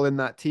in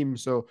that team.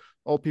 So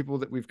all people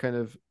that we've kind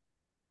of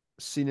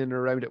seen in and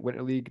around at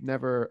Winter League. I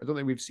don't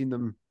think we've seen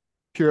them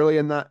purely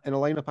in a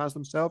lineup as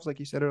themselves, like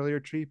you said earlier,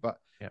 Tree, but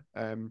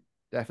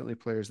definitely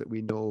players that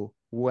we know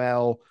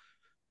well,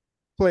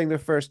 playing their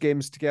first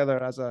games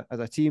together as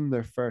a team,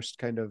 their first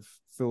kind of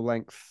full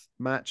length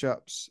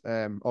matchups.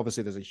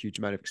 Obviously, there's a huge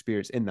amount of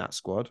experience in that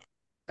squad.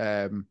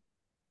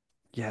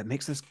 It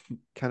makes this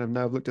kind of,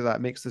 now I've looked at that,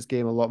 it makes this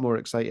game a lot more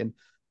exciting.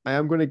 I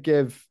am going to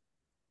give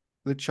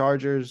the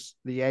Chargers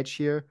the edge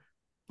here,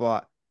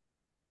 but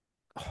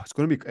it's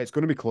going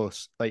to be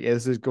close. Like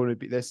this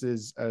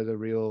is a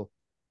real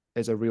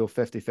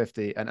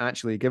 50-50. And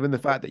actually, given the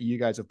fact that you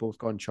guys have both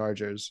gone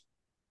Chargers,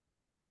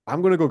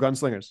 I'm going to go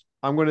Gunslingers.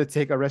 I'm going to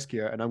take a risk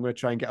here, and I'm going to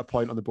try and get a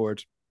point on the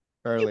board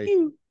early.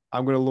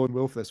 I'm going to lone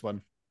wolf this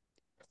one.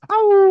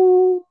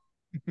 Ow!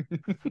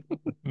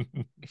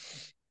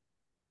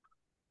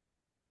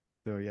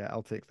 So yeah,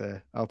 I'll take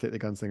the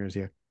Gunslingers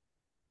here.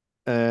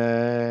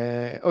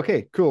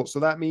 Okay, cool. So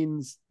that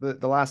means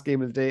the last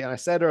game of the day, and I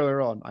said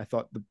earlier on, I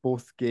thought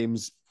both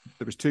games,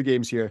 there was two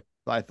games here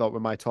that I thought were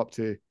my top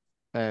two,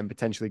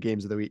 potentially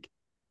games of the week.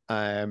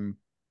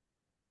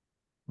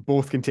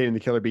 Both containing the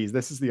Killer Bees.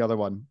 This is the other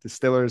one,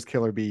 Distillers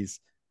Killer Bees.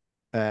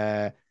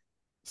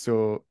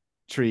 So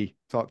Tree,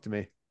 talk to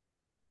me.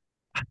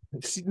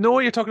 No,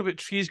 you're talking about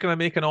Tree's going to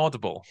make an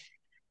audible.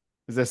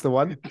 Is this the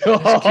one? This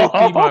could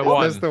be my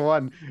one. Is this the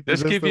one?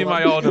 This could be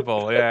my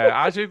audible. Yeah,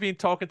 as we've been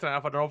talking tonight,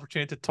 I've had an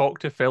opportunity to talk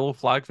to fellow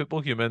flag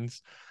football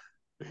humans.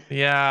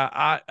 Yeah,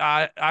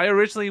 I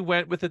originally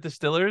went with the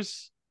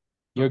Distillers.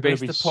 You're going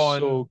to be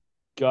so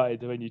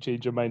gutted when you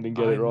change your mind and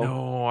get it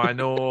wrong. I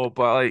know,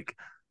 but like,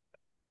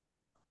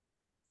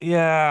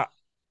 yeah,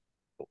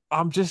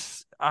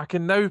 I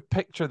can now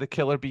picture the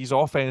Killer Bees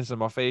offense in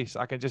my face.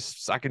 I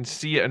can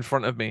see it in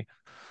front of me.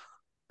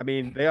 I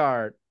mean, they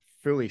are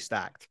fully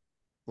stacked.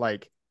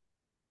 Like,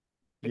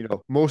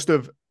 most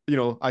of,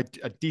 a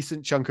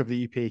decent chunk of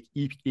the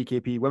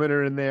EKP women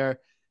are in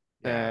there.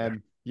 Yeah.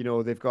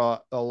 They've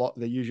got a lot,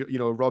 the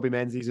usual, Robbie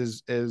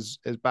Menzies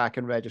is back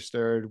and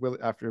registered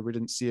after we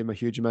didn't see him a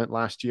huge amount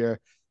last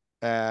year.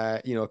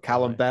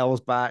 Callum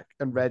Bell's back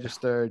and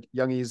registered.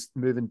 Youngie's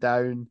moving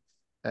down.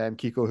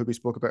 Kiko, who we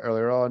spoke about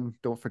earlier on.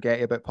 Don't forget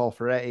about Paul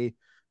Ferretti.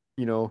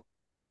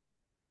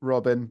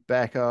 Robin,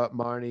 Becca,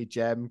 Marnie,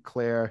 Jem,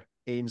 Claire,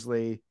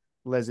 Ainsley,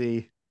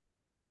 Lizzie,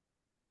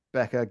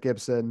 Becca,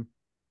 Gibson.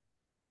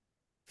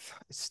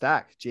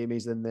 Stack.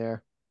 Jamie's in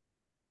there.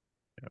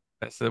 Yeah.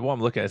 That's the one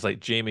I'm looking at. It's like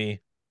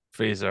Jamie,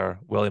 Fraser,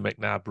 Willie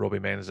McNabb, Robbie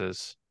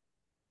Menzies,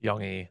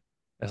 Youngie.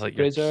 It's like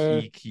Fraser.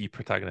 Your key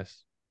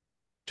protagonist.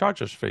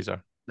 Chargers,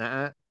 Fraser.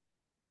 Nah.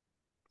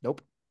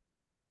 Nope.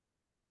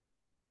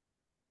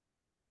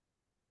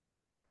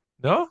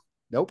 No?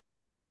 Nope.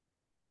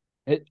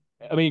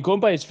 I mean, going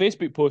by his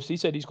Facebook post, he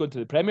said he's going to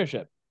the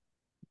Premiership.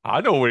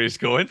 I know where he's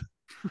going.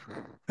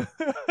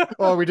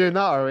 Oh, are we doing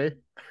that, are we?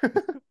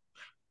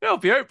 He'll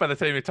be out by the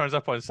time he turns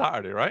up on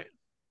Saturday, right?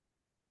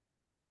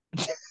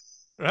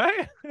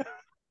 Right?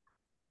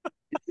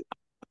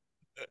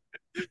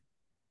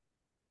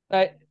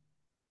 Right.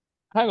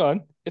 Hang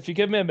on. If you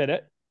give me a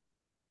minute,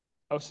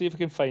 I'll see if I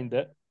can find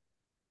it.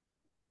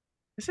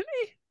 Isn't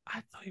he?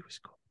 I thought he was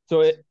going.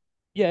 So,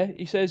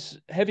 he says,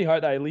 heavy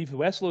heart that I leave the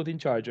West Lothian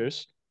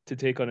Chargers to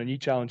take on a new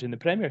challenge in the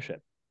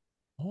Premiership.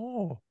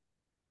 Oh,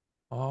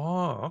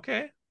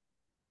 okay.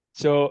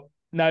 So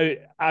now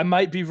I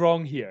might be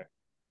wrong here.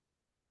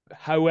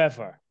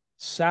 However,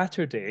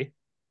 Saturday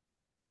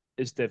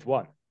is Div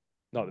 1,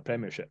 not the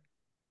Premiership.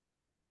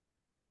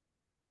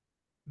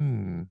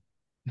 For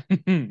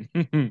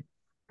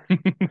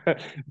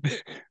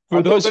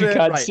those who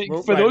can't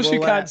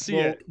see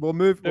it,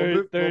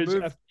 there's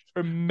a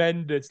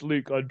tremendous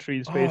look on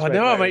Tree's face. Oh,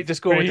 now I might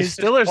just go with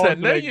Distillers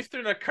then. Now you've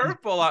thrown a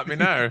curveball at me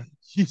now.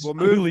 He's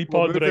really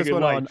pondering this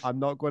one on. I'm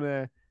not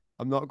gonna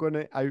I'm not going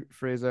to out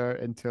Fraser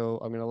until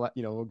I'm going to let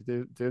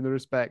doing the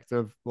respect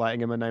of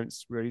letting him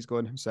announce where he's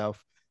going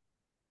himself.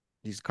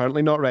 He's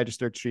currently not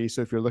registered, Tree.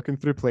 So if you're looking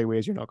through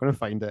Playways, you're not going to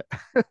find it.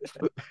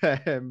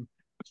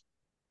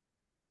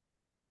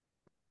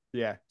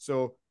 Yeah.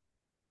 So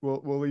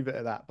we'll leave it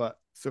at that. But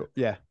so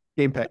yeah,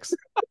 game picks.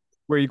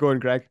 Where are you going,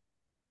 Greg?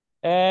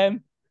 I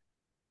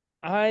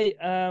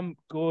am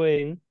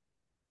going.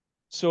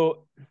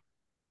 So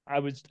I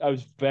was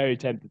very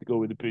tempted to go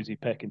with the boozy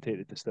pick and take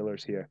the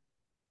Distillers here,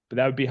 but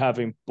that would be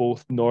having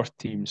both North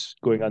teams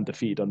going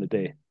undefeated on the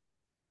day,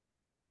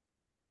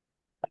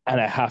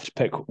 and I have to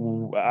pick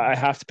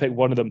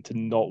one of them to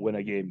not win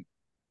a game,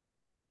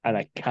 and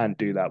I can't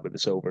do that with the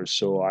Silvers.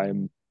 So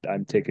I'm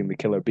taking the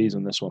Killer Bees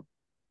on this one.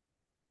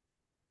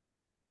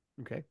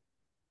 Okay.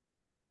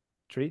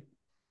 Tree?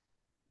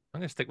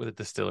 I'm going to stick with the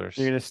Distillers.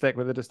 You're going to stick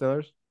with the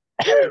Distillers?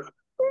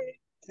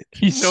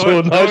 He's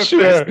so not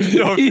sure. He's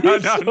so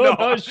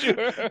not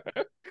sure.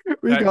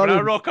 When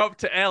I rock up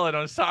to Ellen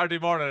on Saturday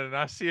morning and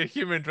I see a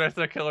human dressed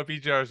in a Killer Bee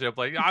jersey, I'm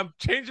like, I'm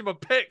changing my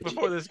pick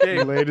before this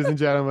game. Ladies and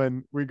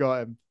gentlemen, we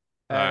got him.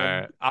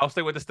 I'll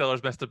stick with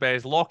Distillers, Mr.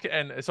 Bez. Lock it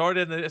in. It's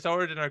already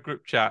in our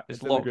group chat.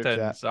 It's locked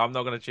in, so I'm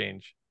not going to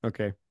change.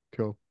 Okay,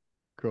 cool.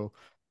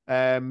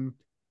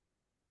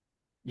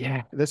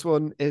 Yeah, this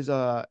one is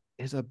a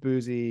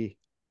boozy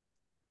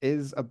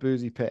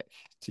pick,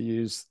 to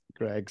use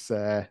Greg's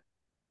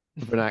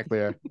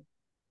vernacular.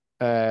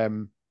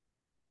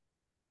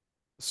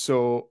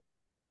 So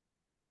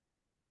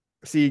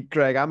see,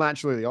 Greg, I'm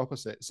actually the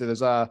opposite.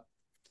 So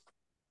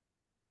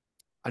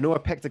I know I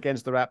picked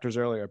against the Raptors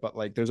earlier, but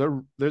like I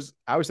was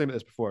saying about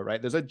this before,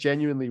 right? There's a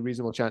genuinely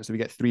reasonable chance that we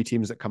get 3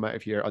 teams that come out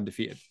of here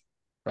undefeated,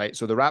 right?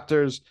 So the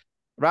Raptors,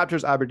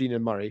 Aberdeen,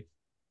 and Murray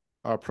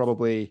are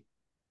probably,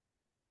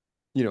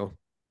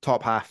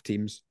 top half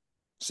teams.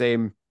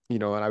 Same,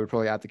 and I would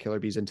probably add the Killer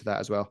Bees into that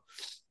as well.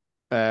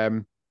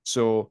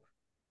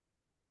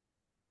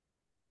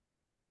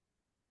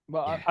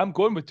 Well, yeah. I'm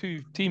going with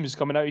 2 teams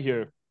coming out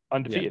here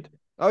undefeated.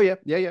 Yeah. Oh yeah.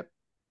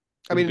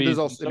 I mean,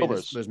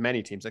 there's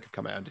many teams that could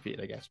come out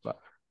undefeated, I guess, but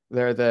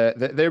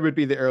they would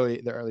be the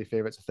early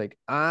favorites. I think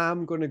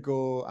I'm gonna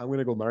go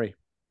Murray.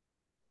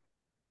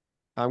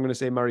 I'm gonna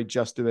say Murray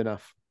just do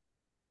enough.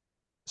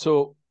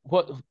 So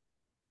what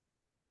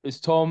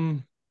is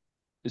Tom?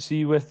 Is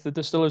he with the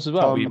Distillers as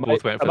well? Tom, we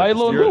both went for am I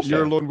lone wolf?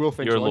 You're lone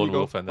wolfing. You're lone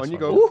wolf. On you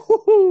go.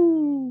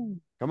 Woo-hoo-hoo.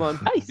 Come on,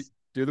 nice.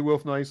 Do the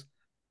wolf noise.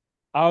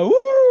 Oh.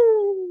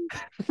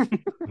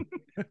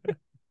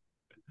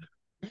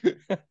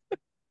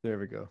 There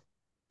we go.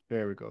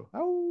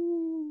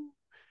 Oh.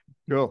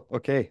 Cool.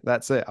 Okay,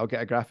 that's it. I'll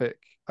get a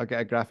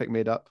graphic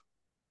made up,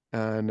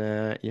 and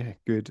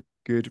good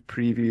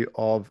preview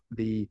of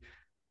the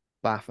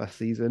BAFA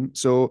season.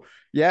 So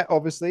yeah,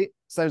 obviously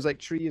sounds like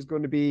Tree is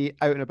going to be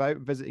out and about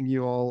visiting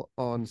you all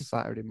on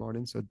Saturday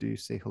morning. So do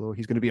say hello.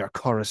 He's going to be our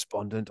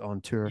correspondent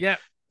on tour. Yeah,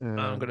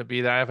 I'm going to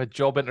be there. I have a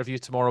job interview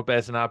tomorrow,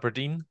 Bez, in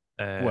Aberdeen.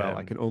 Well,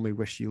 I can only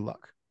wish you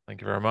luck.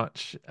 Thank you very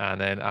much.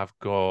 And then I've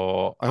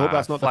got. I hope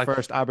that's not the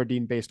first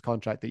Aberdeen-based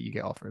contract that you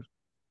get offered.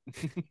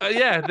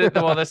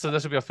 Well, this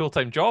will be a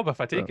full-time job if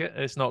I take it.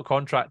 It's not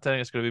contracting.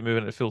 It's going to be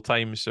moving to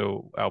full-time,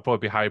 so I'll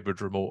probably be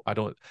hybrid remote.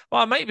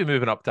 I might be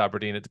moving up to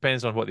Aberdeen. It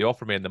depends on what they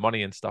offer me and the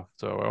money and stuff.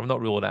 So I'm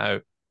not ruling it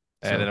out.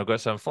 And then I've got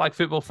some flag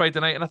football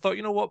Friday night, and I thought,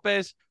 you know what,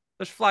 Bez?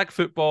 There's flag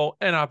football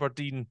in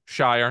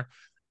Aberdeenshire.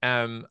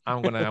 I'm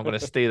gonna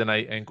stay the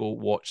night and go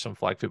watch some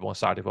flag football on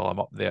Saturday while I'm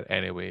up there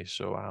anyway.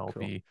 So I'll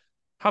be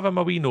having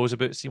my wee nose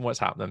about, seeing what's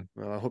happening.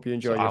 Well, I hope you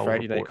enjoy your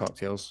Friday night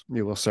cocktails.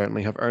 You will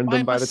certainly have earned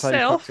them by the time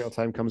cocktail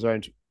time comes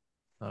around.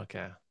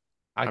 Okay.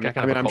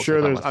 I'm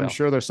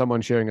sure there's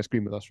someone sharing a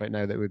screen with us right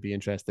now that would be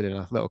interested in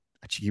a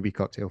cheeky wee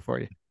cocktail for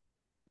you.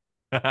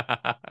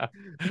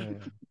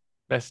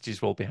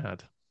 Messages will be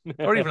had.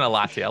 Or even a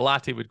latte. A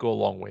latte would go a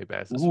long way,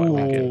 Bez. That's what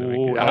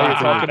we're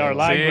talking our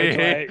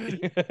language,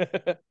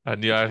 right? I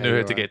knew how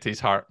to get to his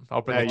heart.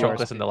 I'll bring the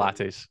chocolates and the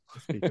lattes.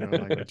 Speaking our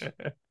language.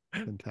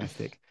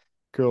 Fantastic.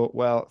 Cool.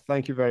 Well,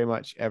 thank you very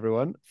much,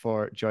 everyone,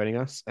 for joining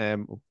us. I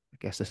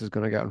guess this is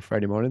going to get on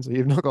Friday morning, so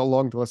you've not got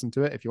long to listen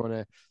to it if you want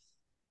to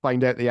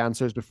find out the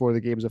answers before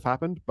the games have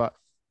happened. But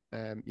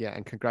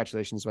and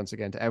congratulations once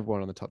again to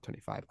everyone on the top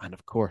 25, and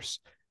of course,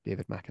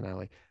 David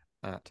McAnally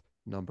at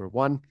number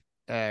 1.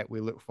 We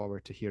look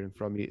forward to hearing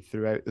from you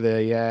throughout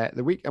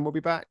the week, and we'll be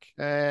back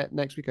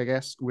next week, I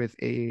guess, with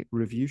a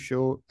review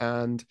show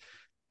and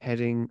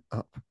heading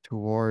up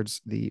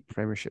towards the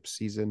Premiership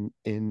season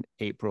in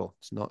April.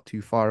 It's not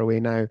too far away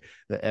now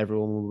that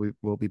everyone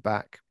will be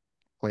back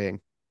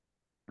playing,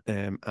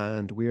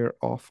 and we're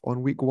off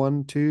on week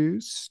 1 to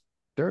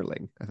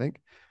Stirling, I think,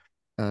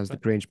 as the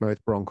Grangemouth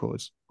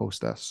Broncos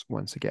host us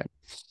once again.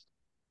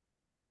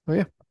 Oh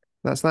yeah.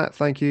 That's that.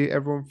 Thank you,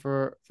 everyone,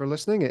 for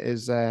listening. It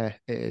is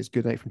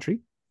good night from Tree.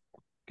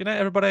 Good night,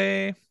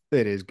 everybody.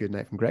 It is good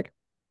night from Greg.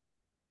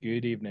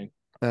 Good evening.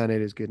 And it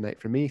is good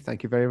night from me.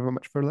 Thank you very, very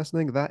much for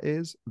listening. That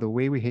is the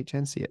way we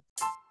HNC it.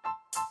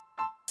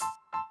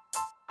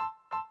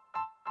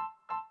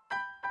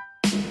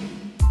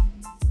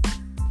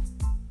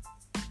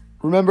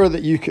 Remember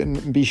that you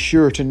can be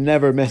sure to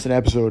never miss an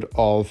episode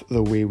of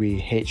The Way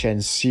We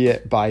HNC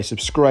It by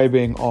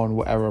subscribing on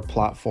whatever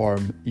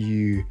platform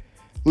you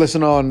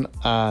listen on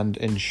and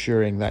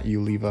ensuring that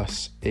you leave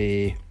us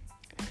a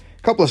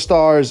couple of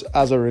stars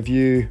as a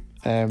review.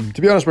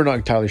 To be honest, we're not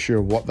entirely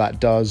sure what that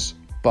does,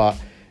 but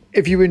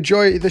if you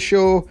enjoy the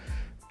show,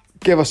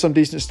 give us some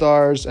decent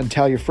stars and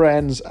tell your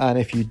friends. And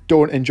if you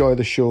don't enjoy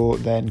the show,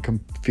 then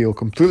feel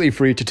completely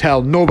free to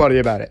tell nobody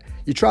about it.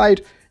 You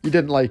tried, you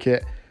didn't like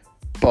it,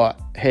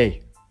 but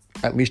hey,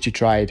 at least you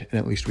tried and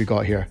at least we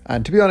got here.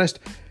 And to be honest,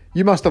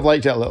 you must have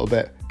liked it a little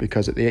bit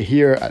because at the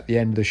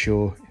end of the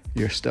show,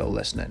 you're still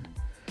listening.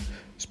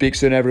 Speak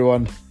soon,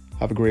 everyone.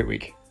 Have a great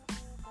week.